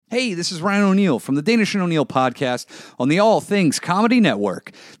Hey, this is Ryan O'Neill from the Danish and O'Neill podcast on the All Things Comedy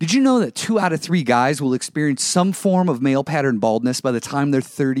Network. Did you know that 2 out of 3 guys will experience some form of male pattern baldness by the time they're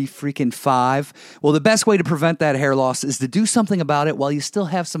 5? Well, the best way to prevent that hair loss is to do something about it while you still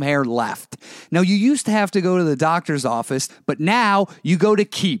have some hair left. Now, you used to have to go to the doctor's office, but now you go to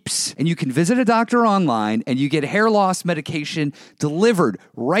Keeps, and you can visit a doctor online, and you get hair loss medication delivered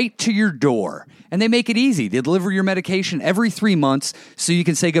right to your door. And they make it easy. They deliver your medication every 3 months, so you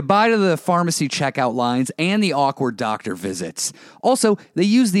can say goodbye to the pharmacy checkout lines and the awkward doctor visits. Also, they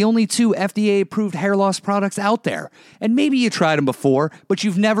use the only 2 FDA-approved hair loss products out there. And maybe you tried them before, but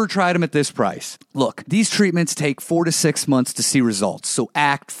you've never tried them at this price. Look, these treatments take 4 to 6 months to see results, so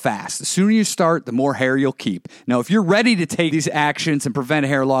act fast. The sooner you start, the more hair you'll keep. Now, if you're ready to take these actions and prevent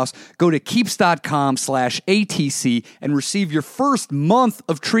hair loss, go to keeps.com/ATC and receive your first month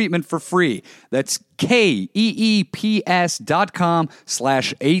of treatment for free. That's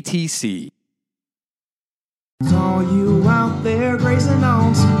KEEPS.com/ATC. Saw you out there grazing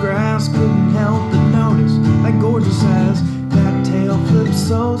on some grass, couldn't help but notice that gorgeous ass. That tail flipped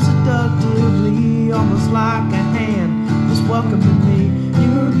so seductively, almost like a hand was welcoming me.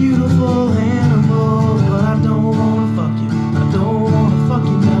 You're a beautiful animal, but I don't wanna fuck you. I don't wanna fuck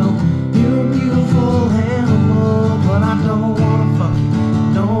you now. You're a beautiful animal, but I don't wanna fuck you.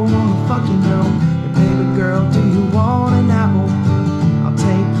 Don't wanna fuck you now. And baby girl, do you want an apple? I'll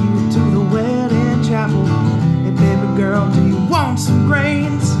take you to the wedding chapel. Baby girl, do you want some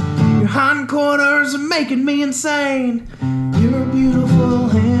grains? Your hindquarters are making me insane. You're a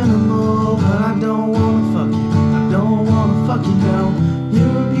beautiful animal, but I don't wanna fuck you. I don't wanna fuck you now.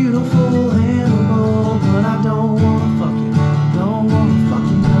 You're a beautiful animal, but I don't wanna fuck you. I don't wanna fuck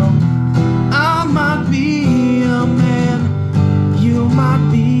you now. I might be a man, you might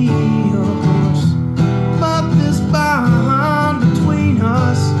be a horse, but this bond between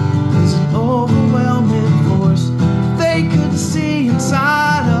us is an overwhelming force. If they could see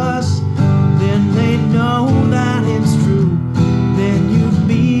inside us, then they'd know that it's true. Then you'd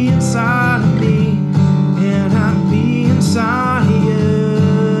be inside of me, and I'd be inside of you.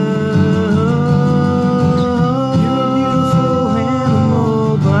 You're a beautiful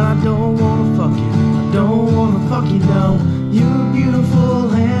animal, but I don't wanna fuck you. I don't wanna fuck you now. You're a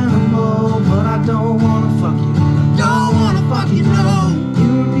beautiful animal, but I don't wanna fuck you. I don't wanna fuck you no.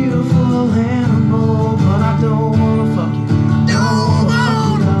 You're a beautiful animal, but I don't wanna fuck you. I don't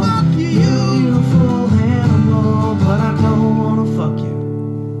wanna fuck you. You're a beautiful animal, but I don't wanna fuck you.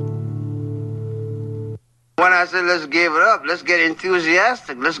 When I said let's give it up, let's get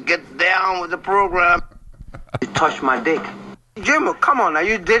enthusiastic, let's get down with the program. You touched my dick. Jimmy, come on now,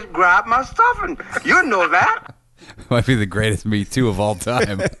 you did grab my stuffing. You know that. Might be the greatest Me Too of all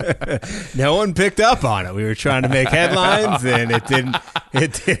time. No one picked up on it. We were trying to make headlines, and it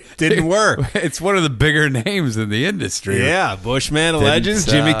didn't work. It's one of the bigger names in the industry. Yeah, Bushman of Legends,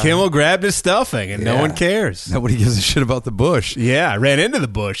 Jimmy Kimmel grabbed his stuffing, and no one cares. Nobody gives a shit about the Bush. Yeah, I ran into the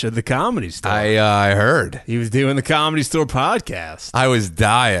Bush at the Comedy Store. I heard. He was doing the Comedy Store podcast. I was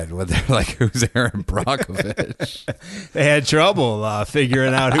dying when they're like, who's Aaron Brockovich? They had trouble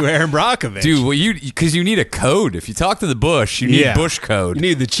figuring out who Aaron Brockovich. Dude, well, because you need a code. If you talk to the Bush, you need Bush code. You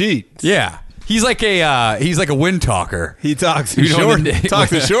need the cheat. Yeah. He's like a wind talker. He talks in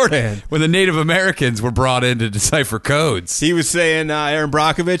shorthand. When the Native Americans were brought in to decipher codes, he was saying Aaron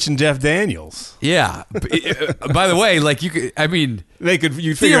Brockovich and Jeff Daniels. Yeah. By the way, like you could, I mean, they could.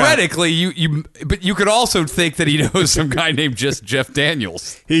 You theoretically, but you could also think that he knows some guy named just Jeff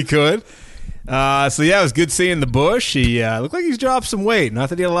Daniels. He could. So yeah, it was good seeing the Bush. He looked like he's dropped some weight. Not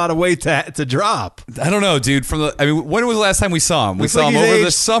that he had a lot of weight to drop. I don't know, dude. When was the last time we saw him? We saw him over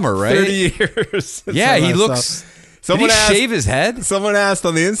the summer, right? 30 years. Yeah, he looks. Did he shave his head? Someone asked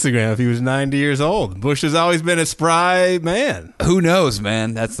on the Instagram if he was 90 years old. Bush has always been a spry man. Who knows,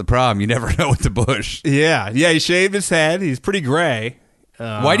 man? That's the problem. You never know with the Bush. Yeah, he shaved his head. He's pretty gray.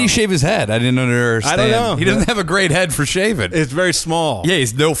 Why do you shave his head? I didn't understand. I don't know. He doesn't have a great head for shaving. It's very small. Yeah,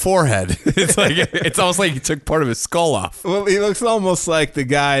 he's no forehead. It's almost like he took part of his skull off. Well, he looks almost like the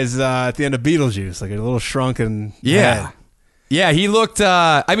guys at the end of Beetlejuice, like a little shrunken head. Yeah, he looked.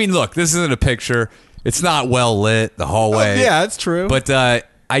 Look, this isn't a picture. It's not well lit, the hallway. Oh, yeah, that's true. But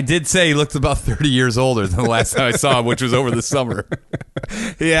I did say he looked about 30 years older than the last time I saw him, which was over the summer.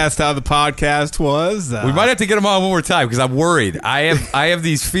 He asked how the podcast was. We might have to get him on one more time because I'm worried. I have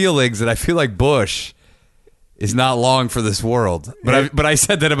these feelings that I feel like Bush is not long for this world. But I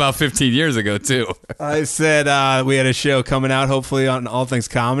said that about 15 years ago too. I said we had a show coming out, hopefully on All Things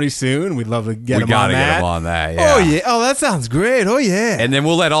Comedy soon. We'd love to get him on that. We gotta get him on that. Yeah. Oh yeah. Oh, that sounds great. Oh yeah. And then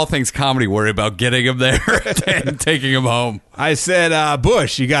we'll let All Things Comedy worry about getting him there and taking him home. I said,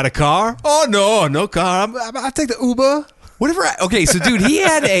 Bush, you got a car? Oh no car. I'll take the Uber. Whatever. Okay, so dude, he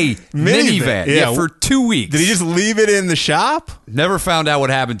had a minivan Yeah. for 2 weeks. Did he just leave it in the shop? Never found out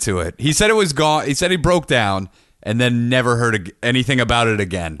what happened to it. He said it was gone. He said he broke down and then never heard anything about it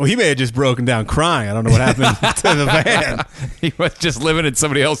again. Well, he may have just broken down crying. I don't know what happened to the van. He was just living in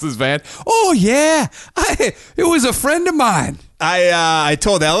somebody else's van. Oh, yeah. It was a friend of mine. I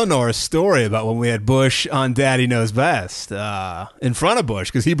told Eleanor a story about when we had Bush on Daddy Knows Best in front of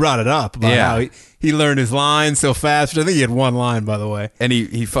Bush because he brought it up about how he learned his lines so fast. Which I think he had one line, by the way. And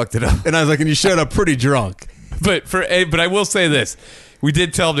he fucked it up. And I was like, and you showed up pretty drunk. But I will say this. We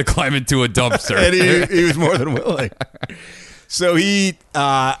did tell him to climb into a dumpster. And he was more than willing. So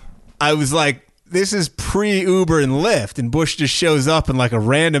I was like, this is pre-Uber and Lyft. And Bush just shows up in like a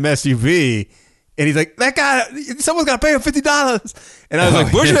random SUV. And he's like, that guy, someone's got to pay him $50. And I was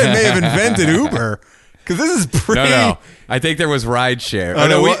like, Bush may have invented Uber. Because this is pre. No. I think there was rideshare. Oh,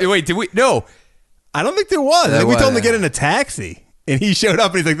 no, wait, did we? No. I don't think there was. I think we told him to get in a taxi. And he showed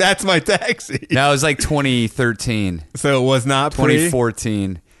up and he's like, that's my taxi. No, it was like 2013. So it was not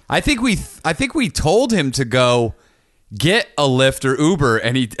 2014. I think we told him to go get a Lyft or Uber,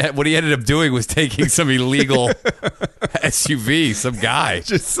 and what he ended up doing was taking some illegal SUV, some guy.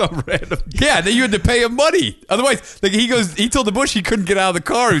 Just some random guy. Yeah, then you had to pay him money. Otherwise, like he told the Bush he couldn't get out of the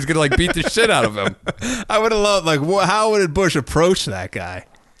car. He was going to like beat the shit out of him. I would have loved, like, how would Bush approach that guy?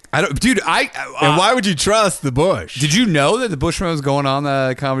 Dude, and why would you trust the Bush? Did you know that the Bushman was going on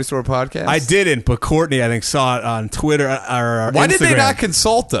the Comedy Store podcast? I didn't, but Courtney, I think, saw it on Twitter or Why Instagram. did they not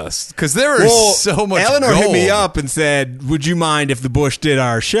consult us? Because there is so much Eleanor gold. hit me up and said, would you mind if the Bush did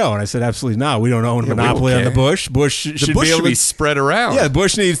our show? And I said, absolutely not. We don't own a monopoly on the Bush. Bush should be spread around. Yeah,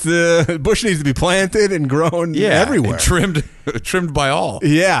 Bush needs to be planted and grown everywhere. And trimmed by all.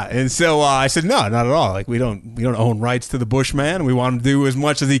 Yeah, and so I said, no, not at all. Like we don't own rights to the Bushman. We want him to do as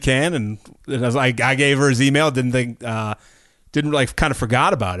much as he can. And I was like, I gave her his email. Didn't kind of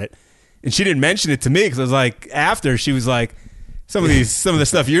forgot about it, and she didn't mention it to me because I was like, after she was like, some of the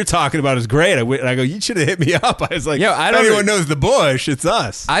stuff you're talking about is great. I go, you should have hit me up. I was like, if anyone knows the Bush, it's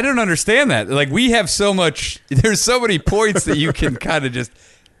us. I don't understand that. Like we have so much. There's so many points that you can kind of just.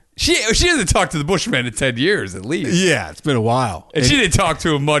 She hasn't talked to the Bushman in 10 years at least. Yeah, it's been a while. And she didn't talk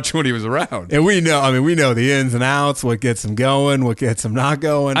to him much when he was around. And we know the ins and outs, what gets him going, what gets him not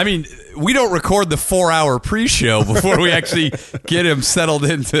going. I mean, we don't record the 4-hour pre-show before we actually get him settled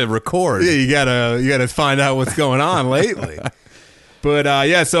in to record. Yeah, you gotta find out what's going on lately. But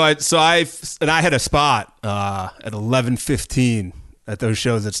so I had a spot at 11:15 at those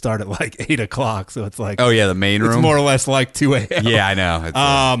shows that start at like 8 o'clock. So it's like, oh yeah, the main room. It's more or less like 2 a.m. Yeah, I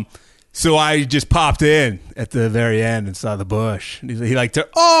know. So I just popped in at the very end and saw the Bush. He like,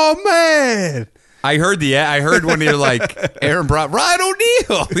 oh man. I heard when you're like Aaron Ryan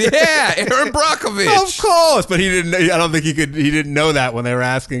O'Neal. Yeah, Aaron Brockovich. Of course, but he didn't. I don't think he didn't know that when they were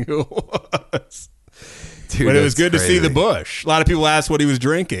asking who it was. Dude, but it was good to see the Bush. A lot of people asked what he was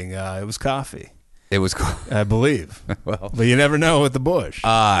drinking. It was coffee. It was cool. I believe. Well, but you never know with the Bush.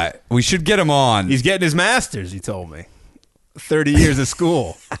 We should get him on. He's getting his master's, he told me. 30 years of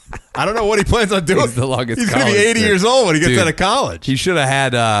school. I don't know what he plans on doing. He's the longest. He's going to be 80 years old when he gets out of college. He should have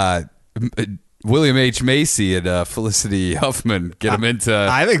had William H. Macy and Felicity Huffman get him into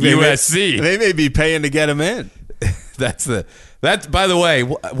USC. They may be paying to get him in. That's by the way,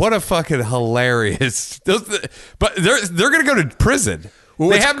 what a fucking hilarious. But they're going to go to prison. Well,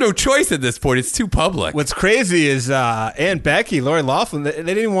 they have no choice at this point. It's too public. What's crazy is Aunt Becky, Lori Loughlin, they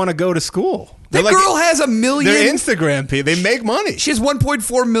didn't even want to go to school. That girl has 1 million. They're Instagram people. They make money. She has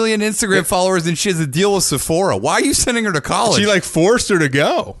 1.4 million Instagram followers, and she has a deal with Sephora. Why are you sending her to college? She forced her to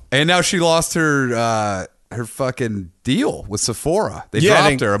go, and now she lost her fucking deal with Sephora. They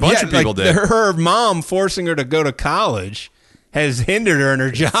dropped her. A bunch of people did. Her mom forcing her to go to college has hindered her in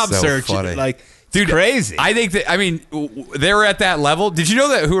her job search. Funny. Dude, crazy. I think that, they were at that level. Did you know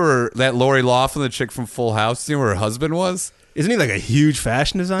that Lori Loughlin, the chick from Full House, you know who her husband was? Isn't he like a huge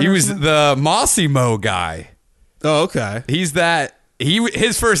fashion designer? He was the Mossimo guy. Oh, okay. He's that.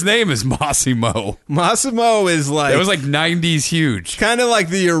 His first name is Mossimo. Mossimo is like... It was like 90s huge. Kind of like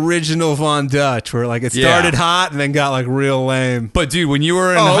the original Von Dutch, where it started hot and then got real lame. But dude, when you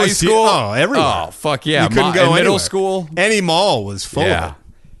were in high school... everywhere. Oh, fuck yeah. You couldn't go in middle anywhere. school. Any mall was full of it.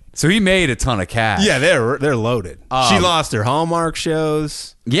 So he made a ton of cash. Yeah, they're loaded. She lost her Hallmark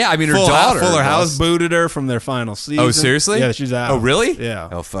shows. Yeah, I mean, her Fuller daughter. House booted her from their final season. Oh, seriously? Yeah, she's out. Oh, really? Yeah.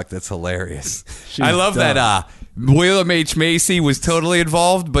 Oh, fuck, that's hilarious. She's I love done. that William H. Macy was totally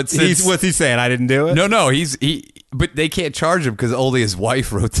involved, but since... What's he saying? I didn't do it? No, but they can't charge him because only his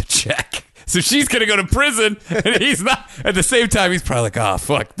wife wrote the check. So she's going to go to prison, and he's not. At the same time, he's probably like, oh,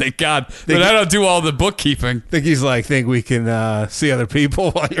 fuck, thank God. But I don't do all the bookkeeping. Think we can see other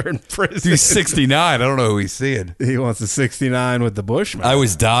people while you're in prison. He's 69. I don't know who he's seeing. He wants a 69 with the Bushman. I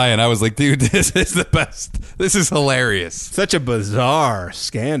was dying. I was like, dude, this is the best. This is hilarious. Such a bizarre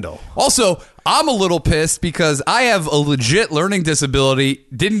scandal. Also, I'm a little pissed because I have a legit learning disability,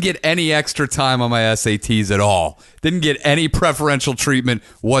 didn't get any extra time on my SATs at all, didn't get any preferential treatment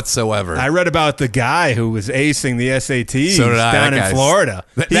whatsoever. I read about the guy who was acing the SATs So did I. down That in guy's- Florida.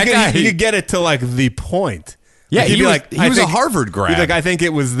 That He could get it to like the point. Yeah, Like, he'd he be was- like, he I was a think- Harvard grad. He's like, I think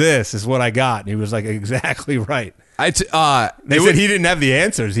it was this is what I got. And he was like, exactly right. They It said he didn't have the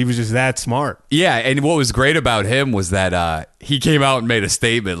answers. He was just that smart. Yeah, and what was great about him was that he came out and made a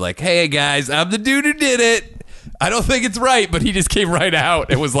statement like, hey, guys, I'm the dude who did it. I don't think it's right, but he just came right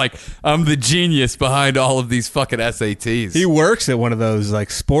out. It was like, I'm the genius behind all of these fucking SATs. He works at one of those like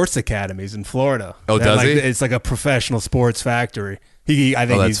sports academies in Florida. Oh, does like, he? It's like a professional sports factory. I think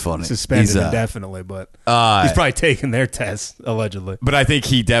that's he's funny. suspended He's, indefinitely, but he's probably taking their tests, allegedly. But I think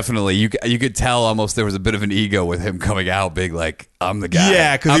he definitely, you could tell almost there was a bit of an ego with him coming out big like, I'm the guy.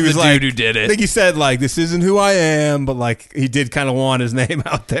 Yeah, because I'm he was the like, dude who did I it. think he said like, this isn't who I am, but like he did kind of want his name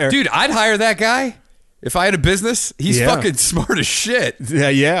out there. Dude, I'd hire that guy if I had a business. He's Yeah. fucking smart as shit.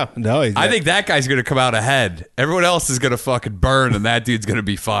 Yeah. No, I think that guy's going to come out ahead. Everyone else is going to fucking burn, and that dude's going to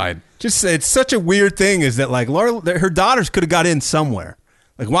be fine. just it's such a weird thing is that like Laura, her daughters could have got in somewhere.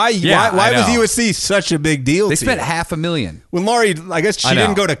 Like why Yeah, why I was know. USC such a big deal? They to spent you? $500,000. When Laurie, I guess she I know.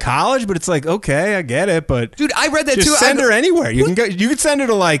 didn't go to college, but it's like okay, I get it, but Dude, I read that just too. send I- her anywhere. You can go. You could send her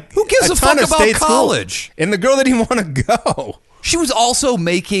to like Who gives a ton fuck of about state schools. college? And the girl that didn't want to go. She was also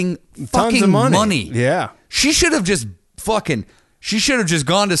making Tons fucking of money. money. Yeah. She should have just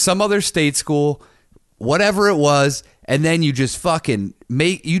gone to some other state school, whatever it was, and then you just fucking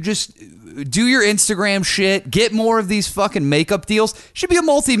do your Instagram shit, get more of these fucking makeup deals. She'd be a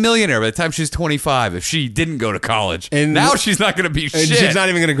multi-millionaire by the time she's 25 if she didn't go to college. And now she's not going to be And shit. she's not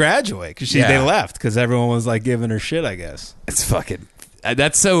even going to graduate because Yeah. they left because everyone was like giving her shit, I guess. It's fucking.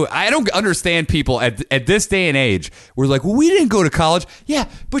 That's so. I don't understand people at this day and age. We're like, well, we didn't go to college. Yeah,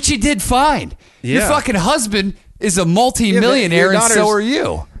 but you did fine. Your Yeah. fucking husband is a multi-millionaire, your and so daughter's- are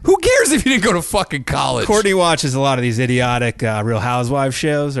you. Who cares if you didn't go to fucking college? Courtney watches a lot of these idiotic Real Housewives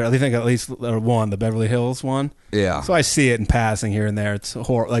shows, or I think at least one, the Beverly Hills one. Yeah. So I see it in passing here and there. It's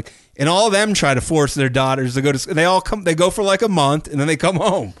horrible. Like, and all of them try to force their daughters to go to. They go for like a month, and then they come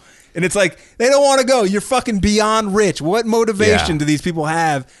home. And it's like they don't want to go. You're fucking beyond rich. What motivation Yeah. do these people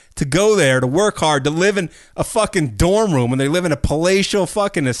have to go there, to work hard, to live in a fucking dorm room when they live in a palatial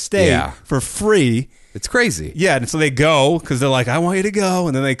fucking estate Yeah. for free? It's crazy. Yeah, and so they go because they're like, I want you to go.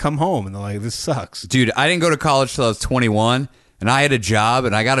 And then they come home and they're like, this sucks. Dude, I didn't go to college till I was 21, and I had a job,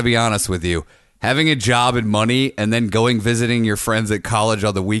 and I got to be honest with you. Having a job and money and then visiting your friends at college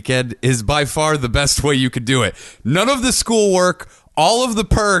on the weekend is by far the best way you could do it. None of the schoolwork, all of the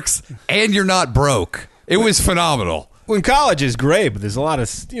perks, and you're not broke. It was phenomenal. When college is great, but there's a lot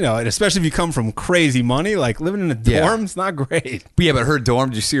of, and especially if you come from crazy money, like living in a Yeah. dorm's not great. But yeah, but her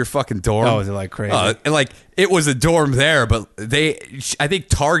dorm, did you see her fucking dorm? Oh, is it like crazy? And like it was a dorm there, but I think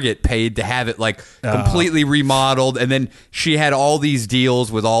Target paid to have it like completely remodeled, and then she had all these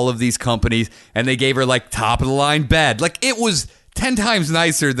deals with all of these companies, and they gave her like top of the line bed. Like it was 10 times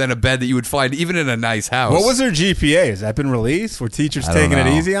nicer than a bed that you would find even in a nice house. What was her GPA? Has that been released? Were teachers I don't taking it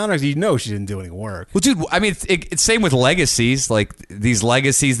know. easy on her? You know she didn't do any work. Well, dude, I mean, it's same with legacies, like these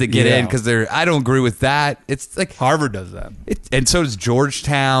legacies that get Yeah. in because I don't agree with that. It's like, Harvard does that. and so does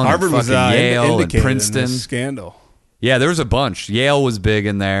Georgetown, Harvard and was fucking Yale, and indicated in Princeton. this scandal. Yeah, there was a bunch. Yale was big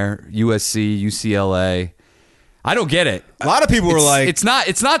in there. USC, UCLA. I don't get it. A lot of people were like, it's not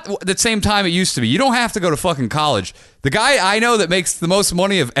the same time it used to be. You don't have to go to fucking college. The guy I know that makes the most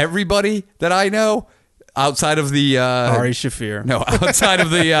money of everybody that I know outside of the Ari Shafir. no, outside of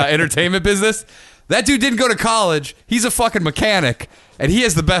the entertainment business, that dude didn't go to college. He's a fucking mechanic, and he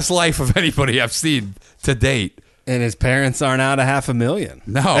has the best life of anybody I've seen to date. And his parents aren't out $500,000.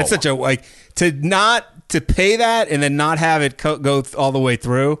 No. That's such a, to pay that and then not have it go all the way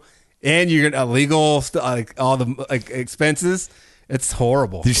through, and you're illegal, all the expenses. It's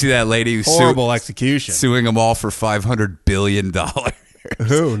horrible. Did you see that lady who's Horrible execution. suing them all for $500 billion?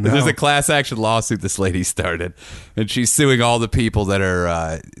 Who? No. There's a class action lawsuit this lady started, and she's suing all the people that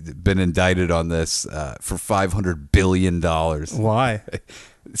are been indicted on this for $500 billion. Why?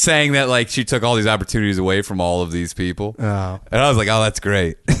 Saying that like she took all these opportunities away from all of these people. Oh. And I was like, oh, that's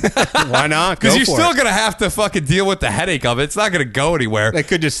great. Why not? Because you're still going to have to fucking deal with the headache of it. It's not going to go anywhere. They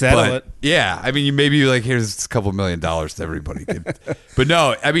could just settle But, it. Yeah. I mean, you maybe like, here's a couple $1 million to everybody. But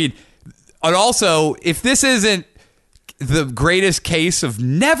no, I mean, and also, if this isn't the greatest case of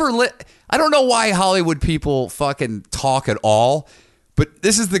I don't know why Hollywood people fucking talk at all, but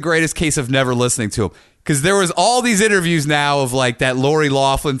this is the greatest case of never listening to him. Because there was all these interviews now of like that Lori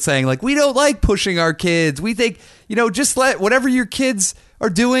Loughlin saying like, we don't like pushing our kids. We think, just let whatever your kids are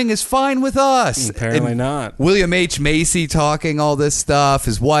doing is fine with us. Apparently And not. William H. Macy talking all this stuff.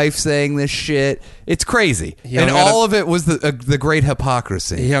 His wife saying this shit. It's crazy. And all of it was the great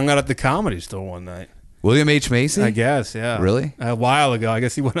hypocrisy. He hung out at the Comedy Store one night. William H. Macy? I guess, yeah. Really? A while ago. I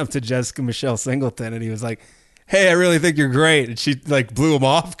guess he went up to Jessica Michelle Singleton and he was like, hey, I really think you're great. And she like blew him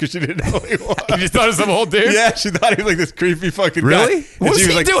off because she didn't know who he was. You just thought it was some old dude? Yeah, she thought he was like this creepy fucking guy. Really? And What was she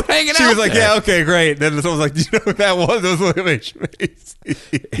he like, doing hanging She out was like, there? yeah, okay, great. Then someone was like, do you know who that was? It was William H.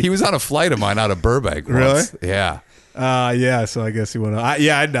 Macy. He was on a flight of mine out of Burbank once. Really? Yeah. Yeah, so I guess he went on.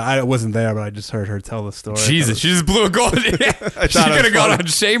 I wasn't there, but I just heard her tell the story. Jesus, she just blew a goal. She could have gone on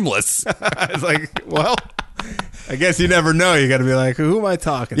Shameless. I was like, well, I guess you never know. You got to be like, who am I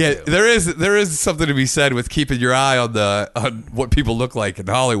talking Yeah, to? there is something to be said with keeping your eye on what people look like in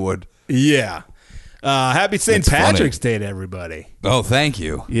Hollywood. Yeah. Happy St. That's Patrick's funny. Day to everybody. Oh, thank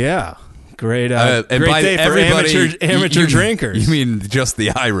you. Yeah. Great, And great by day for everybody, amateur drinkers. You mean just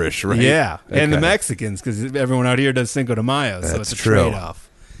the Irish, right? Yeah, and the Okay. Mexicans, because everyone out here does Cinco de Mayo, so That's it's a true. trade-off.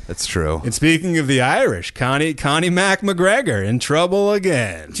 That's true. And speaking of the Irish, Connie Mac McGregor in trouble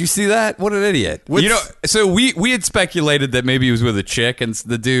again. Did you see that? What an idiot. So we had speculated that maybe he was with a chick and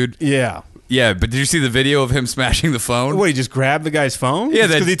the dude. Yeah. Yeah, but did you see the video of him smashing the phone? What, he just grabbed the guy's phone? Yeah,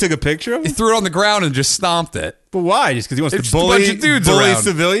 because he took a picture of He him? threw it on the ground and just stomped it. But why? Just because he wants It's to just a bunch of dudes bully around.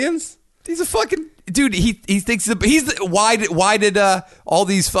 civilians? He's a fucking dude. He thinks why did all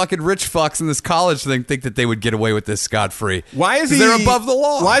these fucking rich fucks in this college thing think that they would get away with this scot free? Why is 'Cause he? They're above the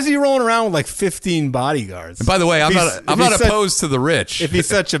law. Why is he rolling around with like 15 bodyguards? And by the way, I'm not opposed to the rich. If he's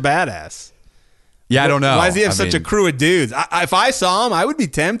such a badass. Yeah, I don't know. Why does he have I such a mean, crew of dudes? If I saw him, I would be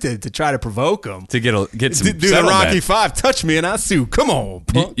tempted to try to provoke him. to get some Do the settlement. Rocky Five. Touch me and I sue. Come on, You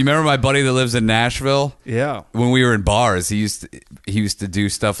punk. remember my buddy that lives in Nashville? Yeah. When we were in bars, he used to do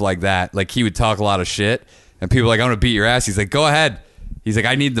stuff like that. Like he would talk a lot of shit, and people were like, "I'm gonna beat your ass." He's like, "Go ahead." He's like,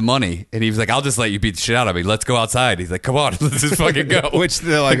 "I need the money," and he was like, "I'll just let you beat the shit out of me. Let's go outside." He's like, "Come on, let's just fucking go." Which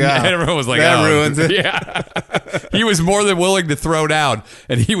they're like, and everyone was like, that "Oh." ruins it. Yeah, he was more than willing to throw down,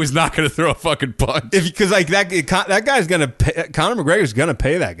 and he was not going to throw a fucking punch. Because like that guy's gonna pay, Conor McGregor's gonna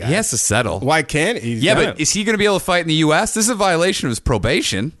pay that guy. He has to settle. Why can't he? He's Yeah, gonna. but is he going to be able to fight in the U.S.? This is a violation of his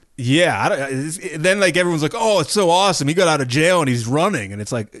probation. Yeah, then like everyone's like, "Oh, it's so awesome! He got out of jail and he's running," and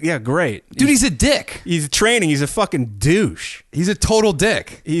it's like, "Yeah, great, Dude, he's a dick. he's training. He's a fucking douche. He's a total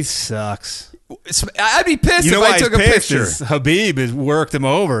dick. He sucks." I'd be pissed You know if why I took he's a pissed picture. is Habib has worked him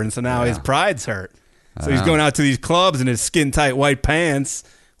over, and so now his pride's hurt. So he's going out to these clubs in his skin tight white pants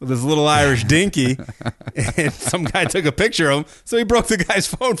with his little Irish dinky, and some guy took a picture of him, so he broke the guy's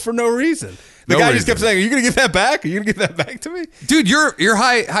phone for no reason. The No guy reason. just kept saying, "Are you going to give that back? Are you going to give that back to me?" Dude, you're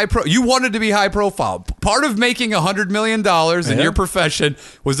high pro. You wanted to be high profile. Part of making $100 million in Yeah. your profession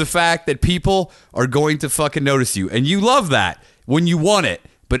was the fact that people are going to fucking notice you, and you love that when you want it.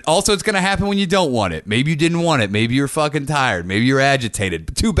 But also, it's going to happen when you don't want it. Maybe you didn't want it. Maybe you're fucking tired. Maybe you're agitated.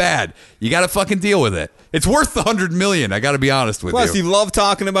 But too bad. You got to fucking deal with it. It's worth the $100 million. I got to be honest with Plus, you. you love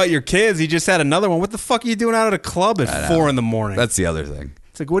talking about your kids. He just had another one. What the fuck are you doing out at a club at 4 a.m? That's the other thing.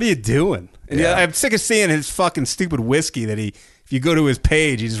 It's like, what are you doing? And Yeah. I'm sick of seeing his fucking stupid whiskey that if you go to his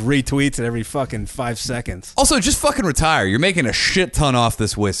page, he just retweets it every fucking 5 seconds. Also, just fucking retire. You're making a shit ton off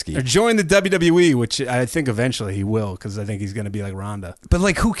this whiskey. Or join the WWE, which I think eventually he will, because I think he's going to be like Ronda. But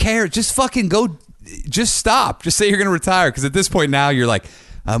like, who cares? Just fucking go. Just stop. Just say you're going to retire. Because at this point now, you're like,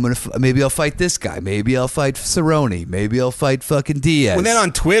 maybe I'll fight this guy. Maybe I'll fight Cerrone. Maybe I'll fight fucking Diaz. Well, then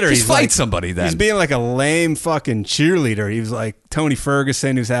on Twitter, just he's fight like, somebody. Then he's being like a lame fucking cheerleader. He was like Tony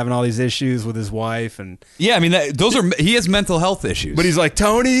Ferguson, who's having all these issues with his wife, and yeah, I mean, he has mental health issues. but he's like,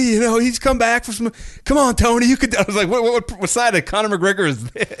 Tony, he's come back for some. Come on, Tony, you could. I was like, what side of Conor McGregor is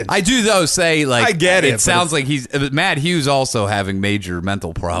this? I do though say like I get it, It but sounds like Matt Hughes also having major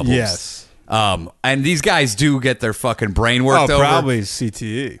mental problems. Yes. And these guys do get their fucking brain worked over. Probably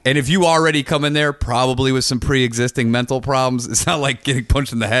CTE. And if you already come in there probably with some pre-existing mental problems, it's not like getting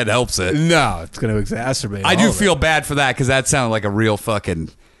punched in the head helps it. No, it's going to exacerbate. I all do of feel it. bad for that because that sounded like a real fucking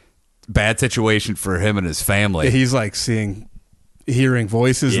bad situation for him and his family. He's like hearing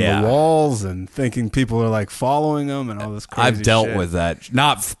voices in Yeah. the walls and thinking people are like following him and all this crazy I've dealt shit. with that.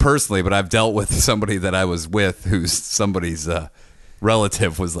 Not personally, but I've dealt with somebody that I was with who's somebody's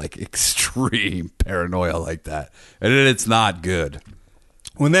relative was like extreme paranoia like that. And it's not good.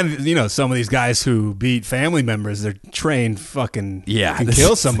 When then, some of these guys who beat family members, they're trained fucking Yeah. can this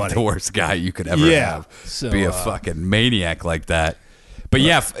kill is somebody. The worst guy you could ever Yeah. have. So, be a fucking maniac like that. But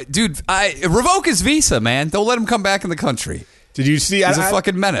yeah, dude, revoke his visa, man. Don't let him come back in the country. Did you see? He's a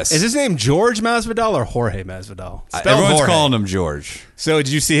fucking menace. Is his name George Masvidal or Jorge Masvidal? Spelled Everyone's Jorge. calling him George. So did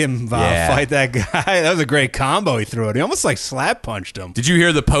you see him Yeah. fight that guy? That was a great combo he threw it. He almost like slap punched him. Did you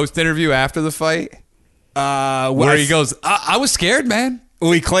hear the post interview after the fight? Where he goes, I was scared, man.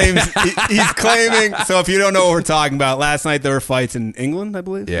 Well, he claims he's claiming. So if you don't know what we're talking about, last night there were fights in England, I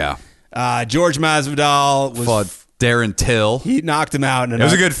believe. Yeah. George Masvidal was Fought Darren Till. he knocked him out. It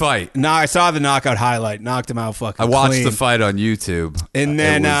was a good fight. No, I saw the knockout highlight. Knocked him out fucking I watched clean. the fight on YouTube. And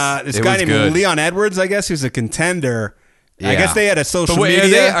then this guy named good. Leon Edwards, I guess, who's a contender. I Yeah. guess they had a social But wait,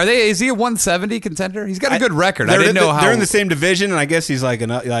 media. is he a 170 contender? He's got a good record. I They're didn't know how. they're in the same division, and I guess he's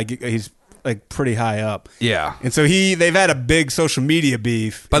he's like pretty high up. Yeah. And so they've had a big social media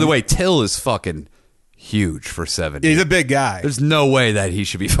beef. By the way, Till is fucking huge for 70. He's a big guy. There's no way that he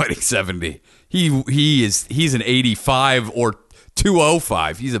should be fighting 70. He's an 85 or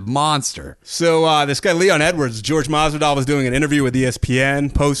 205. He's a monster. So this guy Leon Edwards, George Masvidal was doing an interview with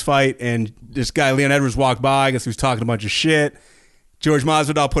ESPN post fight, and this guy Leon Edwards walked by. I guess he was talking a bunch of shit. George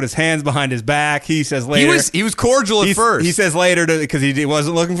Masvidal put his hands behind his back. He says later He was cordial at first. He says later because he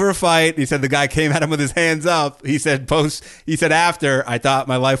wasn't looking for a fight. He said the guy came at him with his hands up. He said after I thought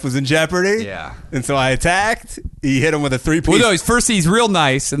my life was in jeopardy. Yeah. And so I attacked. He hit him with a 3-piece. Well, no, he's real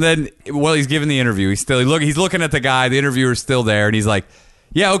nice, and then while he's giving the interview, he's looking at the guy. The interviewer's still there, and he's like,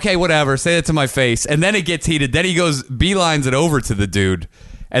 "Yeah, okay, whatever. Say it to my face." And then it gets heated. Then he goes beelines it over to the dude,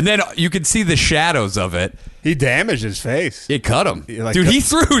 and then you can see the shadows of it. He damaged his face. It cut him, Like dude. He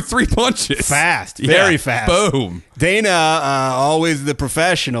threw 3 punches Fast, Yeah, very fast. Boom. Dana, always the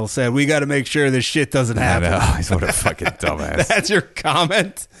professional, said we got to make sure this shit doesn't I happen. know. He's what a fucking dumbass. That's your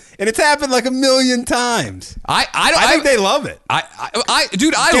comment, and it's happened like 1,000,000 times. I think they love it.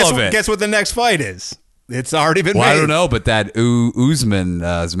 Dude, I love it. Guess what the next fight is? It's already been Well, made. I don't know, but that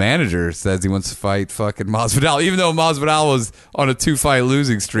Usman's manager says he wants to fight fucking Masvidal, even though Masvidal was on a 2-fight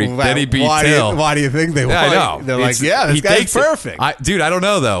losing streak. Well, then he beat why Till. why do you think they want? Yeah, I know. They're like, yeah, this he guy's thinks it. perfect. Dude, I don't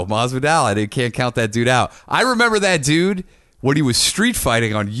know though. Masvidal, I can't count that dude out. I remember that dude when he was street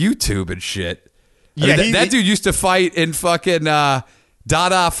fighting on YouTube and shit. Yeah, that dude used to fight in fucking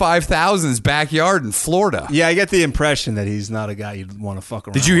Dada 5000's backyard in Florida. Yeah, I get the impression that he's not a guy you'd want to fuck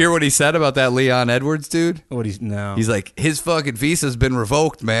around. Did you hear what he said about that Leon Edwards dude? No. He's like, his fucking visa's been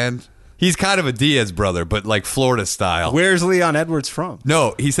revoked, man. He's kind of a Diaz brother, but like Florida style. Where's Leon Edwards from?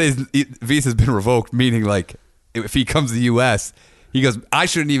 No, he says visa's been revoked, meaning like if he comes to the U.S., he goes, I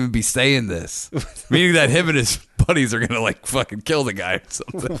shouldn't even be saying this. Meaning that him and his buddies are going to like fucking kill the guy or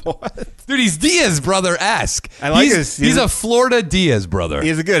something. What? Dude, he's Diaz brother-esque. I like he's a Florida Diaz brother. He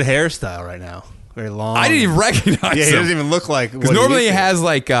has a good hairstyle right now. Very long. I didn't even recognize Yeah, he him. doesn't even look like. Because normally he has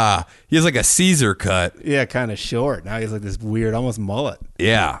like a Caesar cut. Yeah, kind of short. Now he's like this weird, almost mullet.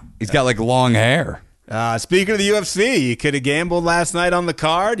 Yeah, he's got like long hair. Speaking of the UFC, you could have gambled last night on the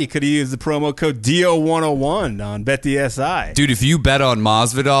card. You could have used the promo code DIO101 on BetDSI. Dude, if you bet on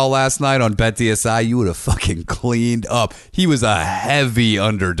Masvidal last night on BetDSI, you would have fucking cleaned up. He was a heavy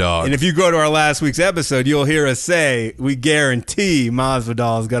underdog. And if you go to our last week's episode, you'll hear us say, we guarantee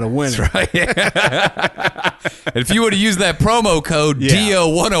Masvidal is going to win. That's right. And if you would have used that promo code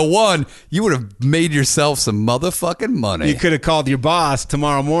DIO101, you would have made yourself some motherfucking money. You could have called your boss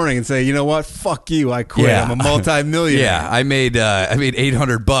tomorrow morning and say, you know what? Fuck you. I quit. I'm a multi-millionaire. Yeah, I made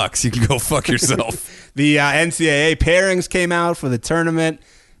 $800. You can go fuck yourself. The NCAA pairings came out for the tournament,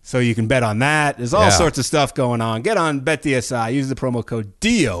 so you can bet on that. There's all sorts of stuff going on. Get on BetDSI. Use the promo code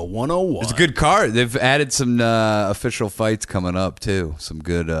DIO101. It's a good card. They've added some official fights coming up, too. Some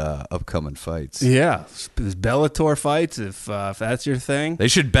good upcoming fights. Yeah. There's Bellator fights, if that's your thing. They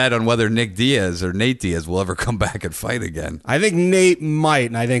should bet on whether Nick Diaz or Nate Diaz will ever come back and fight again. I think Nate might,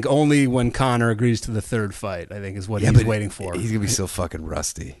 and I think only when Conor agrees to the third fight, I think is what he's waiting for. He's going to be so fucking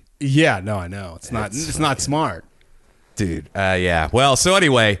rusty. Yeah, no, I know. It's not smart. Dude, yeah. Well, so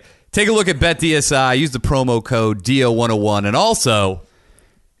anyway, take a look at BetDSI. Use the promo code DIO101. And also,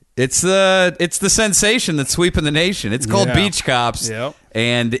 It's the sensation that's sweeping the nation. It's called Yeah. Beach Cops, Yep.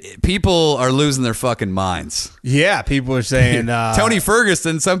 and people are losing their fucking minds. Yeah, people are saying Tony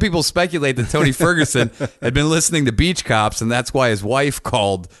Ferguson, some people speculate that Tony Ferguson had been listening to Beach Cops, and that's why his wife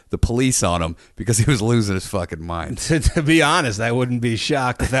called the police on him, because he was losing his fucking mind. To be honest, I wouldn't be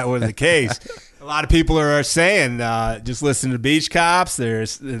shocked if that were the case. A lot of people are saying, just listen to Beach Cops. They're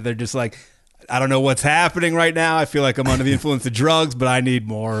just like, I don't know what's happening right now. I feel like I'm under the influence of drugs, but I need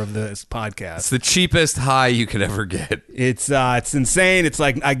more of this podcast. It's the cheapest high you could ever get. It's insane. It's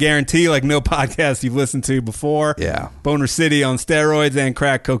like, I guarantee, like no podcast you've listened to before. Yeah. Boner City on steroids and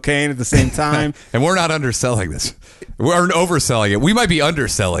crack cocaine at the same time. And we're not underselling this. We're overselling it. We might be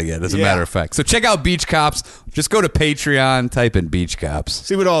underselling it, as a Yeah. matter of fact. So check out Beach Cops. Just go to Patreon, type in Beach Cops.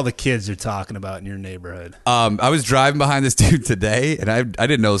 See what all the kids are talking about in your neighborhood. I was driving behind this dude today, and I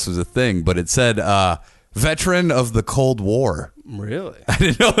didn't know this was a thing, but it said veteran of the Cold War. Really? I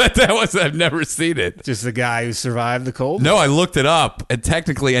didn't know that was. I've never seen it. Just the guy who survived the Cold No, I looked it up, and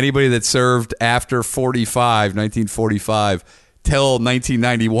technically anybody that served after 1945, till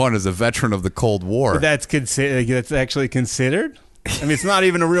 1991 is a veteran of the Cold War. That's actually considered? I mean, it's not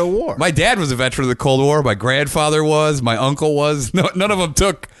even a real war. My dad was a veteran of the Cold War. My grandfather was. My uncle was. No, none of them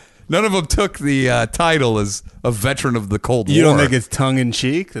took the title as a veteran of the Cold War. You don't think it's tongue in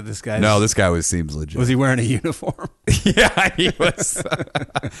cheek that this guy? No, this guy seems legit. Was he wearing a uniform? Yeah, he was.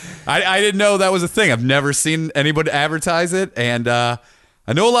 I didn't know that was a thing. I've never seen anybody advertise it, and I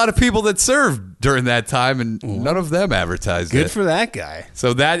know a lot of people that served during that time, and none of them advertised it. Good for that guy.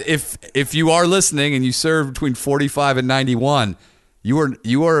 So that if you are listening and you served between 45 and 91,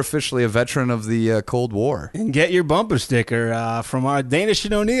 you are officially a veteran of the Cold War. And get your bumper sticker from our Danish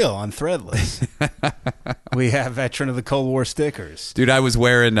and O'Neill on Threadless. We have veteran of the Cold War stickers. Dude, I was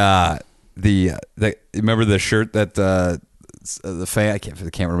wearing remember the shirt that the fan, I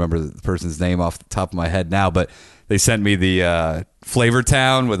can't remember the person's name off the top of my head now, but they sent me the Flavor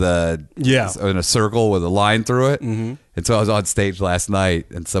Town with in a circle with a line through it. Mm-hmm. And so I was on stage last night,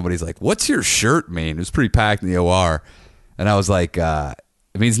 and somebody's like, "What's your shirt mean?" It was pretty packed in the OR, and I was like,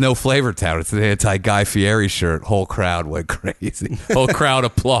 "It means no Flavor Town. It's an anti-Guy Fieri shirt." Whole crowd went crazy. Whole crowd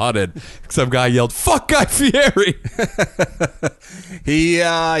applauded. Some guy yelled, "Fuck Guy Fieri!"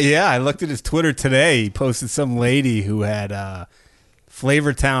 I looked at his Twitter today. He posted some lady who had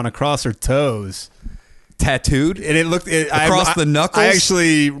Flavor Town across her toes. Tattooed, and it looked across the knuckles. I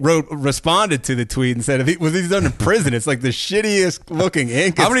actually responded to the tweet and said, "If he was done in prison, it's like the shittiest looking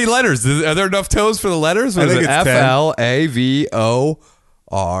ink." How many letters? Are there enough toes for the letters? I think it's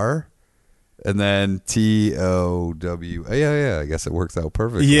FLAVOR, and then TOW. Yeah. I guess it works out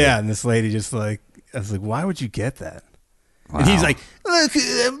perfectly. Yeah, and this lady just I was like, "Why would you get that?" Wow. And he's like, "Look,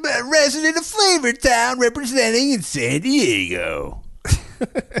 I'm a resident of Flavor Town, representing in San Diego."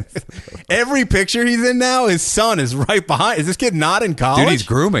 Every picture he's in now, his son is right behind. Is this kid not in college? Dude, he's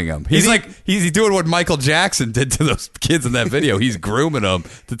grooming him. He's doing what Michael Jackson did to those kids in that video. He's grooming them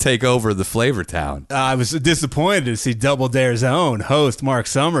to take over the Flavor Town. I was disappointed to see Double Dare's own host, Mark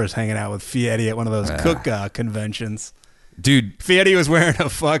Summers, hanging out with Fieri at one of those cook conventions. Dude, Fieri was wearing a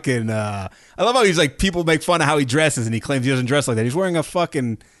fucking... I love how he's like, people make fun of how he dresses, and he claims he doesn't dress like that. He's wearing a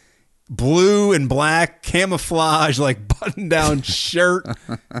fucking blue and black camouflage, like button-down shirt.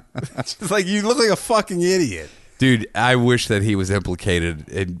 It's just like, you look like a fucking idiot. Dude, I wish that he was implicated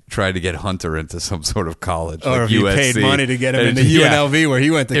in trying to get Hunter into some sort of college, or like if he USC. paid money to get him into UNLV, where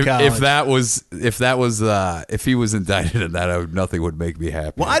he went to college. If he was indicted in that, nothing would make me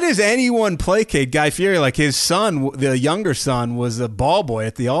happy. Why does anyone placate Guy Fieri? Like, his son, the younger son, was a ball boy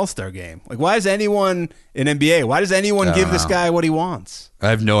at the All-Star game. Like, why is anyone in NBA? Why does anyone give this guy what he wants? I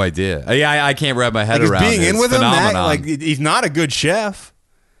have no idea. Yeah, I can't wrap my head around being in his with him. phenomenon. He's not a good chef.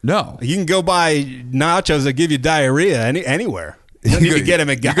 No, you can go buy nachos that give you diarrhea anywhere. You don't need to get him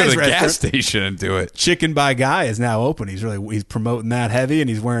at Guy's you go to the restaurant. gas station and do it. Chicken by Guy is now open. He's promoting that heavy, and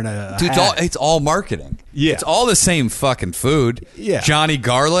he's wearing a Dude, hat. it's all marketing. Yeah, it's all the same fucking food. Yeah, Johnny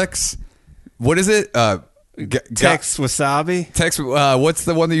Garlic's. What is it? Tex Wasabi. Tex. What's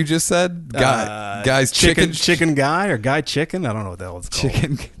the one that you just said? Guy's chicken guy or Guy chicken. I don't know what the hell it's called.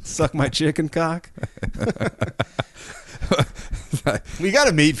 Chicken. Suck my chicken cock. We got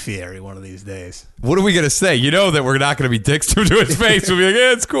to meet Fieri one of these days. What are we going to say? You know that we're not going to be dicks to his face. We'll be like,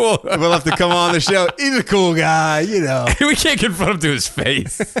 yeah, it's cool. We'll have to come on the show. He's a cool guy, you know. We can't confront him to his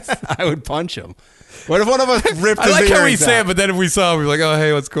face. I would punch him. What if one of us ripped his earrings I like how we out? say it, but then if we saw him, we'd be like, oh,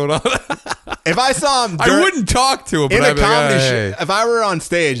 hey, what's going on? If I saw him, I wouldn't talk to him, but in I'd a be like, comedy hey. show. If I were on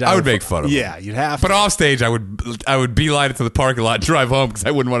stage, I would make fun of him. Yeah, you'd have. But to. off stage, I would beeline it to the parking lot and drive home because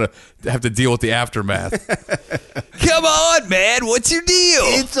I wouldn't want to have to deal with the aftermath. Come on, man. What's your deal?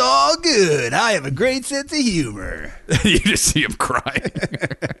 It's all good. I have a great sense of humor. You just see him crying.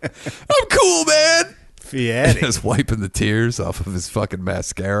 I'm cool, man. Fietti. Just wiping the tears off of his fucking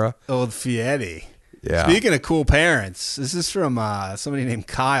mascara. Old Fietti. Yeah. Speaking of cool parents, this is from somebody named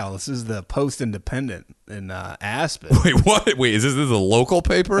Kyle. This is the Post Independent in Aspen. Wait, what? Wait, is this a local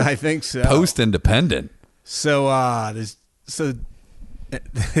paper? I think so. Post Independent. So there's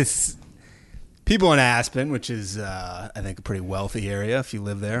people in Aspen, which is I think a pretty wealthy area if you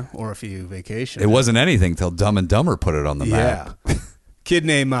live there or if you vacation. It wasn't anything till Dumb and Dumber put it on the map. Yeah. Kid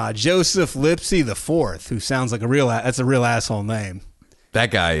named Joseph Lipsy IV, who sounds like that's a real asshole name. That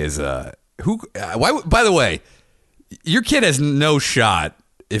guy is who? Why? By the way, your kid has no shot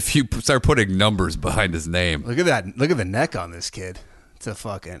if you start putting numbers behind his name. Look at that. Look at the neck on this kid. It's a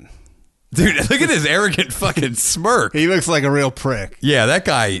fucking Dude, look at his arrogant fucking smirk. He looks like a real prick. Yeah, that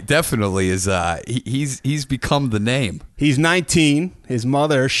guy definitely is. He's become the name. He's 19. His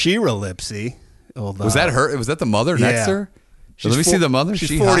mother, Shira Lipsy. Was that her? Was that the mother next to her? Let me see the mother.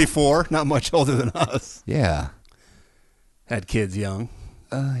 She's 44, not much older than us. Yeah. Had kids young.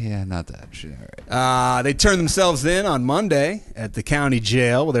 Yeah, not that shit. All right. They turned themselves in on Monday at the county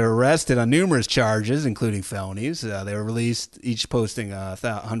jail. They were arrested on numerous charges, including felonies. They were released, each posting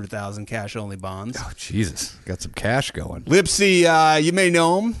 $100,000 cash-only bonds. Oh, Jesus. Got some cash going. Lipsy, you may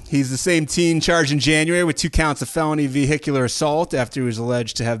know him. He's the same teen charged in January with 2 counts of felony vehicular assault after he was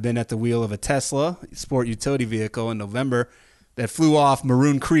alleged to have been at the wheel of a Tesla sport utility vehicle in November that flew off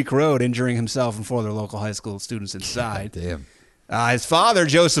Maroon Creek Road, injuring himself and 4 other local high school students inside. Damn. His father,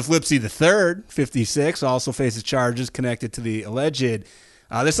 Joseph Lipsy III, 56, also faces charges connected to the alleged.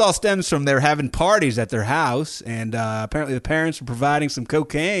 This all stems from their having parties at their house, and apparently the parents were providing some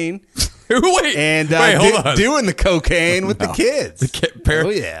cocaine. Wait, and hold on. doing the cocaine with the kids. Oh,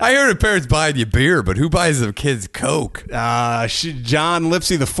 yeah. I heard the parents buying you beer, but who buys the kids Coke? John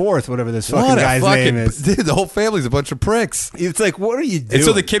Lipsy IV, whatever this fucking guy's name is. Dude, the whole family's a bunch of pricks. It's like, what are you doing? And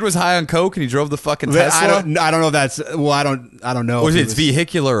so the kid was high on Coke and he drove the fucking Tesla? I don't know if that's... Well, I don't know. Or it's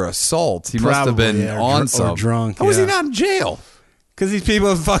vehicular assault. He must have been on some. Or drunk. How was he not in jail? Because these people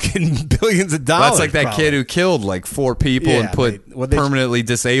have fucking billions of dollars. That's like that kid who killed like 4 people and put permanently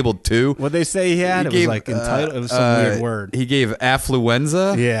disabled 2. What'd they say he had? It was like entitled. It was some weird word. He gave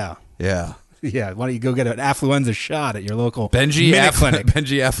affluenza. Yeah. Yeah. Yeah. Why don't you go get an affluenza shot at your local Benji clinic?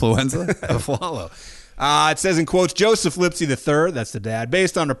 Benji affluenza. Follow. It says in quotes, Joseph Lipsy III, that's the dad,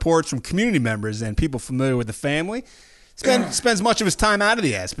 based on reports from community members and people familiar with the family, spends much of his time out of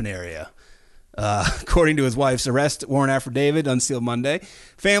the Aspen area. According to his wife's arrest warrant affidavit, unsealed Monday,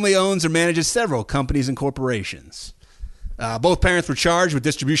 family owns or manages several companies and corporations. Both parents were charged with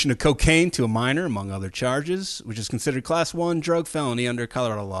distribution of cocaine to a minor, among other charges, which is considered Class 1 drug felony under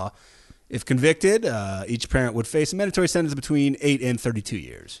Colorado law. If convicted, each parent would face a mandatory sentence between 8 and 32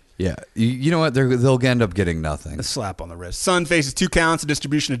 years. Yeah. You know what? They'll end up getting nothing. A slap on the wrist. Son faces 2 counts of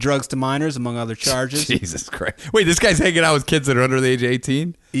distribution of drugs to minors, among other charges. Jesus Christ. Wait, this guy's hanging out with kids that are under the age of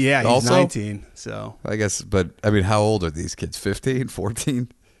 18? Yeah, he's also? 19. So I guess, but I mean, how old are these kids? 15, 14?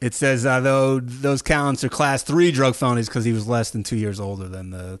 It says, though, those counts are Class 3 drug felonies because he was less than 2 years older than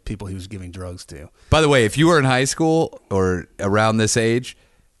the people he was giving drugs to. By the way, if you were in high school or around this age,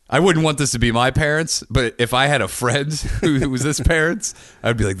 I wouldn't want this to be my parents, but if I had a friend who was this parents,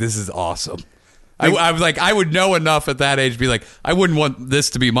 I'd be like, this is awesome. I would know enough at that age to be like, I wouldn't want this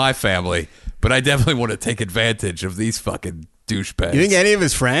to be my family, but I definitely want to take advantage of these fucking douchebags. You think any of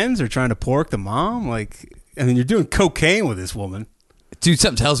his friends are trying to pork the mom? Like, I mean, you're doing cocaine with this woman. Dude,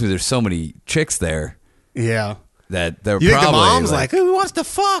 something tells me there's so many chicks there. Yeah. That they're you probably think the mom's like, who wants to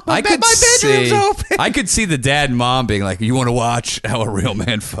fuck? My bedroom's open. I could see the dad and mom being like, you want to watch how a real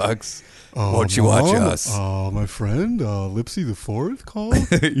man fucks? Why don't you watch us? My friend, Lipsy IV called.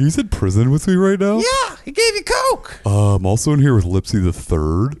 He's in prison with me right now? Yeah, he gave you Coke. I'm also in here with Lipsy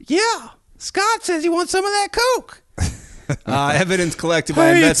III. Yeah. Scott says you want some of that Coke. Evidence collected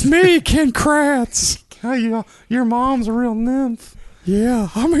by It's me, Ken Kratz. Hey, your mom's a real nymph. Yeah,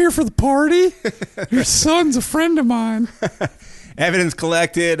 I'm here for the party. Your son's a friend of mine. Evidence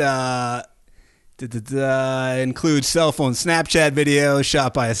collected includes cell phone Snapchat videos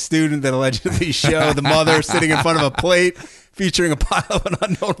shot by a student that allegedly showed the mother sitting in front of a plate featuring a pile of an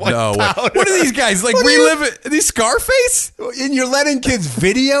unknown white powder. What are these guys, like, relive it? Are these Scarface? And you're letting kids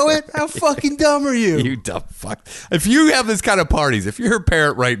video it? How fucking dumb are you? You dumb fuck. If you have this kind of parties, if you're a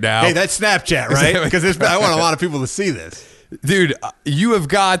parent right now. Hey, that's Snapchat, right? Because I want a lot of people to see this. Dude, you have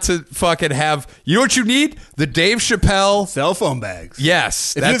got to fucking have. You know what you need? The Dave Chappelle. Cell phone bags.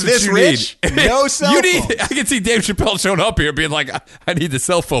 Yes, If that's you're what this you rich, need. no cell You need. phones. I can see Dave Chappelle showing up here, being like, "I need the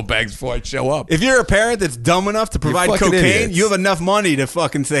cell phone bags before I show up." If you're a parent that's dumb enough to provide fucking cocaine, idiots. you have enough money to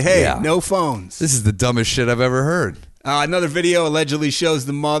fucking say, hey, Yeah. no phones. This is the dumbest shit I've ever heard. Another video allegedly shows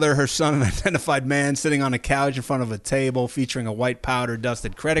the mother, her son, and an identified man sitting on a couch in front of a table featuring a white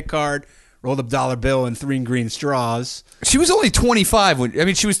powder-dusted credit card, rolled up dollar bill, and 3 green straws. She was only 25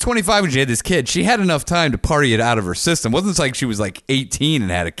 when she was 25 when she had this kid. She had enough time to party it out of her system. It wasn't like she was like 18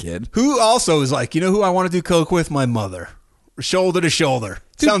 and had a kid. Who also is like, you know who I want to do coke with? My mother. Shoulder to shoulder.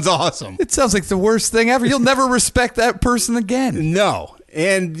 Sounds awesome. It sounds like the worst thing ever. You'll never respect that person again. No.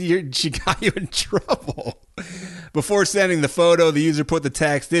 And she got you in trouble. Before sending the photo, the user put the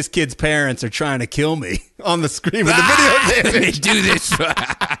text, "This kid's parents are trying to kill me," on the screen with the video They image. do this.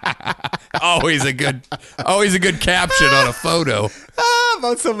 always a good caption on a photo.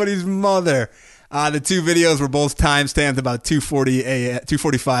 About somebody's mother. The 2 videos were both timestamped about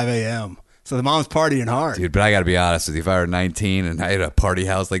 2:45 a.m. So the mom's partying hard. Dude, but I got to be honest with you. If I were 19 and I had a party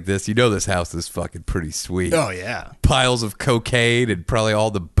house like this, you know this house is fucking pretty sweet. Oh, yeah. Piles of cocaine and probably all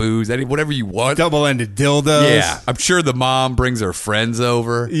the booze, whatever you want. Double-ended dildos. Yeah, I'm sure the mom brings her friends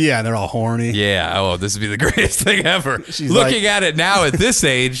over. Yeah, they're all horny. Yeah, oh, this would be the greatest thing ever. She's Looking like- at it now at this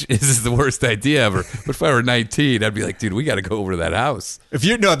age, this is the worst idea ever. But if I were 19, I'd be like, dude, we got to go over to that house.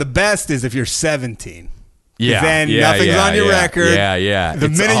 The best is if you're 17. Yeah, Then yeah, nothing's yeah, on your yeah, record. Yeah. The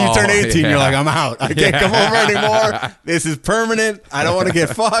It's minute you turn all- 18, you're yeah. like, I'm out. I can't come over anymore. This is permanent. I don't want to get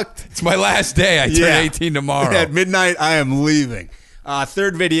fucked. It's my last day. I turn Yeah. 18 tomorrow. At midnight, I am leaving.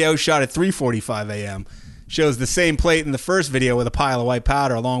 Third video, shot at 3:45 a.m., shows the same plate in the first video with a pile of white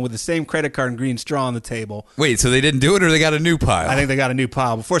powder, along with the same credit card and green straw on the table. Wait, so they didn't do it, or they got a new pile? I think they got a new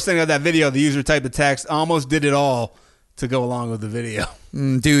pile. Before sending out that video, the user typed the text, "Almost did it all," to go along with the video.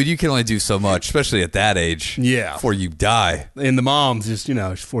 Dude, you can only do so much, especially at that age. Yeah. Before you die. And the mom's just,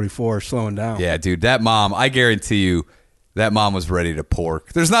 she's 44, slowing down. Yeah, dude, that mom, I guarantee you, that mom was ready to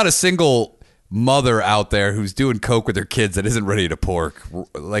pork. There's not a single mother out there who's doing coke with her kids that isn't ready to pork.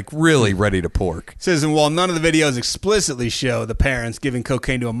 Like, really ready to pork. It says, and while none of the videos explicitly show the parents giving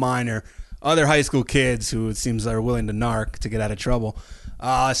cocaine to a minor, other high school kids who it seems are willing to narc to get out of trouble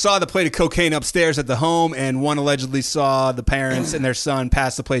saw the plate of cocaine upstairs at the home, and one allegedly saw the parents and their son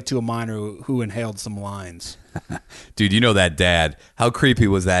pass the plate to a minor who inhaled some lines. Dude, you know that dad. How creepy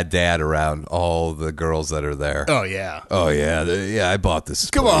was that dad around all the girls that are there? Oh, yeah. Oh, yeah. I bought this.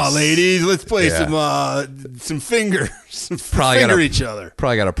 Come on, ladies. Let's play Yeah. some finger. Probably Finger got each other.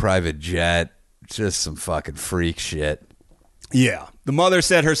 Probably got a private jet. Just some fucking freak shit. Yeah. The mother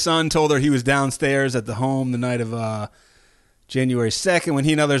said her son told her he was downstairs at the home the night of January 2nd. When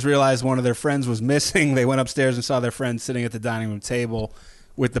he and others realized one of their friends was missing, they went upstairs and saw their friend sitting at the dining room table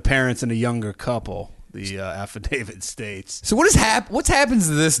with the parents and a younger couple, the affidavit states. So what's happens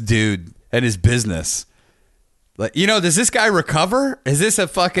to this dude and his business? Like, does this guy recover? Is this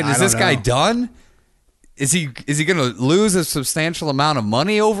guy know. done? Is he going to lose a substantial amount of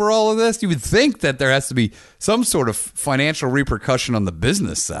money over all of this? You would think that there has to be some sort of financial repercussion on the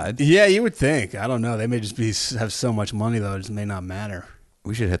business side. Yeah, you would think. I don't know. They may just have so much money, though, it just may not matter.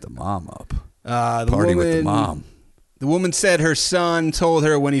 We should hit the mom up. The Party woman, with the mom. The woman said her son told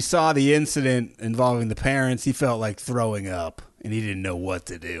her when he saw the incident involving the parents, he felt like throwing up. And he didn't know what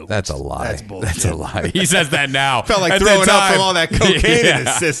to do. That's a lie. That's bullshit. That's a lie. He says that now. Felt like At throwing that up time- from all that cocaine in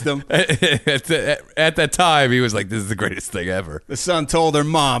his system. At that time, he was like, this is the greatest thing ever. The son told her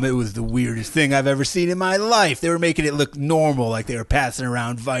mom it was the weirdest thing I've ever seen in my life. They were making it look normal, like they were passing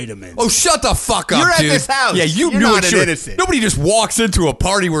around vitamins. Oh, shut the fuck up, You're at dude. this house. Yeah, you You're knew not it. an innocent. Nobody just walks into a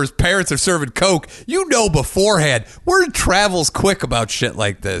party where his parents are serving coke. You know beforehand. Word travels quick about shit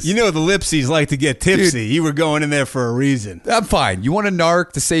like this. You know the Lipsies like to get tipsy. You were going in there for a reason. I'm fine. You want to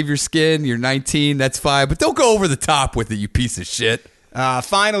narc to save your skin? You're 19. That's fine. But don't go over the top with it, you piece of shit.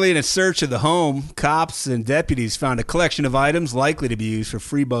 Finally, in a search of the home, cops and deputies found a collection of items likely to be used for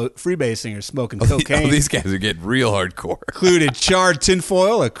freebasing or smoking cocaine. These guys are getting real hardcore. Included charred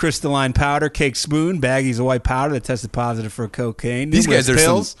tinfoil, a crystalline powder, cake spoon, baggies of white powder that tested positive for cocaine. These guys are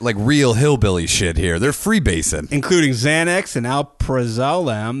pills, some like real hillbilly shit here. They're freebasing. including Xanax and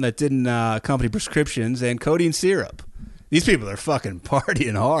alprazolam that didn't accompany prescriptions, and codeine syrup. These people are fucking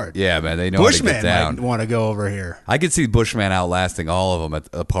partying hard. Yeah, man, they know how to Bushman get down. might want to go over here. I could see Bushman outlasting all of them at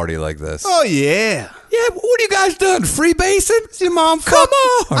a party like this. Oh, yeah. Yeah, what have you guys done? Freebasing? Your mom Come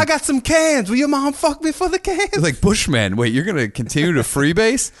fuck- on. I got some cans. Will your mom fuck me for the cans? It's like, Bushman, wait, you're going to continue to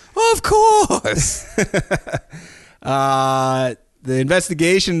freebase? Of course. The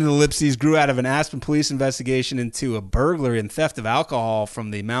investigation into the Lipsies grew out of an Aspen police investigation into a burglary and theft of alcohol from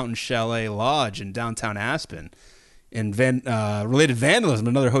the Mountain Chalet Lodge in downtown Aspen, and related vandalism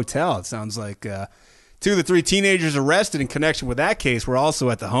at another hotel. It sounds like 2 of the 3 teenagers arrested in connection with that case were also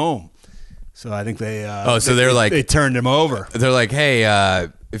at the home. So I think they they turned him over. They're like, hey,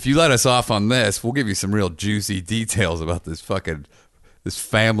 if you let us off on this, we'll give you some real juicy details about this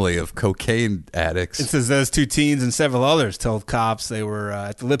family of cocaine addicts. It says those 2 teens and several others told cops they were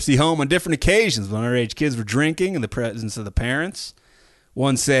at the Lipsy home on different occasions when underage kids were drinking in the presence of the parents.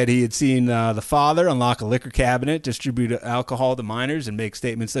 One said he had seen the father unlock a liquor cabinet, distribute alcohol to minors, and make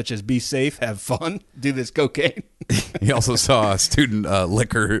statements such as, be safe, have fun, do this cocaine. He also saw a student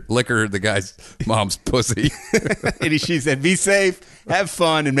liquor the guy's mom's pussy. And she said, be safe, have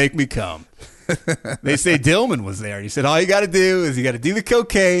fun, and make me come. They say Dillman was there. He said, all you got to do is you got to do the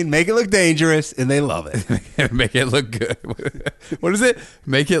cocaine, make it look dangerous, and they love it. Make it look good. What is it?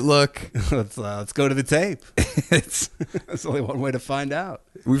 Make it look. Let's go to the tape. That's only one way to find out.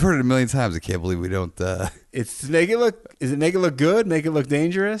 We've heard it a million times. I can't believe we don't. It's make it look. Is it make it look good? Make it look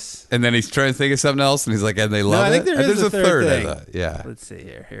dangerous? And then he's trying to think of something else, and he's like, and they love it. I think there's a third thing. Yeah. Let's see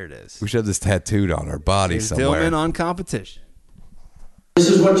here. Here it is. We should have this tattooed on our body Here's somewhere. Dillman on competition. This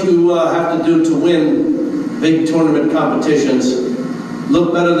is what you have to do to win big tournament competitions.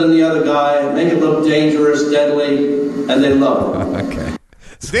 Look better than the other guy, make it look dangerous, deadly, and they love it. Okay.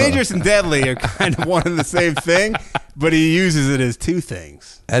 Dangerous and deadly are kind of one and the same thing, but he uses it as 2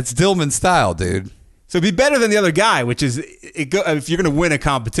 things. That's Dillman style, dude. So be better than the other guy, which is, if you're going to win a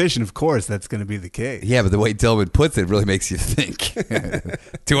competition, of course, that's going to be the case. Yeah, but the way Dillman puts it really makes you think.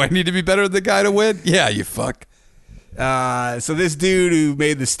 Do I need to be better than the guy to win? Yeah, you fuck. So this dude who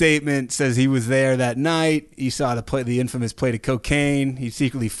made the statement says he was there that night. He saw the infamous plate of cocaine. He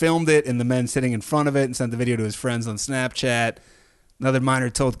secretly filmed it and the men sitting in front of it and sent the video to his friends on Snapchat. Another minor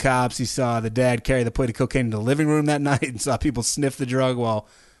told cops he saw the dad carry the plate of cocaine into the living room that night and saw people sniff the drug while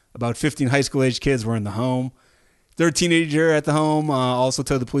about 15 high school-aged kids were in the home. Third teenager at the home also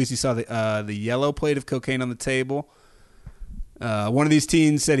told the police he saw the yellow plate of cocaine on the table. One of these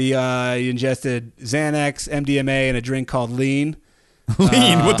teens said he ingested Xanax, MDMA, and a drink called Lean.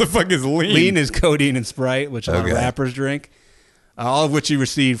 Lean? What the fuck is Lean? Lean is codeine and Sprite, which a lot of rappers drink. All of which he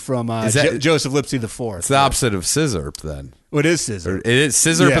received from Joseph Lipsy IV. It's the opposite of Scissorp, then. Well, it is Scissor. It is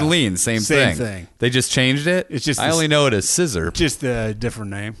Scissorp and Lean, same thing. They just changed it? It's just I only know it as Scissorp. Just a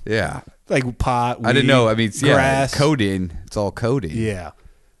different name. Yeah. Like pot, weed, I didn't know. I mean, grass. Codeine. It's all codeine. Yeah.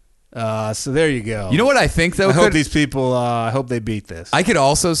 So there you go. You know what I think, though? I hope these people, I hope they beat this. I could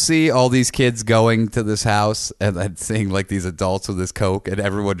also see all these kids going to this house and seeing like these adults with this coke and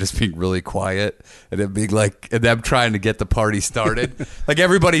everyone just being really quiet and it being like, and them trying to get the party started. Like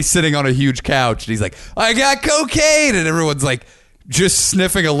everybody's sitting on a huge couch and he's like, I got cocaine. And everyone's like just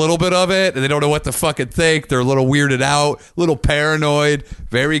sniffing a little bit of it and they don't know what to fucking think. They're a little weirded out, a little paranoid,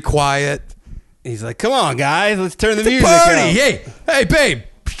 very quiet. He's like, come on, guys, let's turn the music party. up. Hey, babe.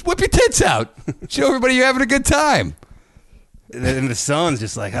 Whip your tits out. Show everybody you're having a good time. And the son's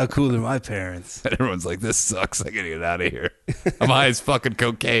just like, how cool are my parents? And everyone's like, this sucks. I gotta get out of here. I'm high as fucking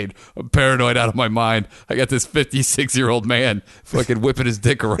cocaine. I'm paranoid out of my mind. I got this 56-year-old man fucking whipping his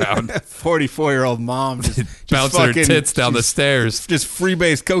dick around. 44-year-old mom just bouncing her tits down the stairs. Just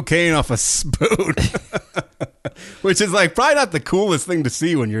freebase cocaine off a spoon. Which is like probably not the coolest thing to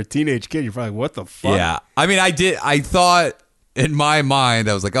see when you're a teenage kid. You're probably like, what the fuck? Yeah. I mean, I thought... In my mind,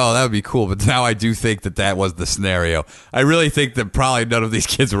 I was like, oh, that would be cool. But now I do think that was the scenario. I really think that probably none of these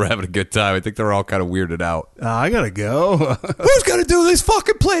kids were having a good time. I think they're all kind of weirded out. I got to go. Who's going to do this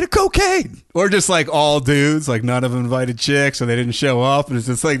fucking plate of cocaine? Or just like all dudes, like none of them invited chicks or they didn't show up. And it's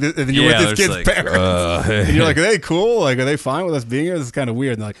just like, and then you're with this kid's like, parents. And you're like, are they cool? Like, are they fine with us being here? This is kind of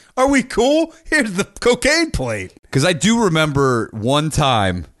weird. And they're like, are we cool? Here's the cocaine plate. Because I do remember one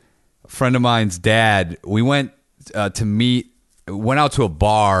time, a friend of mine's dad, we went went out to a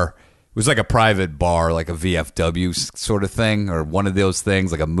bar. It was like a private bar, like a VFW sort of thing, or one of those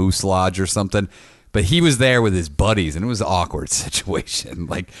things, like a Moose Lodge or something. But he was there with his buddies, and it was an awkward situation.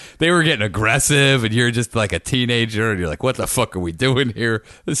 Like, they were getting aggressive, and you're just like a teenager, and you're like, what the fuck are we doing here?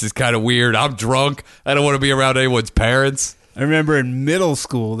 This is kind of weird. I'm drunk. I don't want to be around anyone's parents. I remember in middle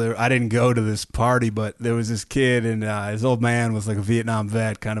school, I didn't go to this party, but there was this kid, and his old man was like a Vietnam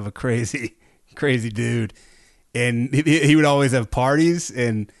vet, kind of a crazy dude. And he would always have parties,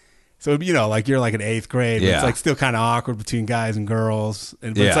 and so, you know, like you're like in 8th grade, but it's like still kind of awkward between guys and girls,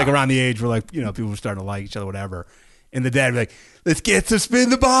 but it's like around the age where, like, you know, people were starting to like each other, whatever. And the dad would be like, let's get some spin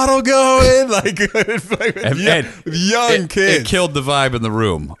the bottle going. Like with young kids. It killed the vibe in the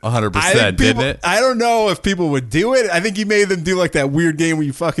room 100%, didn't it? I don't know if people would do it. I think he made them do like that weird game where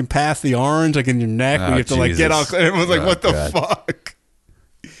you fucking pass the orange like in your neck where you have to like get all. Everyone's like, what the fuck?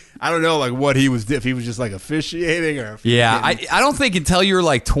 I don't know like what he was, if he was just like officiating or. Yeah, I don't think until you're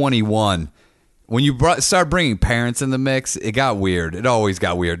like 21. When you start bringing parents in the mix, it got weird. It always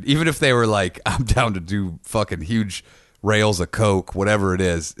got weird. Even if they were like, I'm down to do fucking huge rails of coke, whatever it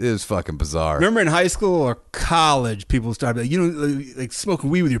is fucking bizarre. Remember in high school or college, people started like, like smoking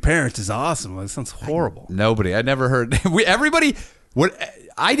weed with your parents is awesome. Like, it sounds horrible. I never heard.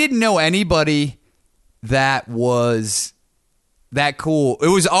 I didn't know anybody that was that cool. It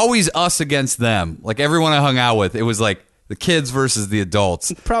was always us against them. Like everyone I hung out with, it was like, the kids versus the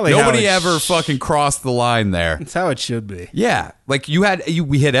adults. Probably nobody ever fucking crossed the line there. That's how it should be. Yeah, like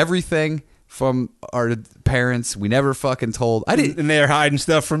we hid everything from our parents. We never fucking told. And they're hiding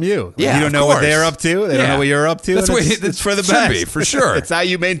stuff from you. Like, yeah, you don't know what they're up to. They don't know what you're up to. That's what it's for the best. Be, for sure. It's how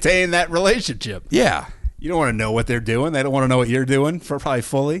you maintain that relationship. Yeah. You don't want to know what they're doing. They don't want to know what you're doing for probably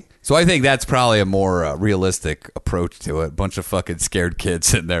fully. So I think that's probably a more realistic approach to it. A bunch of fucking scared kids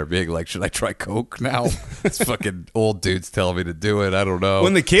sitting there being like, should I try coke now? It's fucking old dudes telling me to do it. I don't know.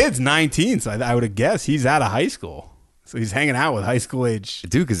 When the kid's 19, so I would have guessed he's out of high school. So he's hanging out with high school age.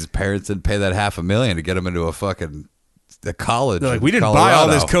 Dude, because his parents didn't pay that $500,000 to get him into a college. They're like, we didn't buy all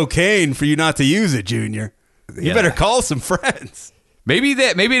this cocaine for you not to use it, Junior. You better call some friends. Maybe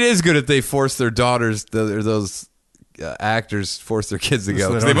it is good if they force their daughters, those actors force their kids to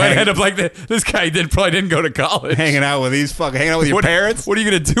go. They might end up like this guy probably didn't go to college. Hanging out with your parents. What are you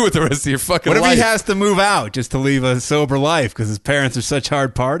going to do with the rest of your fucking life? What if he has to move out just to leave a sober life because his parents are such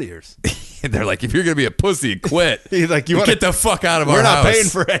hard partiers? And they're like, if you're going to be a pussy, quit. He's like, get the fuck out of our house. We're not paying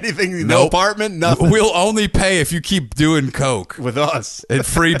for anything. No apartment, nothing. We'll only pay if you keep doing coke. With us. And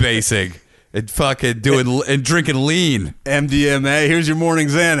freebasing. And fucking drinking lean. MDMA. Here's your morning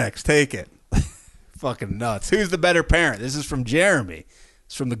Xanax. Take it. Fucking nuts. Who's the better parent? This is from Jeremy.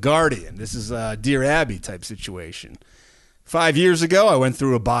 It's from The Guardian. This is a Dear Abby type situation. 5 years ago, I went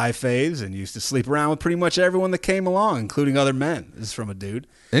through a bi phase and used to sleep around with pretty much everyone that came along, including other men. This is from a dude.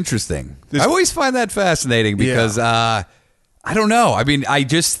 Interesting. I always find that fascinating because I don't know. I mean,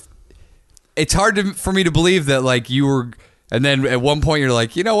 it's hard for me to believe that like you were. And then at one point you're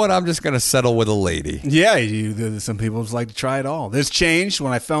like, you know what? I'm just going to settle with a lady. Yeah, some people just like to try it all. This changed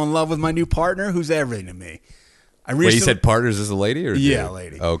when I fell in love with my new partner, who's everything to me. Wait, you said partners as a lady? Or yeah,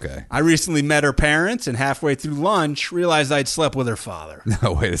 lady. Okay. I recently met her parents and halfway through lunch realized I'd slept with her father.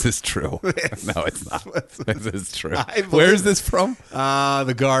 No, wait, is this true? No, it's not. This is true. Where is this from?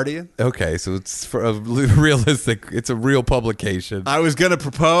 The Guardian. Okay, so it's for a realistic, it's a real publication. I was going to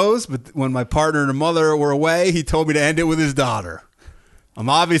propose, but when my partner and her mother were away, he told me to end it with his daughter. I'm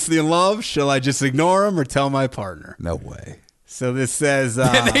obviously in love. Shall I just ignore him or tell my partner? No way. So this says...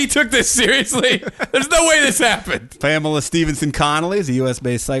 they took this seriously? There's no way this happened. Pamela Stevenson Connolly is a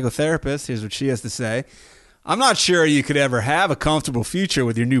U.S.-based psychotherapist. Here's what she has to say. I'm not sure you could ever have a comfortable future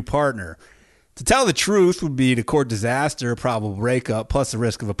with your new partner. To tell the truth would be to court disaster, a probable breakup, plus the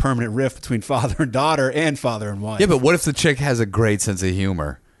risk of a permanent rift between father and daughter and father and wife. Yeah, but what if the chick has a great sense of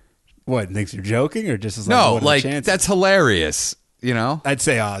humor? What, thinks you're joking? Or just as no, like, that's hilarious. You know, I'd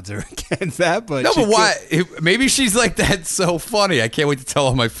say odds are against that, but no. But why? Maybe she's like, that's so funny. I can't wait to tell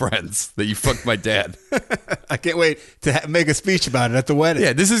all my friends that you fucked my dad. I can't wait to make a speech about it at the wedding.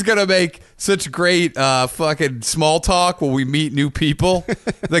 Yeah, this is gonna make such great fucking small talk when we meet new people.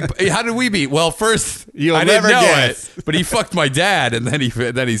 Like, how did we meet? Well, first I didn't know it, but he fucked my dad, and then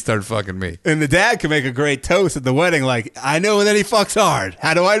he started fucking me. And the dad can make a great toast at the wedding, like, I know that he fucks hard.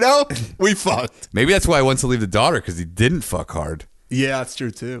 How do I know? We fucked. Maybe that's why I wants to leave the daughter, because he didn't fuck hard. Yeah, that's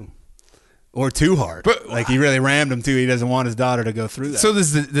true too. Or too hard. But like he really rammed him too. He doesn't want his daughter to go through that. So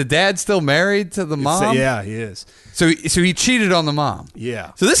is the dad still married to the mom? Yeah, he is. So he cheated on the mom.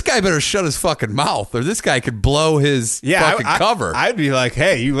 Yeah. So this guy better shut his fucking mouth, or this guy could blow his fucking cover. I'd be like,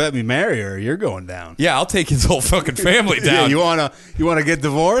 hey, you let me marry her, you're going down. Yeah, I'll take his whole fucking family down. Yeah, you wanna get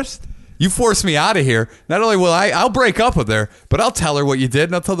divorced? You force me out of here. Not only will I'll break up with her, but I'll tell her what you did,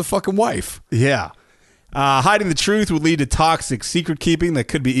 and I'll tell the fucking wife. Yeah. Hiding the truth would lead to toxic secret keeping that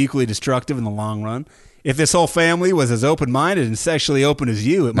could be equally destructive in the long run. If this whole family was as open-minded and sexually open as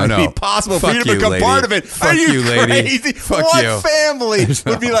you, it might be possible for you to become part of it. Fuck Are you lady. crazy? Fuck what you. family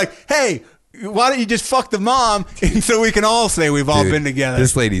would be like, hey, Why don't you just fuck the mom so we can all say we've all Dude, been together?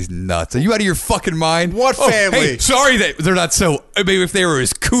 This lady's nuts. Are you out of your fucking mind? What family? Hey, sorry that they're not so. I mean, if they were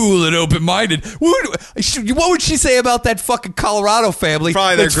as cool and open-minded, what would she say about that fucking Colorado family?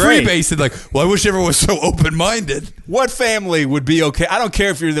 Probably they're that's great. freebased and like, well, I wish everyone was so open-minded. What family would be okay? I don't care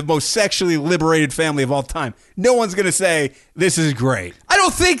if you're the most sexually liberated family of all time. No one's going to say, this is great. I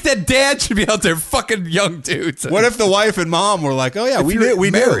don't think that dad should be out there fucking young dudes. What if the wife and mom were like, oh, yeah, we you're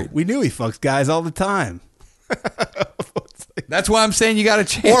knew he fucks guys all the time. That's why I'm saying you got to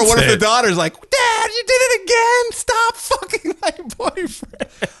change Or what if the it. daughter's like, Dad, you did it again. Stop fucking my boyfriend.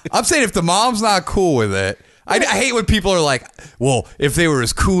 I'm saying if the mom's not cool with it, I hate when people are like, well, if they were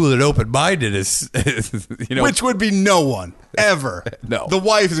as cool and open-minded as, you know. Which would be no one, ever. No. The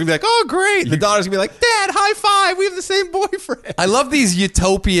wife is going to be like, oh, great. The daughter's going to be like, Dad, high five. We have the same boyfriend. I love these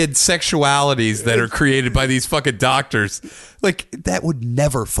utopian sexualities that are created by these fucking doctors. Like, that would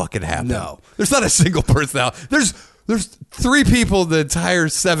never fucking happen. No. There's not a single person out. There's 3 people in the entire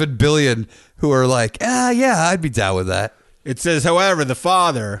 7 billion who are like, yeah, I'd be down with that. It says, however, the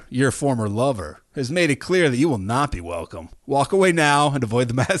father, your former lover, has made it clear that you will not be welcome. Walk away now and avoid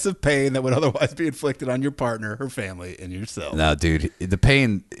the massive pain that would otherwise be inflicted on your partner, her family, and yourself. No, dude, the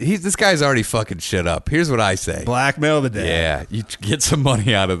pain, this guy's already fucking shit up. Here's what I say. Blackmail the dad. Yeah, you get some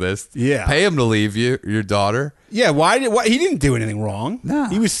money out of this. Yeah. Pay him to leave your daughter. Yeah, why he didn't do anything wrong. No.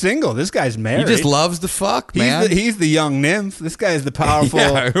 He was single. This guy's He married. just loves to fuck, man. He's the young nymph. This guy's the powerful.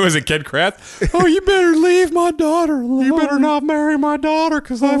 Yeah, who was it, Ken Kratz? Oh, you better leave my daughter alone. You better not marry my daughter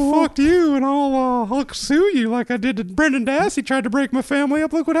because I fucked you and I'll sue you like I did to Brendan Dassey. He tried to break my family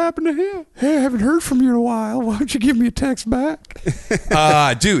up. Look what happened to him. Hey, I haven't heard from you in a while. Why don't you give me a text back?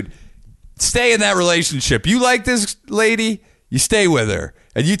 Dude, stay in that relationship. You like this lady, you stay with her.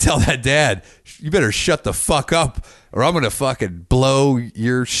 And you tell that dad, you better shut the fuck up or I'm going to fucking blow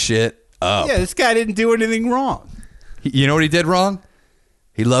your shit up. Yeah, this guy didn't do anything wrong. You know what he did wrong?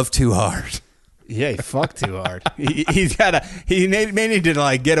 He loved too hard. Yeah, he fucked too hard. He may need to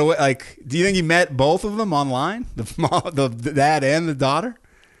like get away. Like, do you think he met both of them online? The dad and the daughter?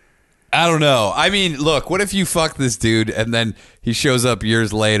 I don't know. I mean, look, what if you fuck this dude and then he shows up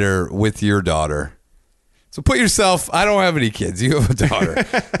years later with your daughter? So put yourself, I don't have any kids. You have a daughter.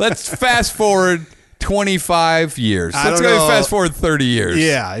 Let's fast forward 25 years. Let's go fast forward 30 years.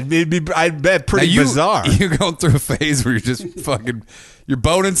 Yeah, it'd be, I bet, pretty Now bizarre. You're going through a phase where you're just fucking, you're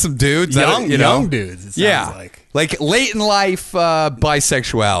boning some dudes. Young young dudes, it sounds like late in life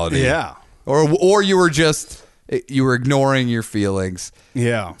bisexuality. Yeah. Or you were ignoring your feelings.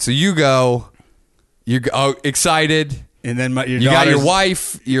 Yeah. So you're excited. And then You got your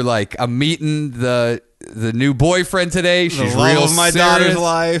wife. You're like, I'm meeting the new boyfriend today. She's love real of my serious. daughter's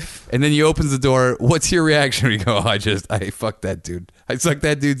life. And then you opens the door. What's your reaction? You go, I fucked that dude. I sucked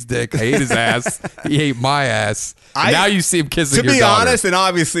that dude's dick. I ate his ass. He ate my ass. And now you see him kissing To your be daughter. honest, and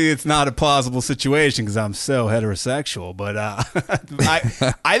obviously it's not a plausible situation because I'm so heterosexual, but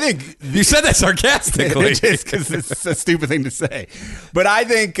I think You said that sarcastically. just because it's a stupid thing to say. But I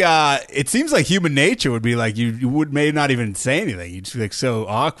think it seems like human nature would be like you would may not even say anything. You'd just be like so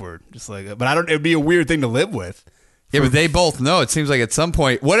awkward, just like. But it'd be a weird thing to live with. Yeah, but they both know. It seems like at some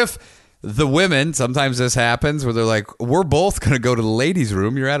point, what if the women, sometimes this happens where they're like, we're both going to go to the ladies'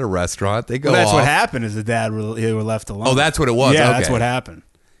 room. You're at a restaurant. They go Well, that's off. what happened. Is the dad were left alone? Oh, that's what it was. Yeah, Okay. that's what happened.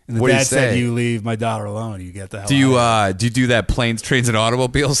 And the What do you dad said, say? "You leave my daughter alone. You get the hell." Do you out do you do that planes, trains, and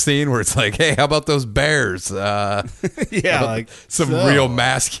automobiles scene where it's like, hey, how about those bears? of here." Yeah, like Some so, real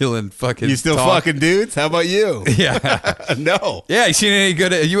masculine fucking. You still talk. fucking dudes? How about you? Yeah. No. Yeah, you seen any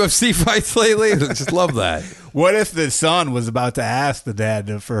good UFC fights lately? I just love that. What if the son was about to ask the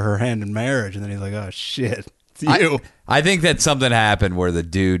dad for her hand in marriage, and then he's like, "Oh shit, it's you." I think that something happened where the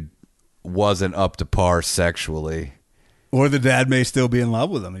dude wasn't up to par sexually. Or the dad may still be in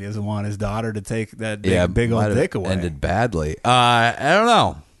love with him, and he doesn't want his daughter to take that big might old have dick away. Ended badly. I don't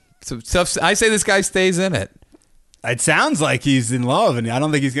know. I say this guy stays in it. It sounds like he's in love, and I don't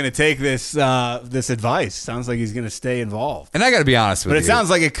think he's going to take this advice. Sounds like he's going to stay involved. And I got to be honest with But you. it sounds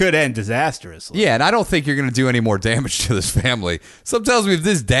like it could end disastrously. Yeah, and I don't think you're going to do any more damage to this family. Something tells me if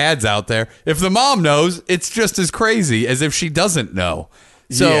this dad's out there, if the mom knows, it's just as crazy as if she doesn't know.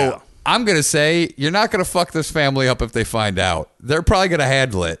 So Yeah. I'm going to say you're not going to fuck this family up if they find out. They're probably going to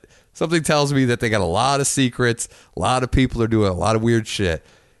handle it. Something tells me that they got a lot of secrets. A lot of people are doing a lot of weird shit.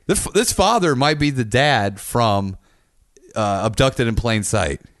 This father might be the dad from Abducted in Plain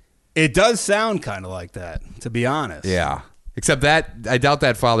Sight. It does sound kind of like that, to be honest. Yeah. Except that I doubt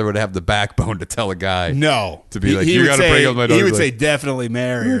that father would have the backbone to tell a guy. No. To be like, He you would got to say- bring up my daughter. He would Like, say, definitely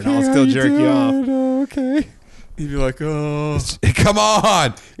marry her, and I'll still jerk you off. Okay. He'd be like, oh. Come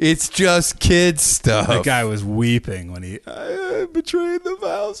on. It's just kid stuff. That guy was weeping when I betrayed the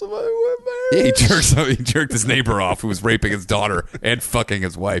vows of my Yeah, marriage. he jerked his neighbor off who was raping his daughter and fucking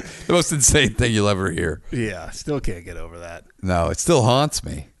his wife. The most insane thing you'll ever hear. Yeah, still can't get over that. No, it still haunts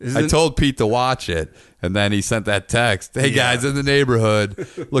me. I told Pete to watch it, and then he sent that text. Hey, guys, in the neighborhood,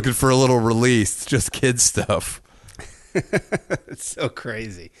 looking for a little release. It's just kid stuff. It's so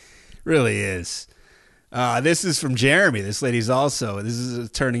crazy. Really is. This is from Jeremy. This lady's also, this is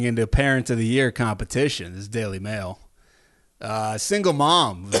turning into a Parent of the Year competition. This is Daily Mail. Single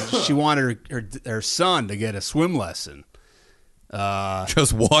mom. She wanted her son to get a swim lesson.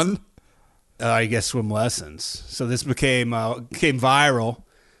 Just one? I guess swim lessons. So this became viral.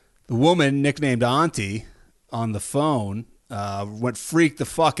 The woman, nicknamed Auntie, on the phone, freaked the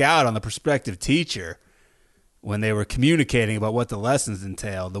fuck out on the prospective teacher when they were communicating about what the lessons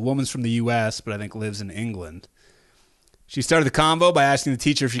entailed. The woman's from the U.S., but I think lives in England. She started the convo by asking the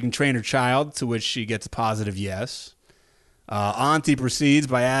teacher if she can train her child, to which she gets a positive yes. Auntie proceeds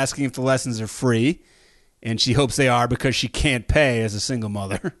by asking if the lessons are free, and she hopes they are because she can't pay as a single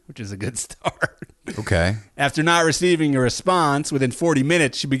mother, which is a good start. Okay. After not receiving a response, within 40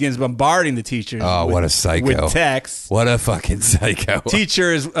 minutes, she begins bombarding the teachers What a psycho. with texts. What a fucking psycho.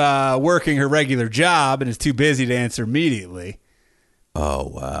 Teacher is working her regular job and is too busy to answer immediately. Oh,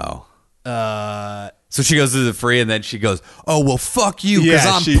 wow. So she goes to the free, and then she goes, oh, well, fuck you, because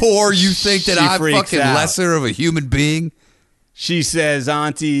Yeah, I'm poor. You think that she I'm freaks fucking out. lesser of a human being? She says,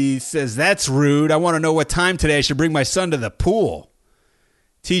 Auntie says, that's rude. I want to know what time today I should bring my son to the pool.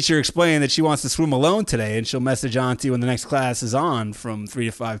 Teacher explained that she wants to swim alone today, and she'll message Auntie when the next class is on from 3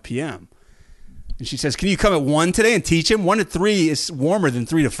 to 5 p.m. And she says, can you come at 1 today and teach him? 1 to 3 is warmer than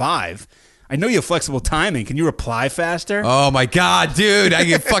 3 to 5. I know you have flexible timing. Can you reply faster? Oh, my God, dude. I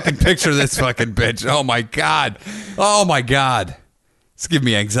can fucking picture this fucking bitch. Oh, my God. Oh, my God. It's giving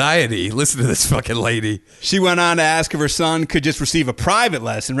me anxiety. Listen to this fucking lady. She went on to ask if her son could just receive a private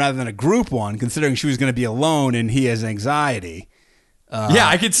lesson rather than a group one, considering she was going to be alone and he has anxiety. Yeah,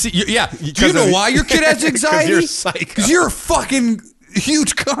 I can see. Yeah. Do you know why your kid has anxiety? Because you're a psycho. Because you're a fucking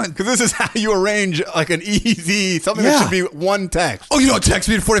huge cunt. Because this is how you arrange like an easy, something that Yeah. should be one text. Oh, you don't text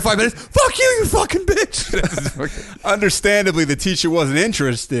me in 45 minutes? Fuck you, you fucking bitch. Understandably, the teacher wasn't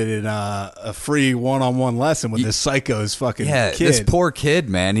interested in a free one-on-one lesson with this psycho's fucking Yeah, kid. this poor kid,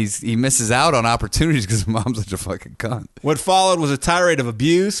 man. He misses out on opportunities because mom's such a fucking cunt. What followed was a tirade of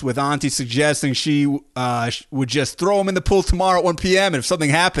abuse, with Auntie suggesting she would just throw him in the pool tomorrow at 1 p.m. and if something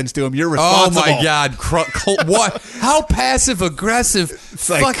happens to him, you're Oh responsible. my God! What? How passive aggressive?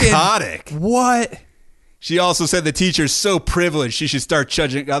 Psychotic. What? She also said the teacher's so privileged she should start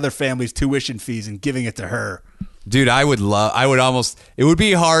charging other families tuition fees and giving it to her. Dude, I would almost. It would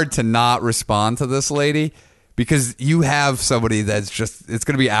be hard to not respond to this lady because you have somebody that's just. It's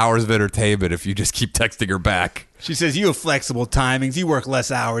going to be hours of entertainment if you just keep texting her back. She says, you have flexible timings. You work less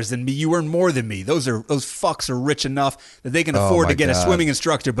hours than me. You earn more than me. Those fucks are rich enough that they can afford my to get a God. swimming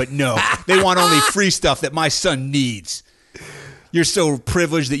instructor, but no, they want only free stuff that my son needs. You're so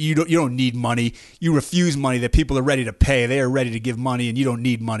privileged that you don't need money. You refuse money that people are ready to pay. They are ready to give money, and you don't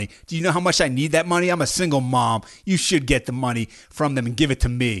need money. Do you know how much I need that money? I'm a single mom. You should get the money from them and give it to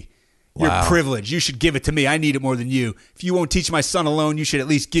me. You're Wow. privileged. You should give it to me. I need it more than you. If you won't teach my son alone, you should at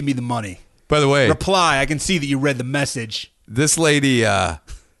least give me the money. By the way, Reply. I can see that you read the message. this lady,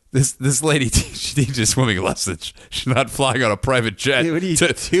 this lady, she teaches swimming lessons. She's not flying on a private jet What are you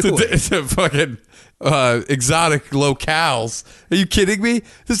to fucking exotic locales. Are you kidding me?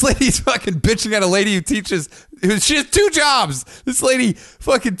 This lady's fucking bitching at a lady who teaches. She has 2 jobs. This lady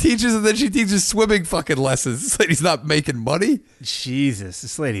fucking teaches and then she teaches swimming fucking lessons. This lady's not making money. Jesus,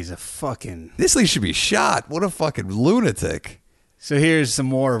 this lady's a fucking... This lady should be shot. What a fucking lunatic. So here's some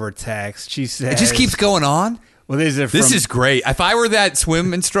more of her text. She says... It just keeps going on. Well, these are from... This is great. If I were that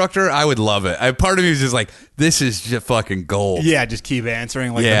swim instructor, I would love it. Part of me was just like, this is just fucking gold. Yeah, just keep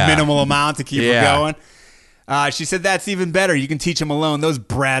answering like Yeah. the minimal amount to keep Yeah. her going. She said, that's even better. You can teach them alone. Those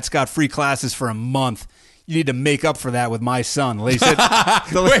brats got free classes for a month. You need to make up for that with my son. The lady said,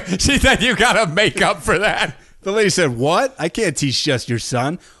 Wait, she said you got to make up for that. The lady said, what? I can't teach just your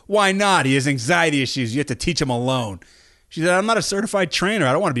son. Why not? He has anxiety issues. You have to teach him alone. She said, I'm not a certified trainer.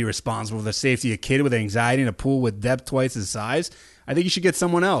 I don't want to be responsible for the safety of a kid with anxiety in a pool with depth twice his size. I think you should get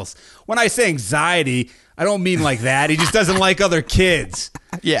someone else. When I say anxiety, I don't mean like that. He just doesn't like other kids.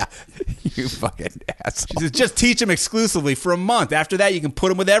 Yeah. You fucking asshole. She says, just teach him exclusively for a month. After that, you can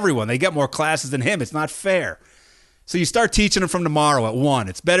put him with everyone. They get more classes than him. It's not fair. So you start teaching him from tomorrow at 1.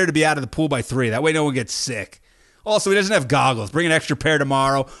 It's better to be out of the pool by 3. That way no one gets sick. Also, he doesn't have goggles. Bring an extra pair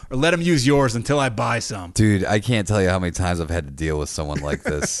tomorrow or let him use yours until I buy some. Dude, I can't tell you how many times I've had to deal with someone like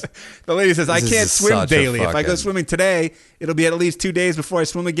this. The lady says, I This can't is swim such a daily. If I go fucking- swimming today, it'll be at least 2 days before I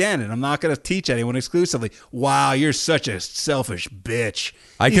swim again, and I'm not going to teach anyone exclusively. Wow, you're such a selfish bitch.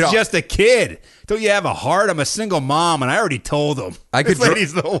 He's just a kid. Don't you have a heart? I'm a single mom, and I already told him. I could This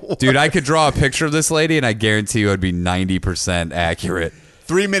lady's the worst. Dude, I could draw a picture of this lady, and I guarantee you it'd be 90% accurate.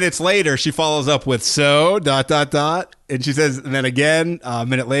 3 minutes later, she follows up with, and she says, and then again, a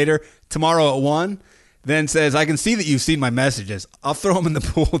minute later, tomorrow at 1, then says, I can see that you've seen my messages. I'll throw them in the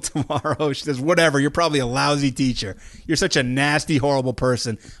pool tomorrow. She says, whatever, you're probably a lousy teacher. You're such a nasty, horrible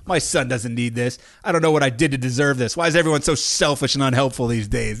person. My son doesn't need this. I don't know what I did to deserve this. Why is everyone so selfish and unhelpful these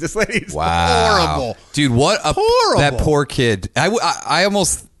days? This lady's horrible. Dude, Horrible. that poor kid. I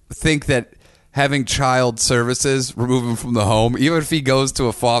almost think that having child services remove him from the home, even if he goes to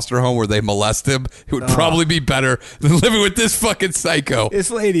a foster home where they molest him, it would probably be better than living with this fucking psycho. This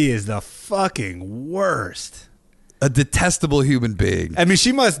lady is the fucking worst. A detestable human being. I mean,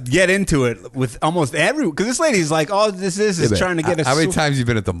 she must get into it with almost everyone. Because this lady's like, all this is trying to get us. How many times you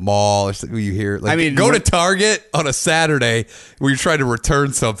been at the mall? Or something you hear? Like, I mean, go to Target on a Saturday where you're trying to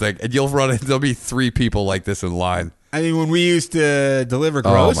return something, and you'll run into, there'll be 3 people like this in line. I mean, when we used to deliver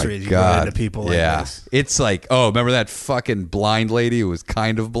groceries, you run into people like this. It's like, oh, remember that fucking blind lady who was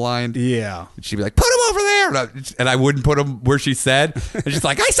kind of blind? Yeah. And she'd be like, put him over there. And I wouldn't put him where she said. And she's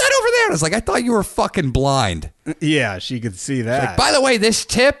like, I said over there. And I was like, I thought you were fucking blind. Yeah, she could see that. Like, by the way, this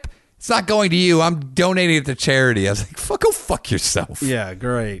tip, it's not going to you. I'm donating it to charity. I was like, go fuck yourself. Yeah,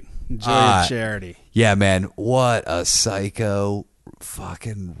 great. Enjoy your charity. Yeah, man. What a psycho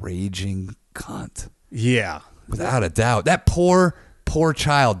fucking raging cunt. Yeah. Without a doubt. That poor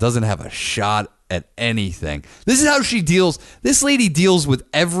child doesn't have a shot at anything. This is how she deals. This lady deals with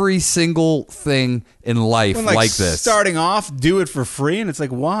every single thing in life When, like this. Starting off, do it for free, and it's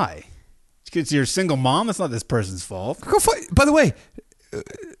like, why? Because you're a single mom? That's not this person's fault. By the way,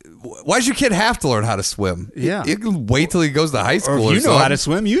 why does your kid have to learn how to swim? Yeah. You can wait till he goes to high school Or if you know something. how to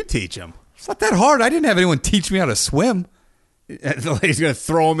swim, you teach him. It's not that hard. I didn't have anyone teach me how to swim. The lady's going to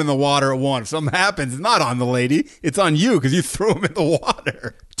throw him in the water at 1. If something happens, it's not on the lady. It's on you because you threw him in the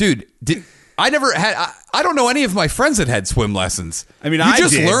water. Dude, I never had. I don't know any of my friends that had swim lessons. I mean, you I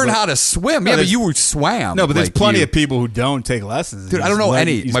just did, learn but- how to swim. No, Yeah, but there's- you swam. No, but there's like plenty you. of people who don't take lessons. Dude, You I don't just know let-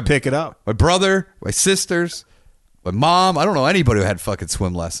 any. You just pick it up. My brother, my sisters, my mom. I don't know anybody who had fucking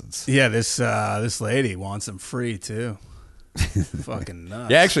swim lessons. Yeah, this lady wants them free too. Fucking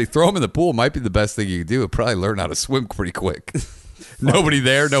nuts. Yeah, actually, throw them in the pool might be the best thing you can do. It'd probably learn how to swim pretty quick. Nobody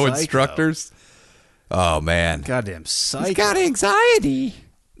there, no psycho. instructors. Oh man, Goddamn psycho. he's got anxiety.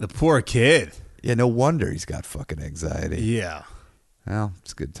 The poor kid. Yeah, no wonder he's got fucking anxiety. Yeah. Well,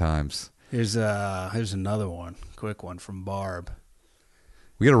 it's good times. Here's another one. Quick one from Barb.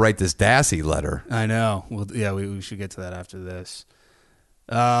 We got to write this Dassey letter. I know. Well, yeah, we should get to that after this.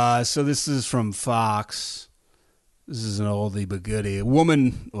 So this is from Fox. This is an oldie but goodie. A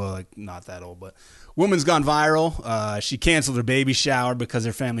woman, well, like not that old, but woman's gone viral. She canceled her baby shower because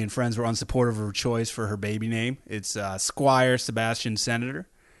her family and friends were unsupportive of her choice for her baby name. It's Squire Sebastian Senator.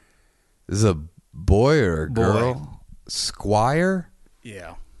 This is a boy or a Boy. girl? Squire?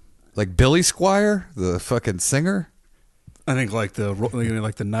 Yeah. Like Billy Squire, the fucking singer? I think like the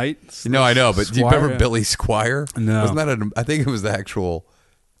knight. No, I know, but do you Squire, remember yeah. Billy Squire? No. Wasn't that I think it was the actual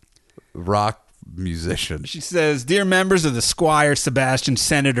rock musician. She says, "Dear members of the Squire Sebastian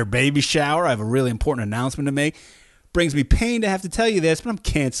Senator baby shower, I have a really important announcement to make. Brings me pain to have to tell you this, but I'm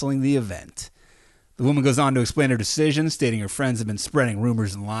canceling the event." The woman goes on to explain her decision, stating her friends have been spreading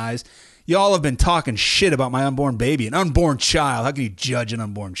rumors and lies. "Y'all have been talking shit about my unborn baby, an unborn child. How can you judge an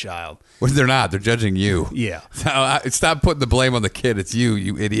unborn child?" Well, they're not. They're judging you. Yeah. Stop putting the blame on the kid. It's you,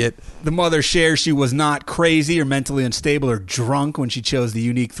 you idiot. The mother shares she was not crazy or mentally unstable or drunk when she chose the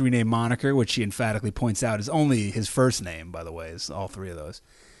unique 3-name moniker, which she emphatically points out is only his first name, by the way, is all 3 of those.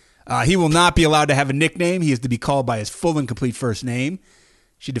 He will not be allowed to have a nickname. He is to be called by his full and complete first name.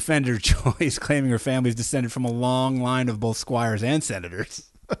 She defended her choice, claiming her family is descended from a long line of both squires and senators.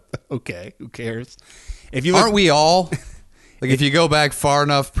 Okay, who cares? If you Aren't we all? Like, if you go back far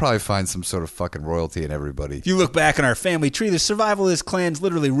enough, probably find some sort of fucking royalty in everybody. If you look back in our family tree, the survival of this clan is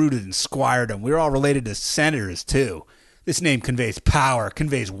literally rooted in squiredom. We're all related to senators, too. This name conveys power,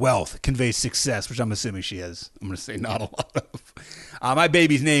 conveys wealth, conveys success, which I'm assuming she has. I'm going to say not a lot of. My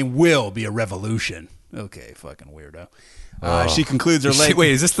baby's name will be a revolution. Okay, fucking weirdo. She concludes her lengthy...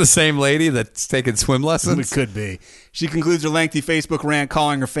 Wait, is this the same lady that's taking swim It lessons? could be. She concludes her lengthy Facebook rant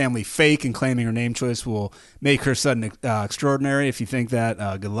calling her family fake and claiming her name choice will make her sudden extraordinary. If you think that,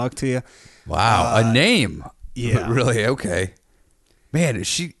 good luck to you. Wow, a name. Yeah. Really? Okay. Man,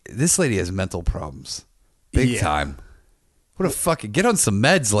 this lady has mental problems. Big time. What a fucking... Get on some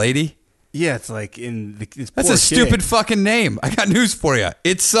meds, lady. Yeah, it's like in the... That's a stupid fucking name. I got news for you.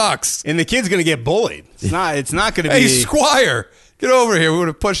 It sucks. And the kid's going to get bullied. It's not going to be... Hey, Squire, get over here. We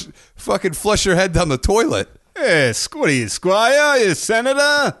want to flush your head down the toilet. Hey, what are you, Squire? You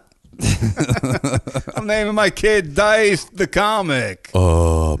senator? I'm naming my kid Dice the Comic.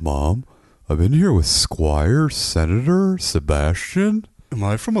 Mom, I'm in here with Squire, Senator, Sebastian. Am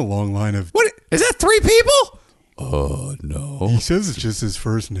I from a long line of... What? Is that 3 people? No. He says it's just his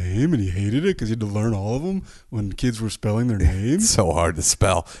first name, and he hated it because he had to learn all of them when kids were spelling their names. It's so hard to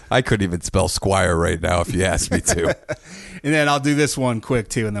spell. I couldn't even spell Squire right now if you asked me to. And then I'll do this one quick,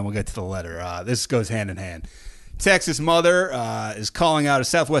 too, and then we'll get to the letter. This goes hand in hand. Texas mother is calling out a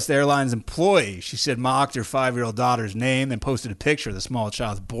Southwest Airlines employee. She said mocked her 5-year-old daughter's name and posted a picture of the small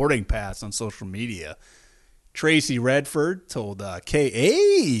child's boarding pass on social media. Tracy Redford told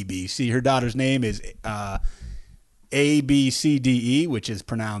KABC her daughter's name is ABCDE, which is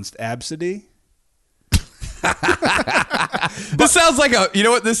pronounced Absidy. This sounds like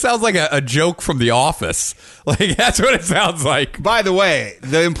This sounds like a joke from The Office. Like, that's what it sounds like. By the way,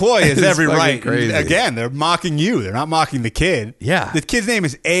 the employee has It's every fucking right. crazy. Again, they're mocking you. They're not mocking the kid. Yeah. The kid's name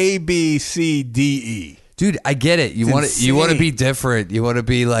is ABCDE. Dude, I get it. You want to insane. be different. You want to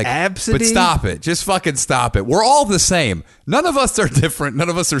be like, Absidy? but stop it. Just fucking stop it. We're all the same. None of us are different. None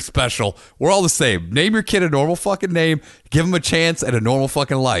of us are special. We're all the same. Name your kid a normal fucking name. Give him a chance at a normal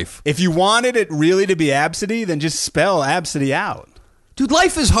fucking life. If you wanted it really to be Absidy, then just spell Absidy out. Dude,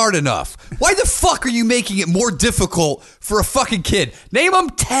 life is hard enough. Why the fuck are you making it more difficult for a fucking kid? Name him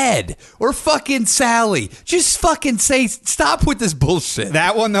Ted or fucking Sally. Just fucking stop with this bullshit.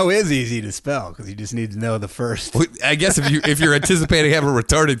 That one, though, is easy to spell because you just need to know the first. I guess if you're anticipating having a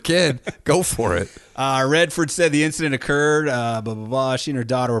retarded kid, go for it. Redford said the incident occurred, blah, blah, blah. She and her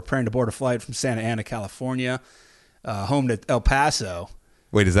daughter were preparing to board a flight from Santa Ana, California, home to El Paso.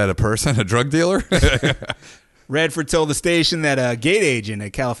 Wait, is that a person? A drug dealer? Redford told the station that a gate agent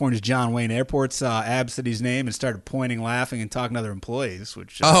at California's John Wayne Airport saw Absidy's name and started pointing, laughing, and talking to other employees.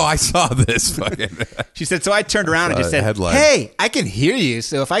 Which Oh, I saw this. Fucking. she said, so I turned around and just said, headline. hey, I can hear you.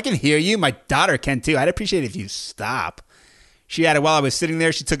 So if I can hear you, my daughter can too. I'd appreciate it if you stop. She added, while I was sitting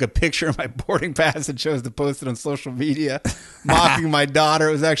there, she took a picture of my boarding pass and chose to post it on social media, mocking my daughter.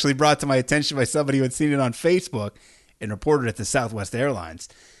 It was actually brought to my attention by somebody who had seen it on Facebook and reported it to Southwest Airlines.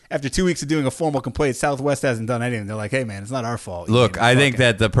 After 2 weeks of doing a formal complaint, Southwest hasn't done anything. They're like, hey, man, it's not our fault. Look, I think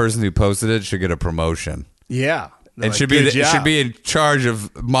that the person who posted it should get a promotion. Yeah. And should be in charge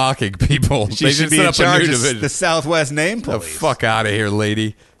of mocking people. She should be in charge of the Southwest name The police. fuck out of here,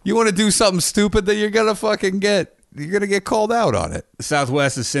 lady. You want to do something stupid that you're going to get called out on it.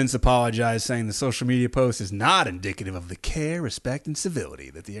 Southwest has since apologized, saying the social media post is not indicative of the care, respect, and civility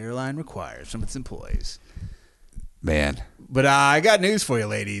that the airline requires from its employees. Man. But I got news for you,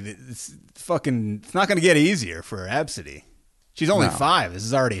 lady. It's not going to get easier for Absidy. She's only 5. This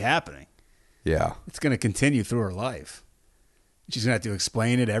is already happening. Yeah. It's going to continue through her life. She's going to have to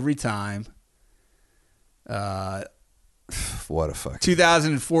explain it every time. What a fuck.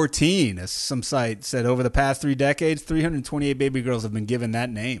 2014, as some site said, over the past 3 decades, 328 baby girls have been given that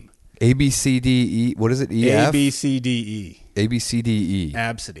name. ABCDE. What is it? EF? ABCDE. ABCDE.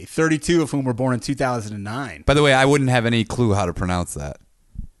 Absidy. 32 of whom were born in 2009. By the way, I wouldn't have any clue how to pronounce that.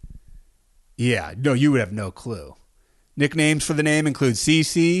 Yeah, no, you would have no clue. Nicknames for the name include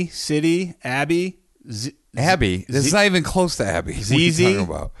Cece, City, Abby, Abby. This is not even close to Abby. What are you ZZ, talking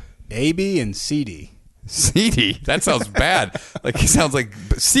about? AB, and CD. Seedy. That sounds bad. Like it sounds like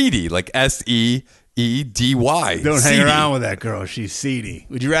seedy, like SEEDY. Don't Seedy. hang around with that girl. She's seedy.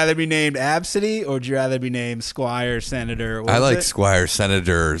 Would you rather be named Absidy or would you rather be named Squire, Senator? I like Squire,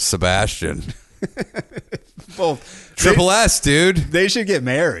 Senator, Sebastian. Both. Triple S, dude. They should get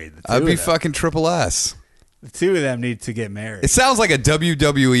married. I'd be fucking Triple S. The 2 of them need to get married. It sounds like a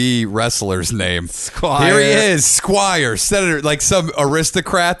WWE wrestler's name. Squire. Here he is, Squire, Senator, like some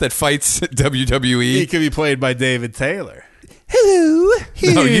aristocrat that fights WWE. He could be played by David Taylor. Hello.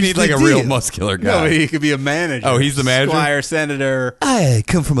 No, you Here's need the like a real deal. muscular No, guy. he could be a manager. Oh, he's the manager? Squire, Senator, I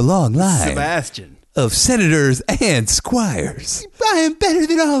come from a long line Sebastian. of senators and squires. I am better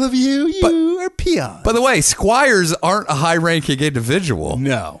than all of you. You are peons. By the way, squires aren't a high-ranking individual.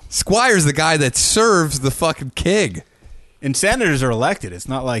 No. Squire's the guy that serves the fucking king. And senators are elected. It's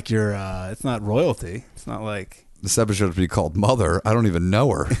not like you're, it's not royalty. It's not like This episode should be called Mother. I don't even know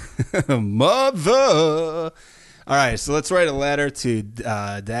her. mother. All right, so let's write a letter to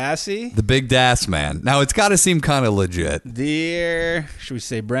Dassy. The big Das man. Now, it's got to seem kind of legit. Dear, should we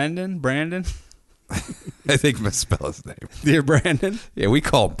say Brandon? I think misspell his name. Dear Brandon. Yeah, we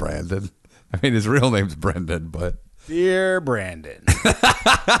call him Brandon. I mean, his real name's Brendan, but Dear Brandon.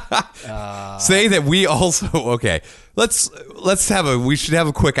 say that we also okay. Let's we should have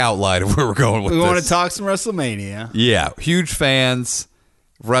a quick outline of where we're going with We this. want to talk some WrestleMania. Yeah, huge fans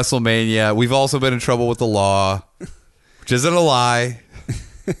of WrestleMania. We've also been in trouble with the law, which isn't a lie.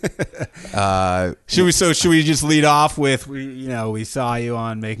 Should we just lead off with we saw you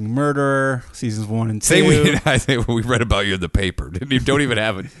on Making a Murderer seasons 1 and 2. I think we read about you in the paper. Don't even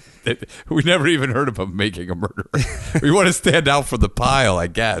have it. We never even heard about Making a Murderer. We want to stand out from the pile, I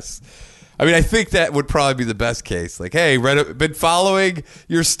guess. I mean, I think that would probably be the best case. Like, hey, been following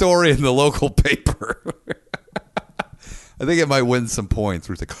your story in the local paper. I think it might win some points.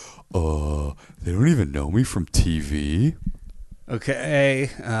 We're like, oh, they don't even know me from TV. Okay,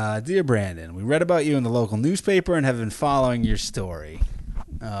 dear Brandon, we read about you in the local newspaper and have been following your story.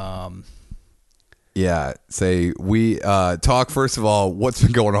 Yeah, say we talk first of all. What's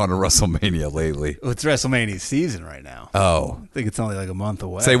been going on in WrestleMania lately? Well, it's WrestleMania season right now. Oh, I think it's only like a month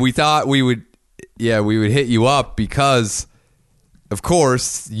away. Say we thought we would hit you up because, of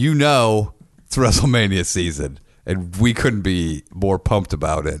course, it's WrestleMania season, and we couldn't be more pumped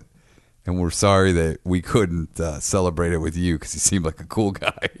about it. And we're sorry that we couldn't celebrate it with you because you seemed like a cool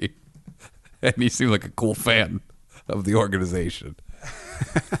guy, and you seemed like a cool fan of the organization.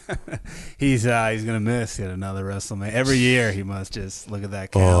 He's gonna miss yet another WrestleMania. Every year he must just look at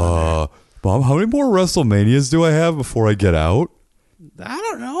that calendar. Bob, how many more WrestleManias do I have before I get out? I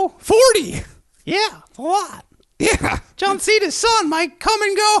don't know. 40. Yeah, a lot. Yeah. John Cena's son might come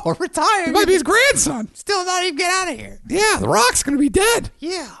and go or retire. It might be his grandson. Still not even get out of here. Yeah, The Rock's going to be dead.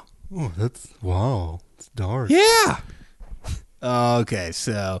 Yeah. Oh, wow. It's dark. Yeah. Okay,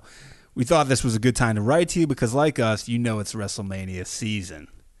 so we thought this was a good time to write to you because, like us, it's WrestleMania season.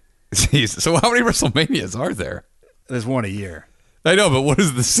 Jeez. So how many WrestleManias are there? There's one a year. I know, but what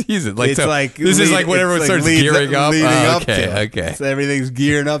is the season? It's so like this is like when everyone starts gearing up. Leading up Okay, to it. okay. So everything's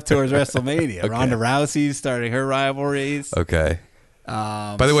gearing up towards WrestleMania. Okay. Ronda Rousey's starting her rivalries. Okay.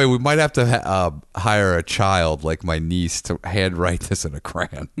 By the way, we might have to hire a child like my niece to handwrite this in a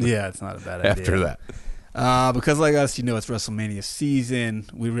crayon. Yeah, it's not a bad idea. After that. Because like us, it's WrestleMania season.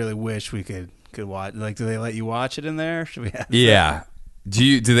 We really wish we could watch. Like, do they let you watch it in there? Should we? Yeah.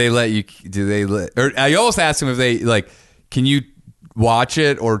 Do they let you? Or I almost asked them if they can you watch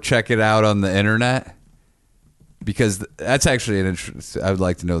it or check it out on the internet? Because that's actually an interest. I would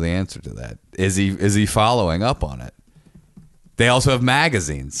like to know the answer to that. Is he following up on it? They also have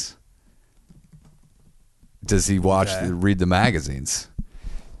magazines. Does he read the magazines?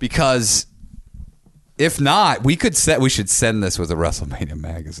 Because if not, we should send this with a WrestleMania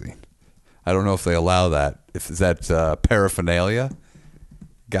magazine. I don't know if they allow that. Is that paraphernalia?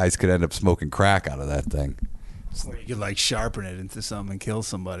 Guys could end up smoking crack out of that thing. Or you could sharpen it into something and kill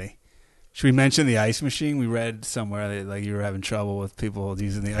somebody. Should we mention the ice machine? We read somewhere that you were having trouble with people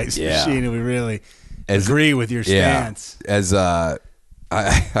using the ice machine, and we really agree with your stance. Yeah, as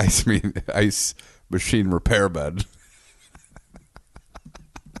ice machine repairman.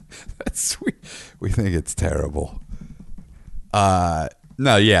 That's sweet. We think it's terrible.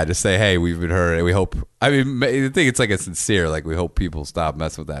 No, yeah, just say, hey, we've been heard. We hope. I mean, I think it's a sincere. We hope people stop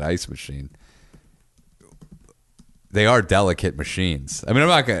messing with that ice machine. They are delicate machines. I mean, I'm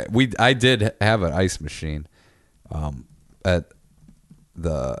not gonna. I did have an ice machine, at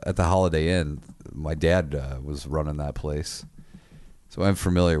the Holiday Inn. My dad was running that place, so I'm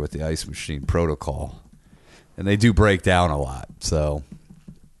familiar with the ice machine protocol, and they do break down a lot. So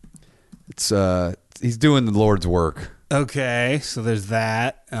it's he's doing the Lord's work. Okay, so there's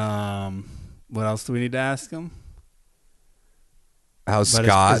that. What else do we need to ask him? How's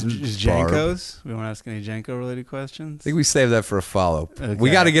Scott? Is Janko's? We want to ask any Janko related questions? I think we save that for a follow. Okay.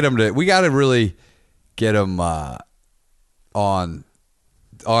 We got to get him to. We got to really get him on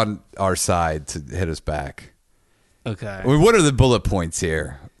our side to hit us back. Okay. I mean, what are the bullet points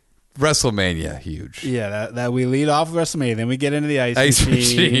here? WrestleMania, huge. Yeah, that we lead off with WrestleMania, then we get into the ice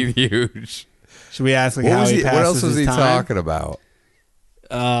machine, huge. Should we ask what how he passes what else was his he time? talking about?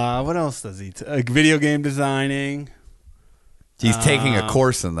 What else does he? Video game designing. He's taking a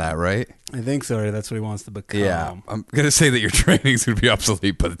course in that, right? I think so. That's what he wants to become. Yeah, I'm gonna say that your training's gonna be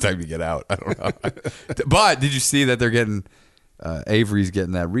obsolete by the time you get out. I don't know. But did you see that they're getting Avery's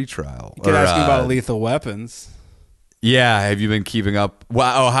getting that retrial? You could ask him about Lethal Weapons. Yeah, have you been keeping up?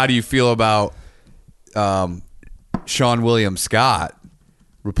 Wow, how do you feel about Sean William Scott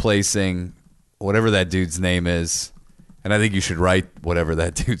replacing whatever that dude's name is? And I think you should write whatever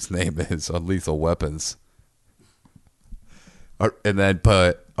that dude's name is on Lethal Weapons. And then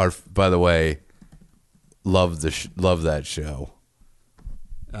put by the way, Love that show.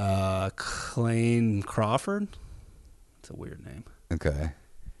 Clayne Crawford. It's a weird name. Okay.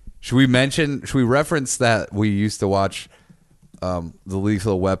 Should we reference that we used to watch the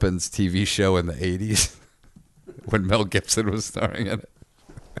Lethal Weapons TV show in the 80s when Mel Gibson was starring in it?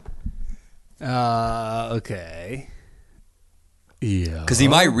 Okay. Yeah. Because he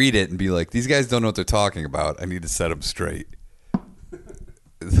might read it and be like, these guys don't know what they're talking about. I need to set them straight.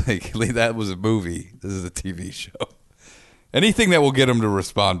 Like, that was a movie. This is a TV show. Anything that will get him to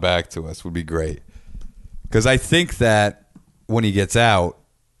respond back to us would be great. Because I think that when he gets out,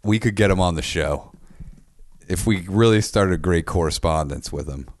 we could get him on the show. If we really started a great correspondence with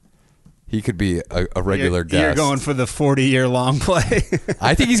him, he could be a regular guest. You're going for the 40-year long play.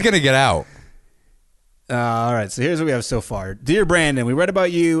 I think he's going to get out. All right, so here's what we have so far. Dear Brandon, we read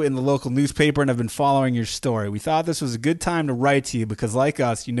about you in the local newspaper and have been following your story. We thought this was a good time to write to you because, like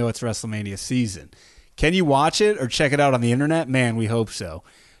us, you know it's WrestleMania season. Can you watch it or check it out on the internet? Man, we hope so.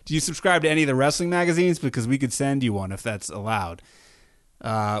 Do you subscribe to any of the wrestling magazines? Because we could send you one if that's allowed.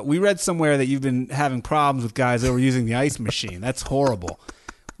 We read somewhere that you've been having problems with guys overusing the ice machine. That's horrible.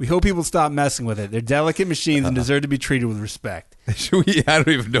 We hope people stop messing with it. They're delicate machines and deserve to be treated with respect. Should we? I don't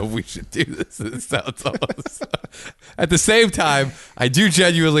even know if we should do this. It sounds almost. At the same time, I do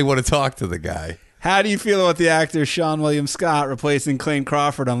genuinely want to talk to the guy. How do you feel about the actor Sean William Scott replacing Clayne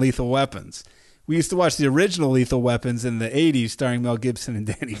Crawford on Lethal Weapons? We used to watch the original Lethal Weapons in the 80s starring Mel Gibson and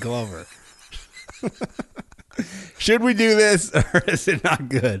Danny Glover. Should we do this or is it not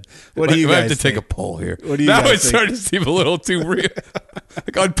good? What do you guys have to think? take a poll here. What do you now guys it's starting to seem a little too real.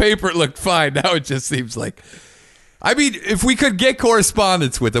 Like on paper it looked fine. Now it just seems like, I mean, if we could get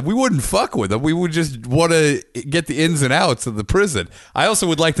correspondence with him, we wouldn't fuck with him. We would just want to get the ins and outs of the prison. I also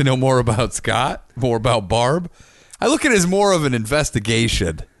would like to know more about Scott, more about Barb. I look at it as more of an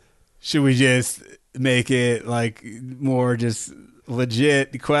investigation. Should we just make it like more just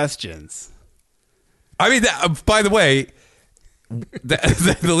legit questions? I mean, by the way,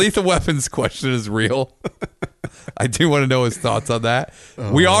 the Lethal Weapons question is real. I do want to know his thoughts on that.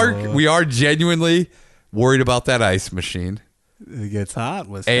 We are genuinely worried about that ice machine. It gets hot.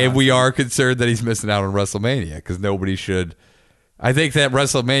 And we are concerned that he's missing out on WrestleMania because nobody should. I think that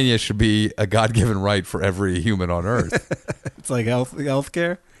WrestleMania should be a God-given right for every human on Earth. It's like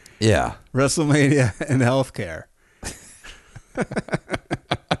healthcare? Yeah. WrestleMania and healthcare.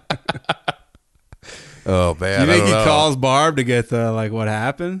 Oh man! Do you think he calls Barb to get the what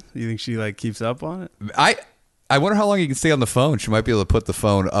happened? You think she keeps up on it? I wonder how long he can stay on the phone. She might be able to put the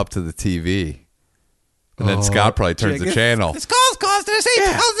phone up to the TV, and then Scott probably turns the channel. This call's costing us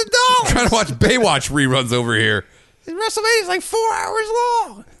 $8,000. Trying to watch Baywatch reruns over here. WrestleMania's like 4 hours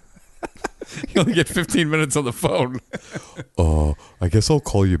long. You only get 15 minutes on the phone. I guess I'll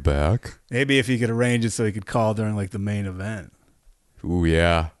call you back. Maybe if he could arrange it so he could call during the main event. Ooh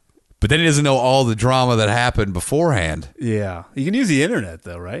yeah. But then he doesn't know all the drama that happened beforehand. Yeah. You can use the internet,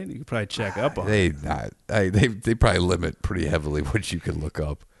 though, right? You can probably check up on it. They probably limit pretty heavily what you can look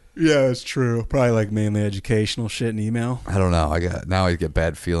up. Yeah, that's true. Probably mainly educational shit and email. I don't know. I get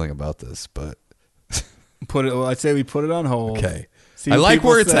bad feeling about this, but I'd say we put it on hold. Okay. I like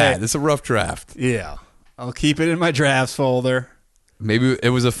where it's at. It's a rough draft. Yeah. I'll keep it in my drafts folder. Maybe it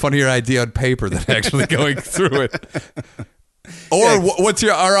was a funnier idea on paper than actually going through it. Or what's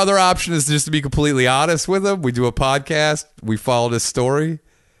our other option is just to be completely honest with him. We do a podcast. We follow this story.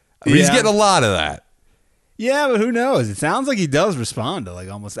 He's getting a lot of that. Yeah, but who knows? It sounds like he does respond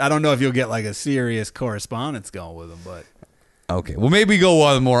to almost. I don't know if you'll get a serious correspondence going with him, but okay. Well, maybe go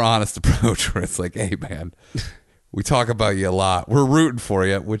on a more honest approach where it's like, hey, man, we talk about you a lot. We're rooting for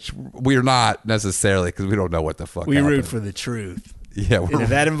you, which we're not necessarily because we don't know what the fuck. We happened. root for the truth. Yeah, and if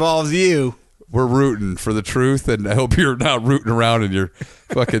that involves you. We're rooting for the truth, and I hope you're not rooting around in your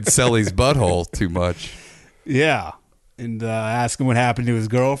fucking Selly's butthole too much. Yeah. And ask him what happened to his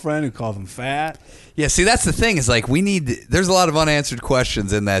girlfriend who called him fat. Yeah, see, that's the thing is there's a lot of unanswered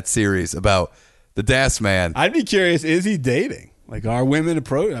questions in that series about the Das Man. I'd be curious, is he dating? Are women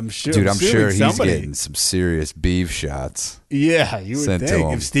approach? I'm sure. Dude, I'm sure he's getting some serious beeve shots. Yeah, you would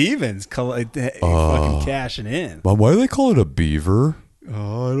think. If Steven's fucking cashing in. Well, why do they call it a beaver?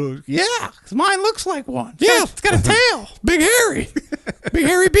 Oh, I don't. Yeah, because mine looks like one. Yeah, it's got a tail. Big hairy. Big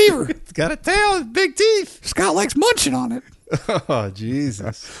hairy beaver. It's got a tail and big teeth. Scott likes munching on it. Oh,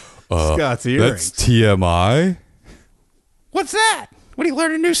 Jesus. Scott's earrings. That's TMI. What's that? What, are you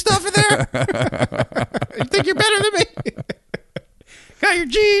learning new stuff in there? You think you're better than me? Got your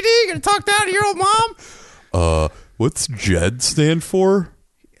GED? Gonna talk down to your old mom? What's JED stand for?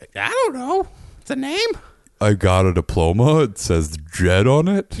 I don't know. It's a name. I got a diploma. It says Jed on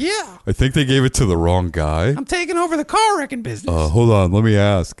it. Yeah. I think they gave it to the wrong guy. I'm taking over the car wrecking business. Hold on, let me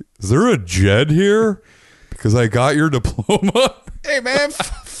ask. Is there a Jed here? Because I got your diploma. Hey, man,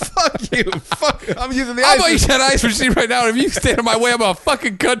 fuck you. Fuck. I'm using the I'm ice. gonna use that ice machine right now. And if you stand in my way, I'm gonna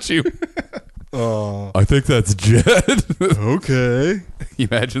fucking cut you. I think that's Jed. Okay. You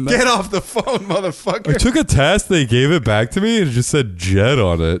imagine that? Get off the phone, motherfucker. I took a test. They gave it back to me, and it just said Jed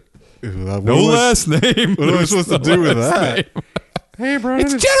on it. No last name. What am I supposed to do with that? Hey,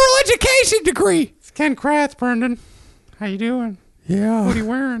 Brendan. It's general education degree. It's Ken Kratz, Brendan. How you doing? Yeah. What are you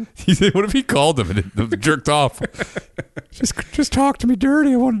wearing? He said, "What if he called him and it jerked off?" Just talk to me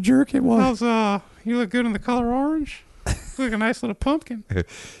dirty. I want to jerk it. How's you look good in the color orange. You look a nice little pumpkin.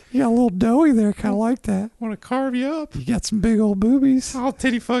 You got a little doughy there. Kind of like that. Want to carve you up. You got some big old boobies. I'll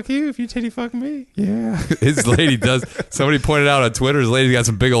titty fuck you if you titty fuck me. Yeah. His lady does. Somebody pointed out on Twitter, his lady's got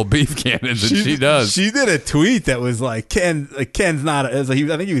some big old beef cannons, and she does. She did a tweet that was like, Ken's not. I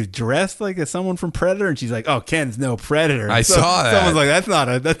think he was dressed like someone from Predator, and she's like, "Oh, Ken's no predator." I saw that. Someone's like, "That's not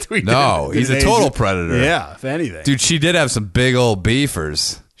a that tweet." No, he's a total predator. Yeah, if anything, Dude, she did have some big old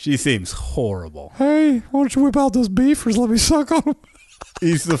beefers. she seems horrible. Hey, why don't you whip out those beefers? Let me suck on them.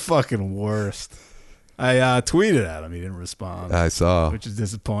 He's the fucking worst. I tweeted at him. He didn't respond. I saw. Which is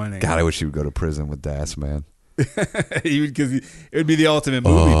disappointing. God, I wish he would go to prison with Das, man. Because it would be the ultimate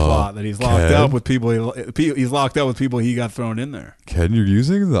movie plot that he's locked up with people. He's locked up with people he got thrown in there. Ken, you're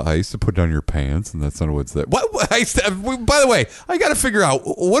using the ice to put down your pants, and that's not what's there. What? By the way, I got to figure out,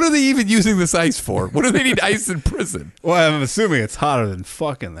 what are they even using this ice for? What do they need ice in prison? Well, I'm assuming it's hotter than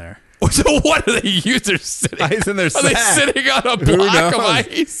fucking there. So what are they using? Ice in their Are they sack. sitting on a Who block of knows?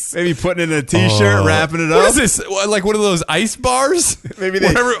 ice? Maybe putting it in a t-shirt, wrapping it up. What is this? Like one of those ice bars? Maybe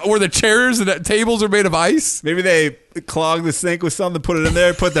they- where the chairs and tables are made of ice? Maybe they clog the sink with something, put it in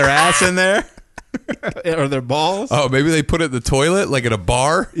there, put their ass in there, or their balls. Oh, maybe they put it in the toilet, like at a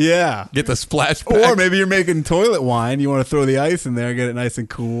bar? Yeah. Get the splash Or back? maybe you're making toilet wine. You want to throw the ice in there, get it nice and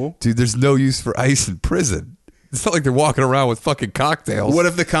cool. Dude, there's no use for ice in prison. It's not like they're walking around with fucking cocktails. What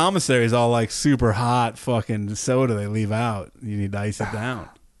if the commissary is all like super hot fucking soda they leave out? You need to ice it down.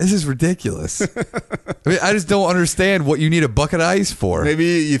 This is ridiculous. I mean, I just don't understand what you need a bucket of ice for. Maybe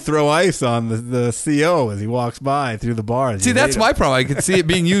you throw ice on the CO as he walks by through the bar. See, that's my problem. I could see it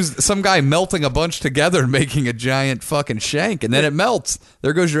being used, some guy melting a bunch together and making a giant fucking shank, and then it melts.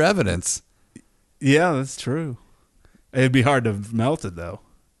 There goes your evidence. Yeah, that's true. It'd be hard to melt it, though.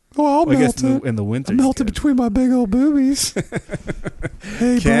 Oh, I'll I melt guess it. in the winter. I'll you melt it could. between my big old boobies.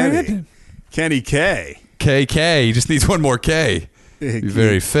 Hey, Brandon. Kenny K. KK, he just needs one more K. Be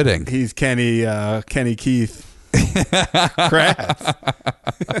very fitting. He's Kenny Keith Kratz,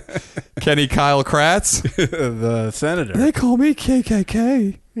 Kenny Kyle Kratz. the senator. They call me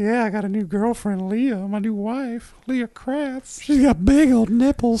KKK. Yeah, I got a new girlfriend, Leah, my new wife, Leah Kratz. She's got big old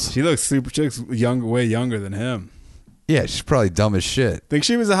nipples. She looks way younger than him. Yeah, she's probably dumb as shit. I think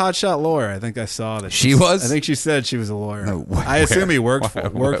she was a hotshot lawyer. I think I saw that. She was? I think she said she was a lawyer. No, I assume he worked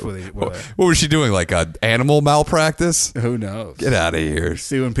where? with her. What was she doing? Like a animal malpractice? Who knows? Get out of here.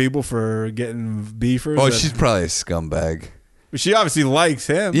 Suing people for getting beefers. Oh, she's probably a scumbag. But she obviously likes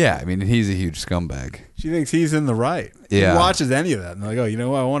him. Yeah, I mean, he's a huge scumbag. She thinks he's in the right. Yeah. He watches any of that and they're like, oh, you know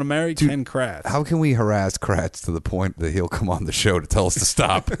what? I want to marry Ken Kratz. How can we harass Kratz to the point that he'll come on the show to tell us to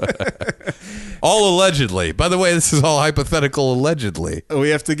stop? All allegedly. By the way, this is all hypothetical allegedly. We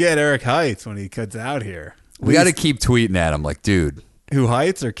have to get Eric Heitz when he cuts out here. We got to keep tweeting at him like, dude, Who,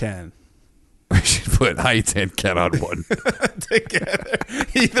 Heitz or Ken? we should put Heights and Ken on one. Together.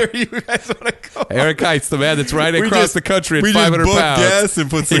 Either you guys want to go. Eric Heights, the man that's riding We across just- the country at we 500 just book pounds. guests and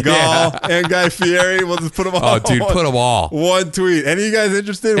put Seagal Yeah. and Guy Fieri. We'll just put them all. Oh, dude, put them all. One tweet. Any of you guys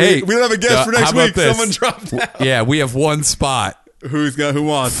interested? Hey, we don't have a guest for how next about week. this? Someone dropped out. Yeah, we have one spot. Who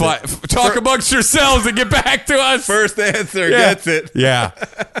wants it? Talk amongst yourselves and get back to us. First answer Yeah. gets it. Yeah.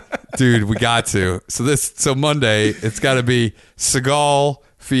 Dude, we got to. So Monday, it's got to be Seagal,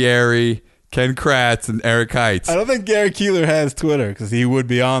 Fieri, Ken Kratz, and Eric Heights. I don't think Gary Keeler has Twitter because he would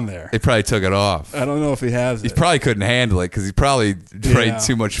be on there. They probably took it off. I don't know if he has He it. probably couldn't handle it because he probably sprayed Yeah.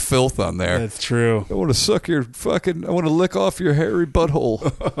 too much filth on there. That's true. I want to suck your fucking. I want to lick off your hairy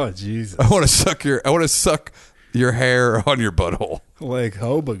butthole. Oh, Jesus. I want to suck your hair on your butthole. Like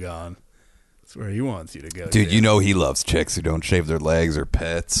Hobogon. That's where he wants you to go. Dude, to. you know he loves chicks who don't shave their legs or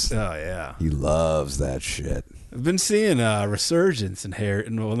pets. Oh, yeah. He loves that shit. I've been seeing a resurgence in hair.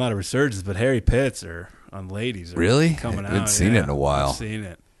 Well, not a resurgence, but hairy pits are on ladies. Are Really? coming out. Haven't seen it in a while. I've seen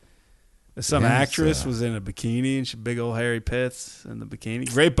it. Some Yeah, actress was in a bikini and she had big old hairy pits in the bikini.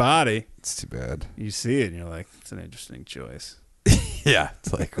 Great body. It's too bad. You see it and you're like, it's an interesting choice. Yeah,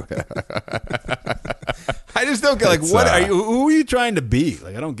 it's like I just don't get like It's, what are you? Who are you trying to be?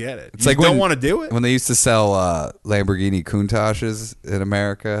 Like I don't get it. it's You like don't when- want to do it. when they used to sell Lamborghini Countachs in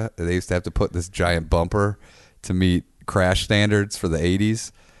America. They used to have to put this giant bumper to meet crash standards for the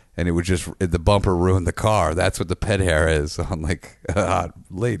 80s, and it would just the bumper ruined the car. That's what the pet hair is on like a hot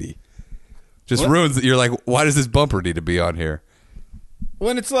lady. Just What? ruins. You're like, why does this bumper need to be on here?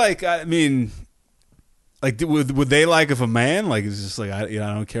 When it's like, I mean, like would they like if a man like is just like I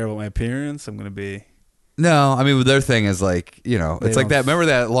don't care about my appearance. I'm gonna be. No, I mean their thing is like They it's like don't- that. Remember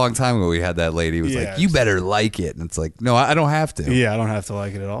that long time ago we had that lady who was Yeah, like, you better like it, and it's like, no, I don't have to. Yeah, I don't have to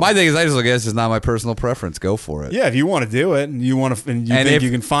like it at all. My thing is, I just look at it's just not my personal preference. Go for it. Yeah, if you want to do it and you want to, and you And think if-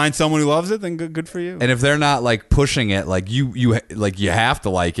 you can find someone who loves it, then good for you. And if they're not like pushing it, like you have to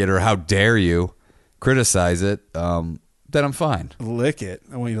like it, or how dare you criticize it, then I'm fine. Lick it.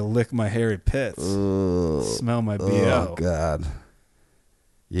 I want you to lick my hairy pits. Smell my BO. Oh God.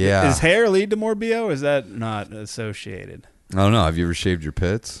 Yeah. Does hair lead to more BO, or is that not associated? I don't know. Have you ever shaved your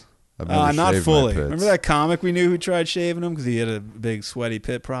pits? I've never Not shaved my fully. pits. Remember that comic we knew who tried shaving him because he had a big sweaty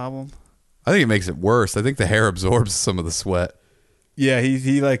pit problem? I think it makes it worse. I think the hair absorbs some of the sweat. Yeah,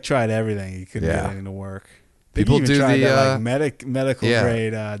 he like tried everything. He couldn't Yeah. get anything to work. I think People he even do tried the, that, like medical yeah.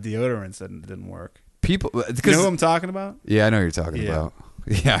 grade deodorants that didn't work. People, You know who because I'm talking about? yeah, I know who you're talking Yeah. about.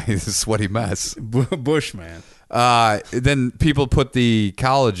 Yeah, he's a sweaty mess. Bushman. Then people put the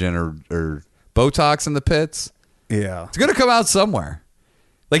collagen or Botox in the pits. Yeah. It's gonna come out somewhere.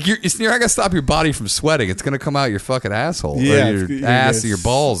 Like you're not gonna stop your body from sweating. It's gonna come out your fucking asshole. Yeah, or it's- your you ass get or your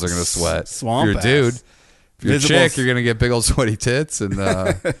balls are gonna sweat. swamp if you're a dude. ass. If you're Visible a chick, you're gonna get big old sweaty tits and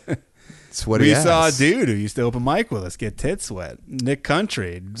sweaty We ass. saw a dude who used to open mic with us get tit sweat. Nick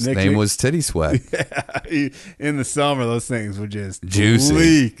Country. His name was Titty Sweat. in the summer. Those things would just Juicy.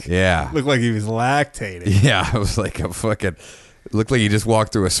 leak. Yeah. Looked like he was lactating. Yeah, it was like a fucking. It looked like he just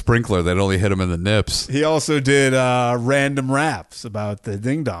walked through a sprinkler that only hit him in the nips. He also did random raps about the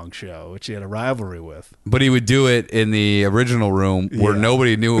Ding Dong Show, which he had a rivalry with. But he would do it in the original room where Yeah.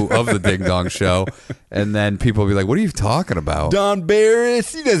 nobody knew of the Ding Dong Show, and then people would be like, "What are you talking about?" Don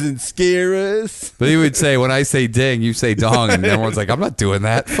Barris, he doesn't scare us. But he would say, "When I say ding, you say dong," and everyone's like, "I'm not doing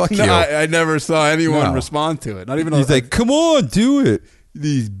that. Fuck No, you." I never saw anyone No. respond to it. Not even He's like, "Come on, do it."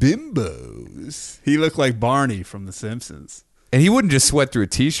 these bimbos. He looked like Barney from The Simpsons. And he wouldn't just sweat through a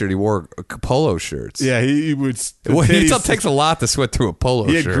t-shirt; he wore polo shirts. Yeah, he would. the Well, it titties- takes a lot to sweat through a polo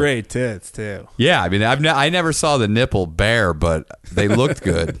He had shirt. great tits too, Yeah, I mean, I never saw the nipple bare, but they looked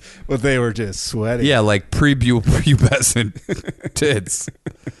good. but they were just sweaty. Yeah, like prepubescent tits,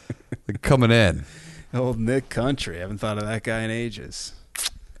 like coming in. Old Nick Country. I haven't thought of that guy in ages.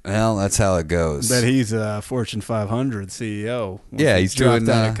 Well, that's how it goes. Bet he's a Fortune 500 CEO. once Yeah, he's dropped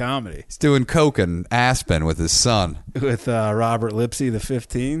doing, out of comedy He's doing coke in Aspen with his son. with Robert Lipsy the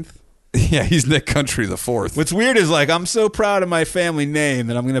 15th. Yeah, he's Nick Country the fourth. What's weird is like I'm so proud of my family name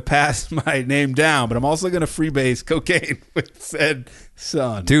that I'm going to pass my name down, but I'm also going to freebase cocaine with said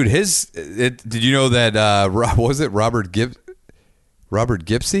son. Dude, did you know that? What was it Robert Gipsy?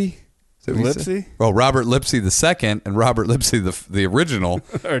 Is that what you said? Lipsy? Well, Robert Lipsy the second and Robert Lipsy the original.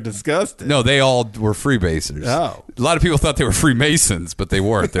 Are disgusted. No, they all were freebasers. Oh. A lot of people thought they were Freemasons, but they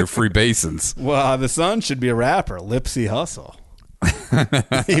weren't. They're Freebasons. Well, the son should be a rapper, Lipsy Hustle.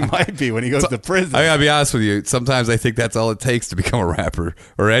 He might be when he goes to prison. I gotta be honest with you. Sometimes I think that's all it takes to become a rapper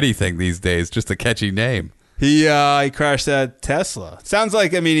or anything these days. Just a catchy name. He crashed that Tesla. Sounds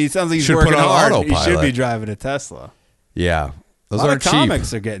like he sounds like he's Should've working put on hard. He autopilot. should be driving a Tesla. Yeah, those a lot aren't of comics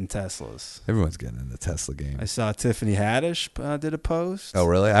cheap. are getting Teslas. Everyone's getting in the Tesla game. I saw Tiffany Haddish did a post. Oh,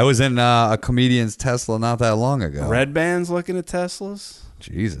 really? I was in a comedian's Tesla not that long ago. Red Band's looking at Teslas.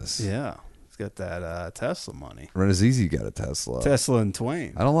 Jesus. Yeah, he's got that Tesla money. Renazizi got a Tesla. Tesla and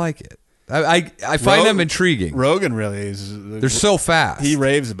Twain. I don't like it. I find them intriguing. Rogan really is. They're so fast. He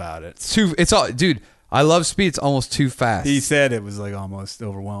raves about it. It's all, dude. I love speed. It's almost too fast. He said it was like almost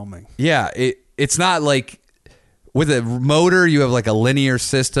overwhelming. Yeah, it's not like with a motor you have like a linear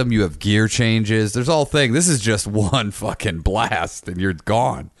system, you have gear changes. There's all things. This is just one fucking blast and you're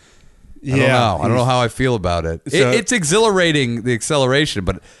gone. I don't know how I feel about it. So- It's exhilarating, the acceleration,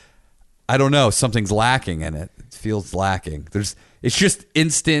 but I don't know, something's lacking in it. It feels lacking. It's just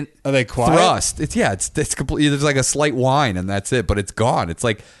instant Are they quiet? thrust. It's complete. There's like a slight whine and that's it, but it's gone. It's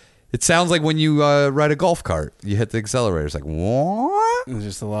like it sounds like when you ride a golf cart. You hit the accelerator. It's like what? There's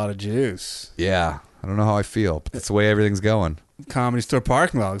just a lot of juice. Yeah, I don't know how I feel, but that's the way everything's going. Comedy Store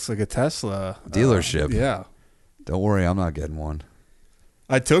parking lot looks like a Tesla Dealership. yeah. Don't worry, I'm not getting one.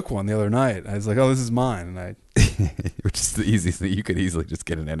 I took one the other night. I was like, "Oh, this is mine," and I Which is the easiest thing. You could easily just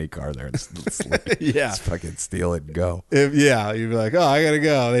get in any car there and Yeah. just fucking steal it and go. You'd be like, oh, I gotta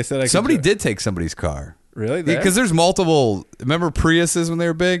go. They said Somebody did take somebody's car. Really? Because there's multiple. Remember Priuses when they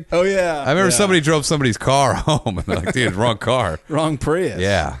were big? Oh yeah. I remember somebody drove somebody's car home and they're like, dude, wrong car. Wrong Prius.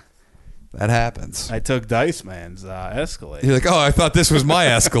 Yeah. That happens. I took Dice Man's Escalade. You're like, oh, I thought this was my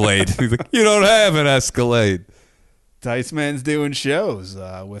Escalade. He's like, you don't have an Escalade. Dice Man's doing shows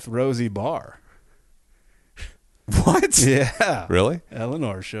with Rosie Barr. What? Yeah. Really?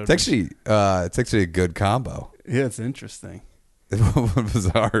 Eleanor showed It's actually a good combo. Yeah, it's interesting. What was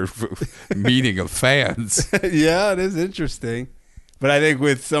our meeting of fans? Yeah, it is interesting. But I think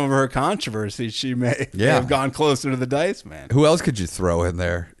with some of her controversies, she may have gone closer to the Dice Man. Who else could you throw in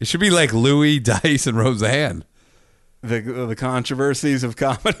there? It should be like Louis, Dice, and Roseanne. The controversies of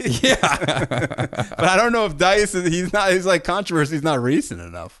comedy. Yeah. But I don't know if Dice he's like controversy's not recent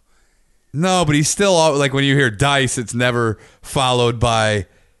enough. No, but he's still like when you hear Dice, it's never followed by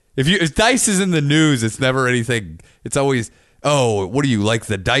if Dice is in the news, it's never anything. It's always, oh, what do you like,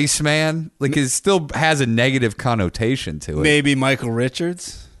 the Dice Man? Like it still has a negative connotation to it. Maybe Michael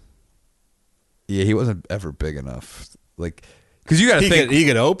Richards. Yeah, he wasn't ever big enough. Like because you got to think he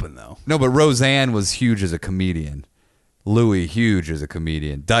could open though. No, but Roseanne was huge as a comedian. Louis huge as a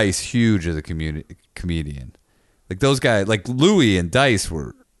comedian. Dice huge as a comedian. Like those guys, like Louis and Dice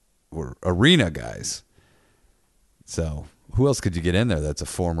were arena guys. So who else could you get in there that's a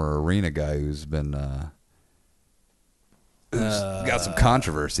former arena guy who's been got some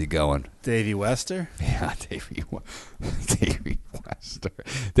controversy going? Davey Wester? Yeah, Davey Wester.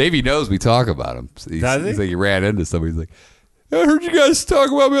 Davey knows we talk about him. He's like he ran into somebody. He's like, I heard you guys talk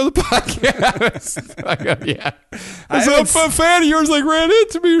about me on the podcast. I go, yeah. A fan of yours like ran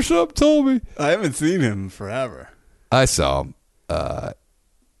into me or something, told me. I haven't seen him forever. I saw him. Yeah,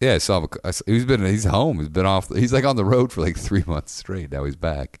 I saw him. He's home. He's been off. He's like on the road for like 3 months straight. Now he's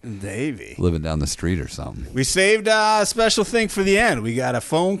back. Davey. Living down the street or something. We saved a special thing for the end. We got a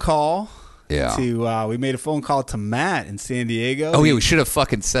phone call. Yeah. We made a phone call to Matt in San Diego. Oh, yeah, we should have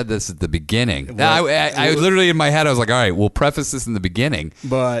fucking said this at the beginning. I literally in my head, I was like, all right, we'll preface this in the beginning.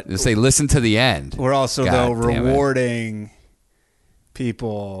 But just say, listen to the end. We're also, though, rewarding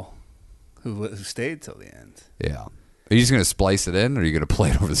people who stayed till the end. Yeah. Are you just going to splice it in, or are you going to play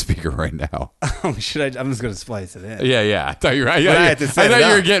it over the speaker right now? I'm just going to splice it in. Yeah. I thought you were right. I had to set I thought it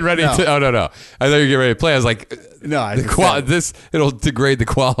you were up. getting ready to. Oh, no. I thought you were getting ready to play. I was like, no, it'll degrade the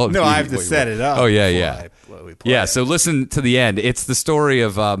quality. No, I have to set it up. Oh, yeah. So listen to the end. It's the story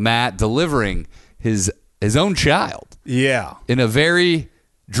of Matt delivering his own child. Yeah. In a very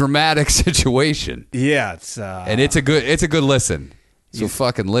dramatic situation. Yeah, and it's a good listen. So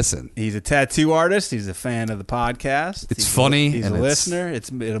fucking listen. He's a tattoo artist. He's a fan of the podcast. He's funny. He's a listener.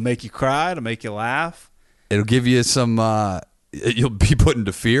 It'll make you cry. It'll make you laugh. It'll give you some. You'll be put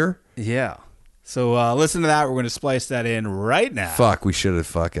into fear. Yeah. So listen to that. We're going to splice that in right now. Fuck. We should have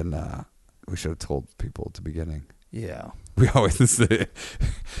told people at the beginning. Yeah. We always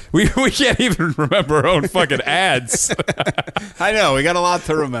we can't even remember our own fucking ads. I know, we got a lot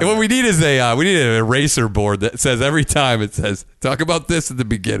to remember. What we need is an eraser board that says every time it says talk about this at the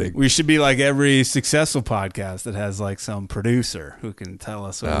beginning. We should be like every successful podcast that has like some producer who can tell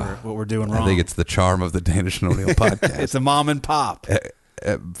us what we're doing wrong. I think it's the charm of the Danish and O'Neill podcast. It's a mom and pop.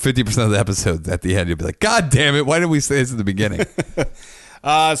 50% of the episodes at the end you'll be like, God damn it, why didn't we say this at the beginning?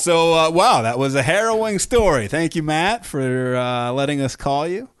 Wow, that was a harrowing story. Thank you, Matt, for letting us call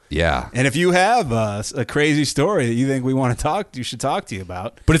you. Yeah. And if you have a crazy story that you think you should talk to you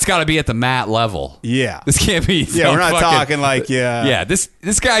about. But it's got to be at the Matt level. Yeah. This can't be. Yeah, we're not talking like, Yeah,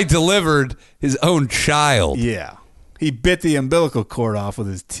 this guy delivered his own child. Yeah. He bit the umbilical cord off with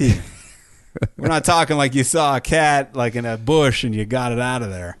his teeth. We're not talking like you saw a cat like in a bush and you got it out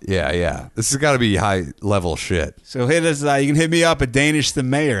of there. Yeah. This has got to be high level shit. So hit us. You can hit me up at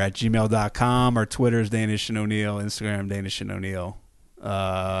danishthemayor@gmail.com. Our Twitter's Danish and O'Neill. Instagram Danish and O'Neill.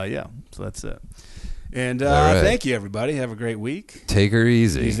 So that's it. And right. Thank you, everybody. Have a great week. Take her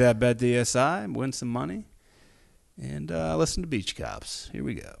easy. Use that Bet DSI. Win some money. And listen to Beach Cops. Here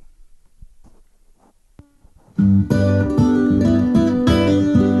we go.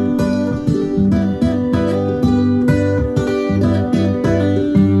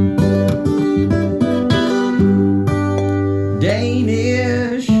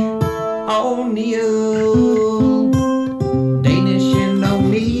 Danish O'Neill, Danish and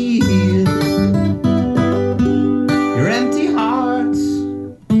O'Neill. Your empty hearts,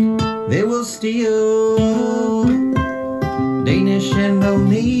 they will steal. Danish and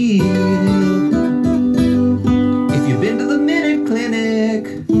O'Neill. If you've been to the Minute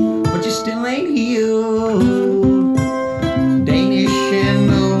Clinic, but you still ain't healed,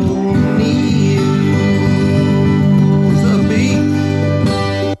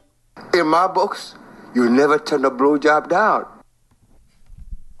 books, you never turn a blowjob down.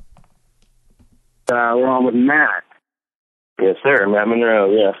 We're on with Matt. Yes, sir. Matt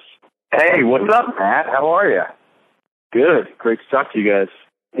Monroe, yes. Hey, what's up, Matt? How are you? Good. Great to talk to you guys.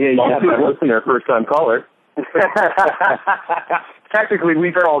 Yeah, Long-time listener, first-time caller. Technically,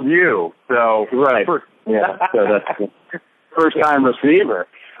 we called you, so Right. Yeah, so that's... first-time receiver.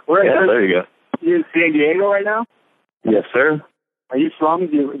 there you go. You in San Diego right now? Yes, sir. Are you from?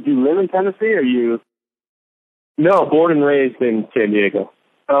 Do you live in Tennessee? Or are you? No, born and raised in San Diego.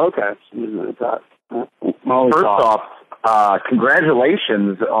 Oh, okay. First off,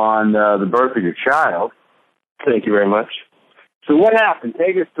 congratulations on the birth of your child. Thank you very much. So what happened?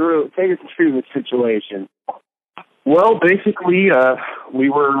 Take us through the situation. Well, basically, we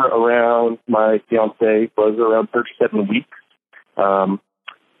were around, my fiance was around 37 weeks.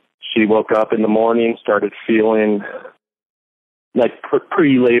 She woke up in the morning, started feeling like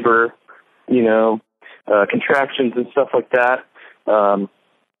pre-labor, contractions and stuff like that.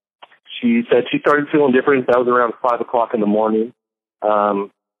 She said she started feeling different. That was around 5 o'clock in the morning. So,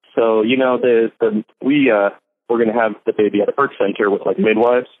 we're going to have the baby at a birth center with like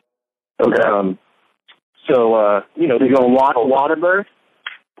midwives. Okay. They go water birth.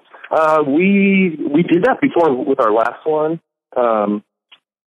 We did that before with our last one.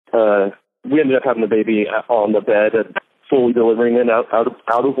 We ended up having the baby on the bed and fully delivering it out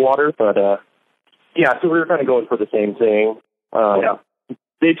of water. But so we were kind of going for the same thing.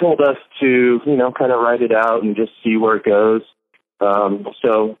 They told us to, kind of ride it out and just see where it goes. Wait.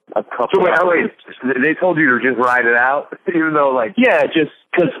 They told you to just ride it out, even though just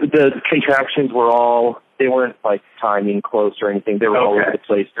because the contractions they weren't like timing close or anything. They were all over the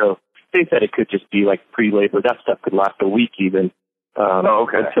place. So they said it could just be like pre-labor. That stuff could last a week even.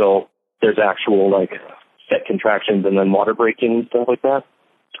 Until there's actual like set contractions and then water breaking and stuff like that.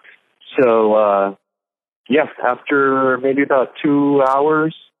 So after maybe about 2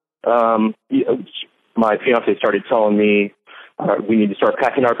 hours, my fiance started telling me we need to start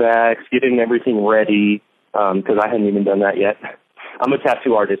packing our bags, getting everything ready, because I hadn't even done that yet. I'm a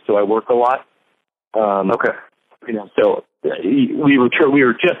tattoo artist, so I work a lot. So we were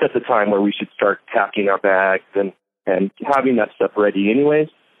just at the time where we should start packing our bags and having that stuff ready anyways.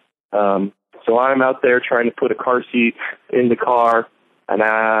 So I'm out there trying to put a car seat in the car, and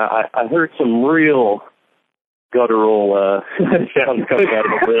I heard some real guttural sounds coming out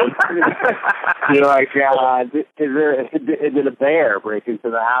of the room. You're like, is it a bear breaking into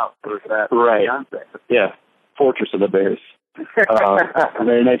the house? Or is that right? Beyonce? Yeah, Fortress of the Bears.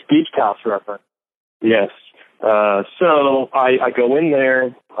 Very nice beach house reference. Yes. So I go in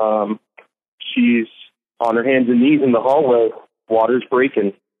there. She's on her hands and knees in the hallway. Water's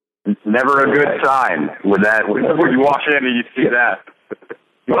breaking. It's never a good sign when you walk in and you see that.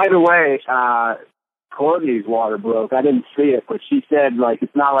 By the way, Courtney's water broke. I didn't see it, but she said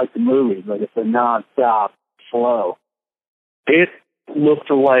it's not like the movies. Like it's a non-stop flow. It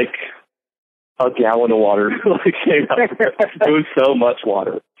looked like a gallon of water came out. It was so much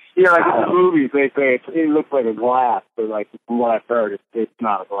water. Yeah, like in the movies, they say it looks like a glass, but from what I've heard, it's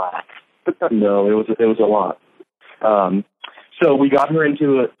not a glass. No, it was a lot. So we got her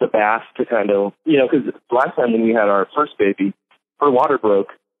into the bath to kind of, because last time when we had our first baby, her water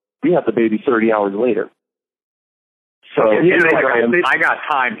broke. We had the baby 30 hours later. So I got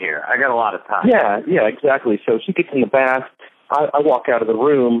time here. I got a lot of time. Yeah, exactly. So she gets in the bath. I walk out of the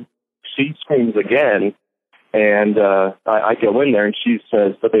room. She screams again, and I go in there, and she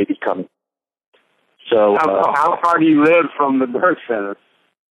says, the baby's coming. So how far do you live from the birth center?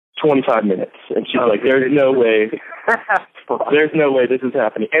 25 minutes. And she's like, there's no way. There's no way this is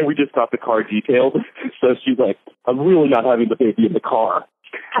happening. And we just got the car detailed. So she's like, I'm really not having the baby in the car.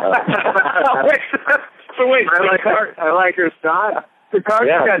 I like her style. The car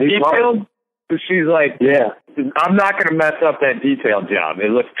got detailed. So she's like, I'm not going to mess up that detail job.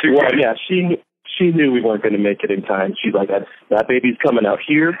 It looks too good. Yeah, she knew we weren't going to make it in time. She's like, that baby's coming out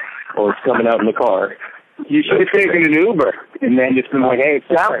here or it's coming out in the car. You should have taken an Uber and then just been like, hey,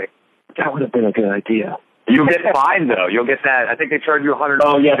 sorry. That would have been a good idea. You'll get fined, though. You'll get that. I think they charge you $150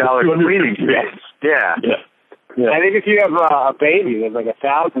 cleaning fees. Yeah. I think if you have a baby, there's like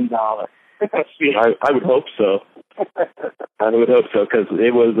 $1,000. I would hope so. I would hope so because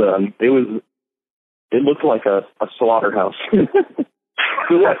it looked like a slaughterhouse. So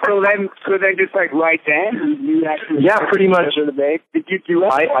then just like right then, you actually pretty much. The baby. Did you do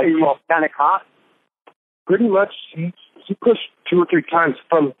it? I kind of caught. Pretty much, she pushed 2 or 3 times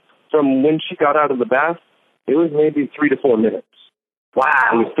from when she got out of the bath. It was maybe 3 to 4 minutes. Wow!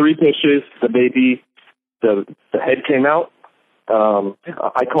 It was 3 pushes. The baby, the head came out.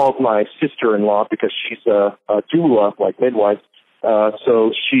 I called my sister-in-law because she's a doula, like midwife.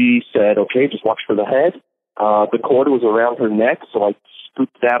 So she said, okay, just watch for the head. The cord was around her neck, so I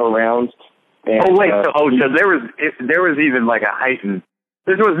scooped that around. And, so there was even like a heightened.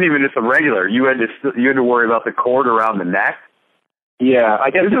 This wasn't even just a regular. You had to worry about the cord around the neck. Yeah, I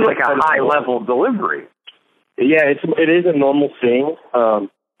guess this is like a high level delivery. Yeah, it is a normal thing,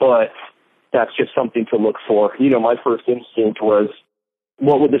 but that's just something to look for. You know, my first instinct was,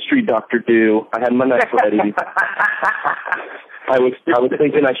 what would the street doctor do? I had my knife ready. I was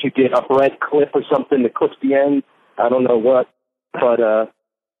thinking I should get a bread clip or something to clip the end. I don't know what, but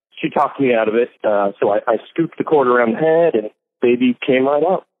she talked me out of it. So I scooped the cord around the head, and baby came right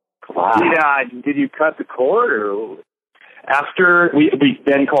up. Wow. Did you cut the cord, or? After we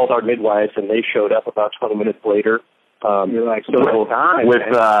then called our midwives, and they showed up about 20 minutes later. You're like, with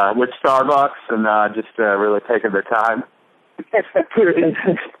Starbucks and just really taking their time.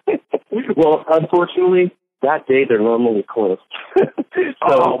 Well, unfortunately, that day they're normally closed.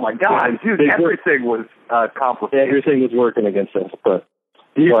 Oh my God, dude! Everything was complicated. Everything was working against us. But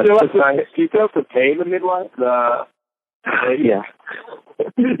do you still have to pay the midwife? Yeah.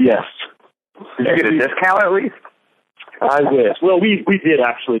 Yes. Did you get a discount at least? I wish. Well, we did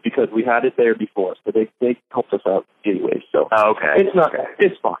actually, because we had it there before, so they helped us out anyway. So okay,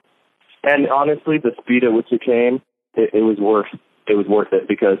 it's fine. And honestly, the speed at which it came, it was worth it,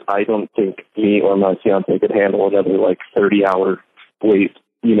 because I don't think me or my fiance could handle another 30-hour wait.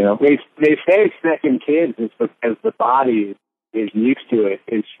 You know, they say second kids is because the body is used to it.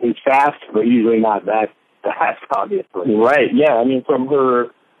 It's fast, but usually not that fast, obviously. Right? Yeah. I mean, from her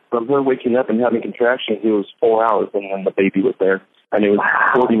waking up and having contractions, it was 4 hours, and then the baby was there, and it was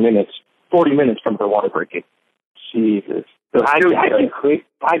 40 minutes from her water breaking. Jesus. So how'd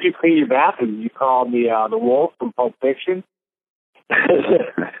you clean your bathroom? You called the wolf from Pulp Fiction?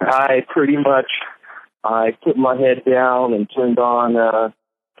 I put my head down and turned on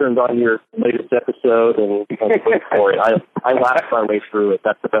your latest episode and went for it. I laughed my way through it.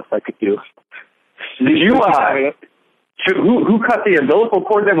 That's the best I could do. Did you? Who cut the umbilical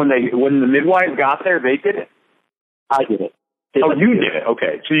cord then? When the midwives got there, they did it. I did it. Oh, you did it.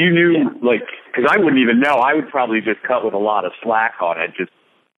 Okay, so you knew, because I wouldn't even know. I would probably just cut with a lot of slack on it, just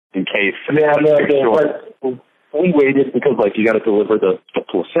in case. Yeah, we waited because you got to deliver the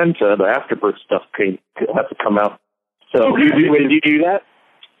placenta, the afterbirth stuff has to come out. So did you do that?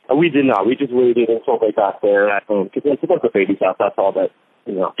 We did not. We just waited until they got there. Because once the baby's out, that's all that,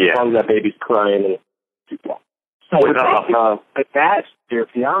 as long as that baby's crying. And, but that's your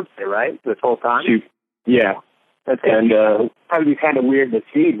fiance, right? This whole time? Yeah. And probably kind of weird to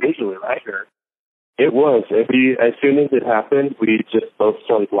see visually, right? Or? It was. As soon as it happened, we just both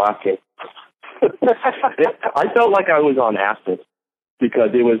started laughing. I felt like I was on acid,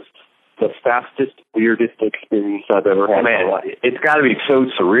 because it was the fastest, weirdest experience I've ever had. Man, it's got to be so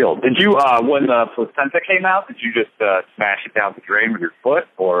surreal. Did you, when the placenta came out, did you just smash it down the drain with your foot,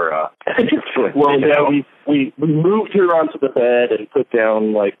 or? Well, yeah, we moved her onto the bed and put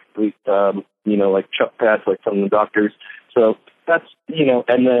down chuck pads from the doctors. So that's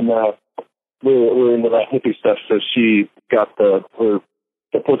and then we're into that hippie stuff. So she got the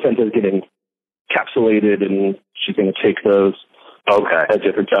placenta's getting encapsulated, and she's going to take those. Okay. At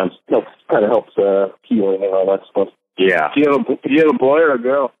different times. Kind of helps healing and all that stuff. Yeah. Do you have a boy or a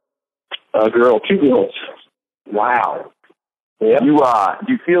girl? A girl. 2 girls. Wow. Yeah. Do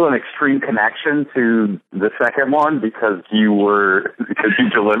you feel an extreme connection to the second one because you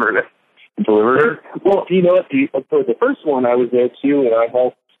delivered it? Well, for the first one, I was there too, and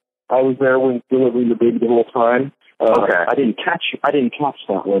I was there when delivering the baby the whole time. Okay. I didn't catch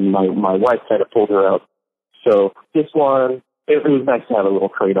that one. My wife had to pull her out. So this one, it was nice to have a little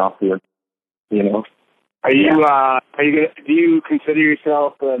trade-off here, Are you do you consider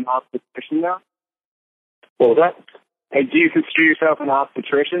yourself an obstetrician now? Well, do you consider yourself an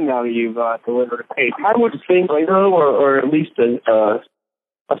obstetrician now that you've delivered a baby? I would think so, or at least a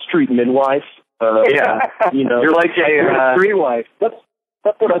street midwife. Yeah. You're like a street wife. That's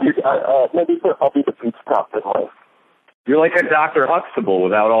what I do. Maybe I'll be the food stop midwife. You're like a Dr. Huxtable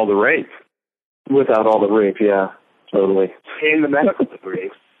without all the rape. Without all the rape, yeah. Totally. In the medical degree.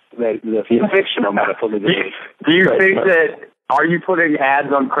 The fictional medical degree. Do you think that, are you putting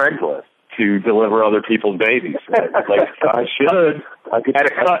ads on Craigslist to deliver other people's babies? I should. I could at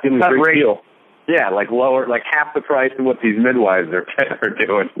a cut rate. Deal. Yeah, lower, half the price of what these midwives are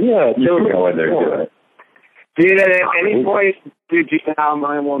doing. Yeah, you can go in there and do it. Did at any point did you dial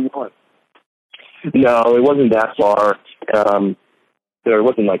 911? No, it wasn't that far. it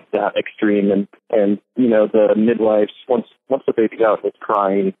wasn't like that extreme. And you know, the midwives, once the baby's out, it's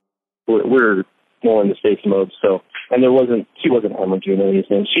crying. We're more in the safe mode. So, and she wasn't hemorrhaging or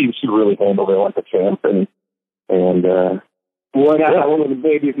anything. She really handled it like a champ. And what were the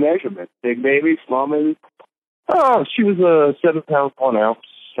baby's measurements? Big baby, small baby? Oh, she was 7 pounds 1 ounce.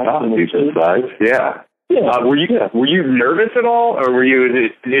 Decent size. Yeah. Were you nervous at all, or were you?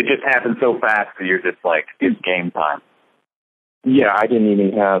 It just happened so fast that you're just like, it's game time? Yeah, I didn't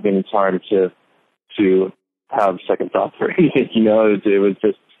even have any time to have second thoughts or anything. You know, it was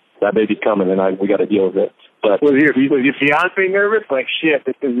just that baby's coming, and we got to deal with it. But was your fiance nervous? Like, shit,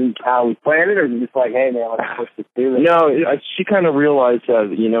 this isn't how we planned it, or was it just like, hey man, let's push this through? No, she kind of realized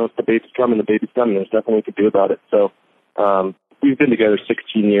that, you know, if the baby's coming, the baby's coming. There's nothing we could do about it. So we've been together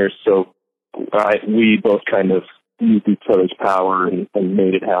 16 years, so we both kind of used each other's power and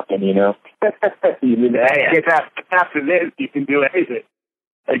made it happen, you know? Hey, after this, you can do anything.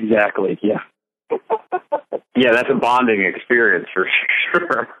 Exactly, yeah. Yeah, that's a bonding experience for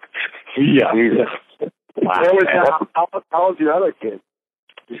sure. Yeah. Wow. How old's your other kid?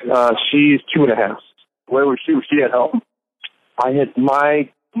 She's 2.5. Where was she? Was she at home?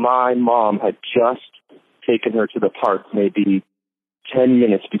 My mom had just taken her to the park maybe 10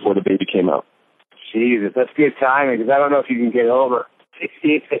 minutes before the baby came out. Jesus, that's good timing, because I don't know if you can get over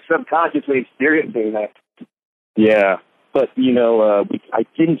it's subconsciously experiencing that. Yeah, but, you know, I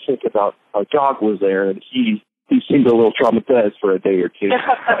didn't think about our dog was there, and he seemed a little traumatized for a day or two.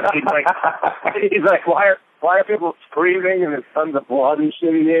 he's like, why are people screaming and there's tons of blood and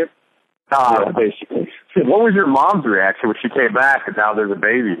shit in here? Yeah, basically. What was your mom's reaction when she came back and now there's a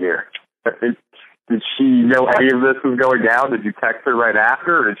baby here? Did she know any of this was going down? Did you text her right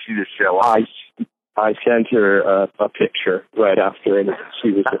after, or did she just show up? I sent her a picture right after, and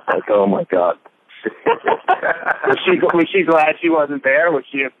she was just like, oh, my God. Was she glad she wasn't there? Was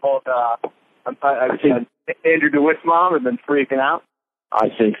she told Andrew DeWitt's mom and been freaking out? I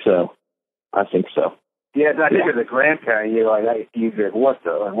think so. Yeah, I think as a grandparent, you're like,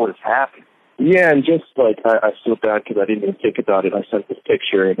 what is happening? Yeah, and just like, I feel bad because I didn't even think about it. I sent this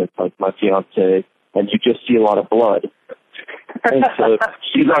picture, and it's like my fiance, and you just see a lot of blood. And so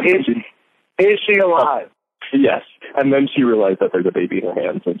she's like, is she alive? Yes. And then she realized that there's a baby in her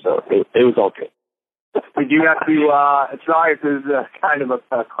hands, and so it was all good. Did you have to, sorry if this is kind of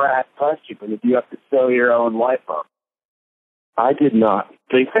a crass question, but did you have to sew your own life up? I did not.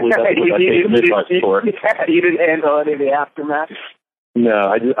 Thankfully, that's what I take the midwife for. You didn't handle any of the aftermath?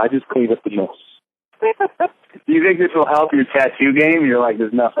 No, I just cleaned up the mess. Do you think this will help your tattoo game? You're like,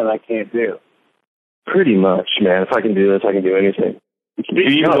 there's nothing I can't do. Pretty much, man. If I can do this, I can do anything.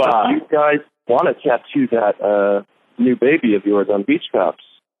 You guys want to tattoo that new baby of yours on Beach Cops?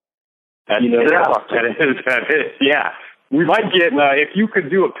 That is. Yeah. We might get, if you could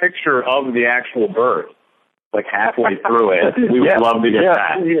do a picture of the actual bird, like halfway through it, we would love to get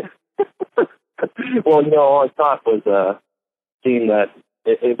that. Yeah. Well, no, all I thought was seeing that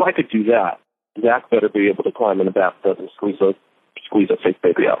if I could do that, Zach better be able to climb in the bathtub and squeeze a fake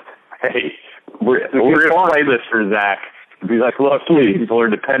baby out. Hey, we're going to play this for Zach. Be like, look, people are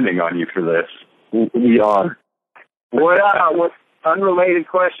depending on you for this. We are. What unrelated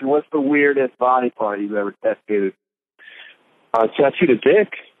question, what's the weirdest body part you've ever tattooed? Tattooed a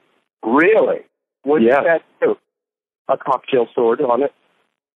dick. Really? What's that tattoo? A cocktail sword on it.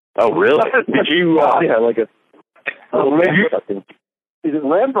 Oh, really? Did you? Yeah, like a limp? Is it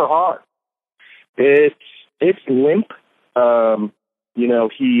limp or hard? It's limp. You know,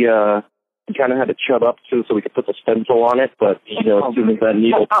 he kind of had to chub up too, so we could put the stencil on it. But you know, as soon as that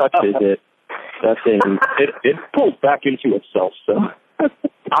needle touches it, that thing it pulls back into itself. So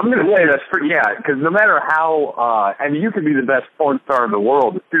I'm going to say that's pretty, because no matter how, I mean, you could be the best porn star in the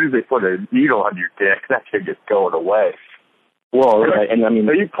world. As soon as they put a needle on your dick, that shit gets going away. Well, right, and I mean,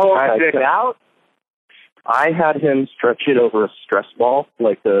 so you pull the dick out? I had him stretch it over a stress ball,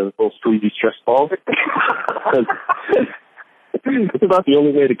 like the little squeezy stress ball. It's about the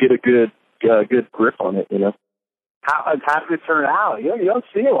only way to get a good grip on it, you know. How did it turn out? You don't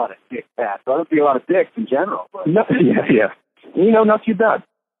see a lot of dick tats. I don't see a lot of dicks in general. But. No, yeah. You know, not too bad.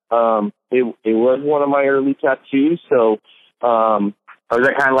 It was one of my early tattoos, so. Was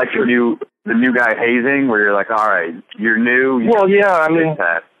that kind of like the new guy hazing, where you're like, all right, you're new. Well, yeah, I mean,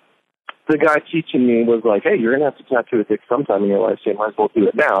 the guy teaching me was like, hey, you're gonna have to tattoo a dick sometime in your life, so you might as well do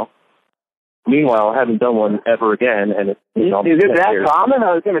it now. Meanwhile, I haven't done one ever again, and is it that common?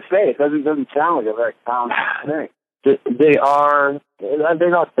 I was going to say it doesn't sound like a very common thing. They're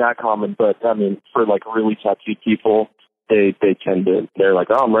not that common, but I mean, for like really tattooed people, they tend to. They're like,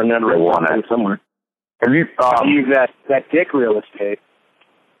 oh, I'm running out of room somewhere. Have you use that dick real estate?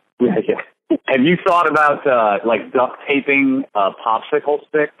 Have you thought about like duct taping a popsicle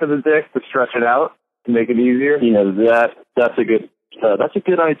stick to the dick to stretch it out to make it easier? You know, that's a good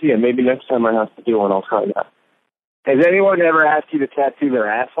idea. Maybe next time I have to do one, I'll try that. Has anyone ever asked you to tattoo their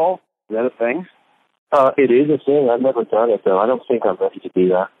asshole? Is that a thing? It is a thing. I've never done it though. I don't think I'm ready to do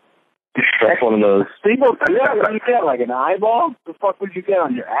that. That's one of those. People, what do you get? Like an eyeball? The fuck would you get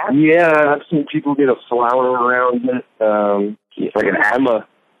on your ass? Yeah, I've seen people get a flower around it. Like an asthma.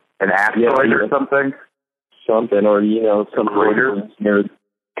 An asteroid or something? Something, or, you know, some ring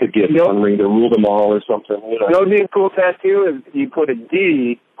could get one ring to rule them all or something. You know. The only cool tattoo is you put a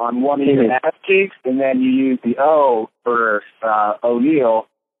D on one of your ass cheeks, and then you use the O for O'Neill.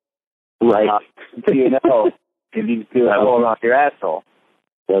 Right. D&O, and you just do that pulling off your asshole.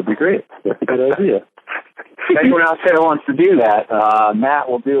 That'd be great. That's a good idea. If anyone out there wants to do that, Matt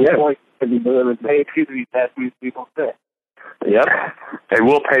will do a point to be delivered to pay these tattoos people sick. Yep. They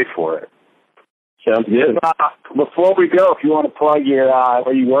will pay for it. Sounds good. Before we go, if you want to plug your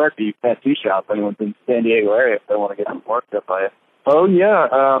where you work, your tattoo shop, anyone's in the San Diego area, if they want to get some work done by you. Oh yeah,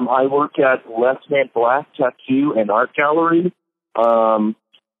 I work at Left Hand Black Tattoo and Art Gallery.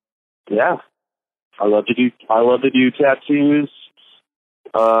 Yeah, I love to do tattoos.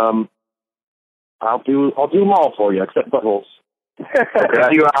 I'll do them all for you, except buttholes.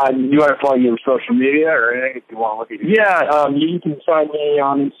 You want to follow your social media or anything if you want to look at your you can find me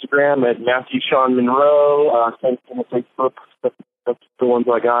on Instagram at Matthew Sean Monroe. Same thing on Facebook. That's the ones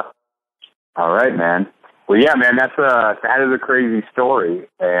I got. All right, man. Well, yeah, man, that is a crazy story,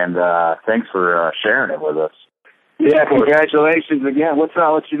 and thanks for sharing it with us. Yeah, congratulations again. What's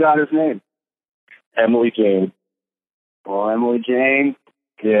your daughter's name? Emily Jane. Well, Emily Jane,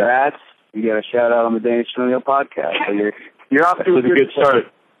 congrats. You got a shout out on the Danish O'Neill podcast. So you're off to a good start.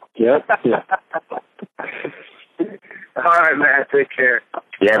 Yep. Yeah. All right, man. Take care.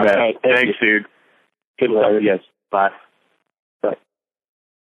 Yeah, man. Right. Thanks, dude. Good luck. Yes. Bye.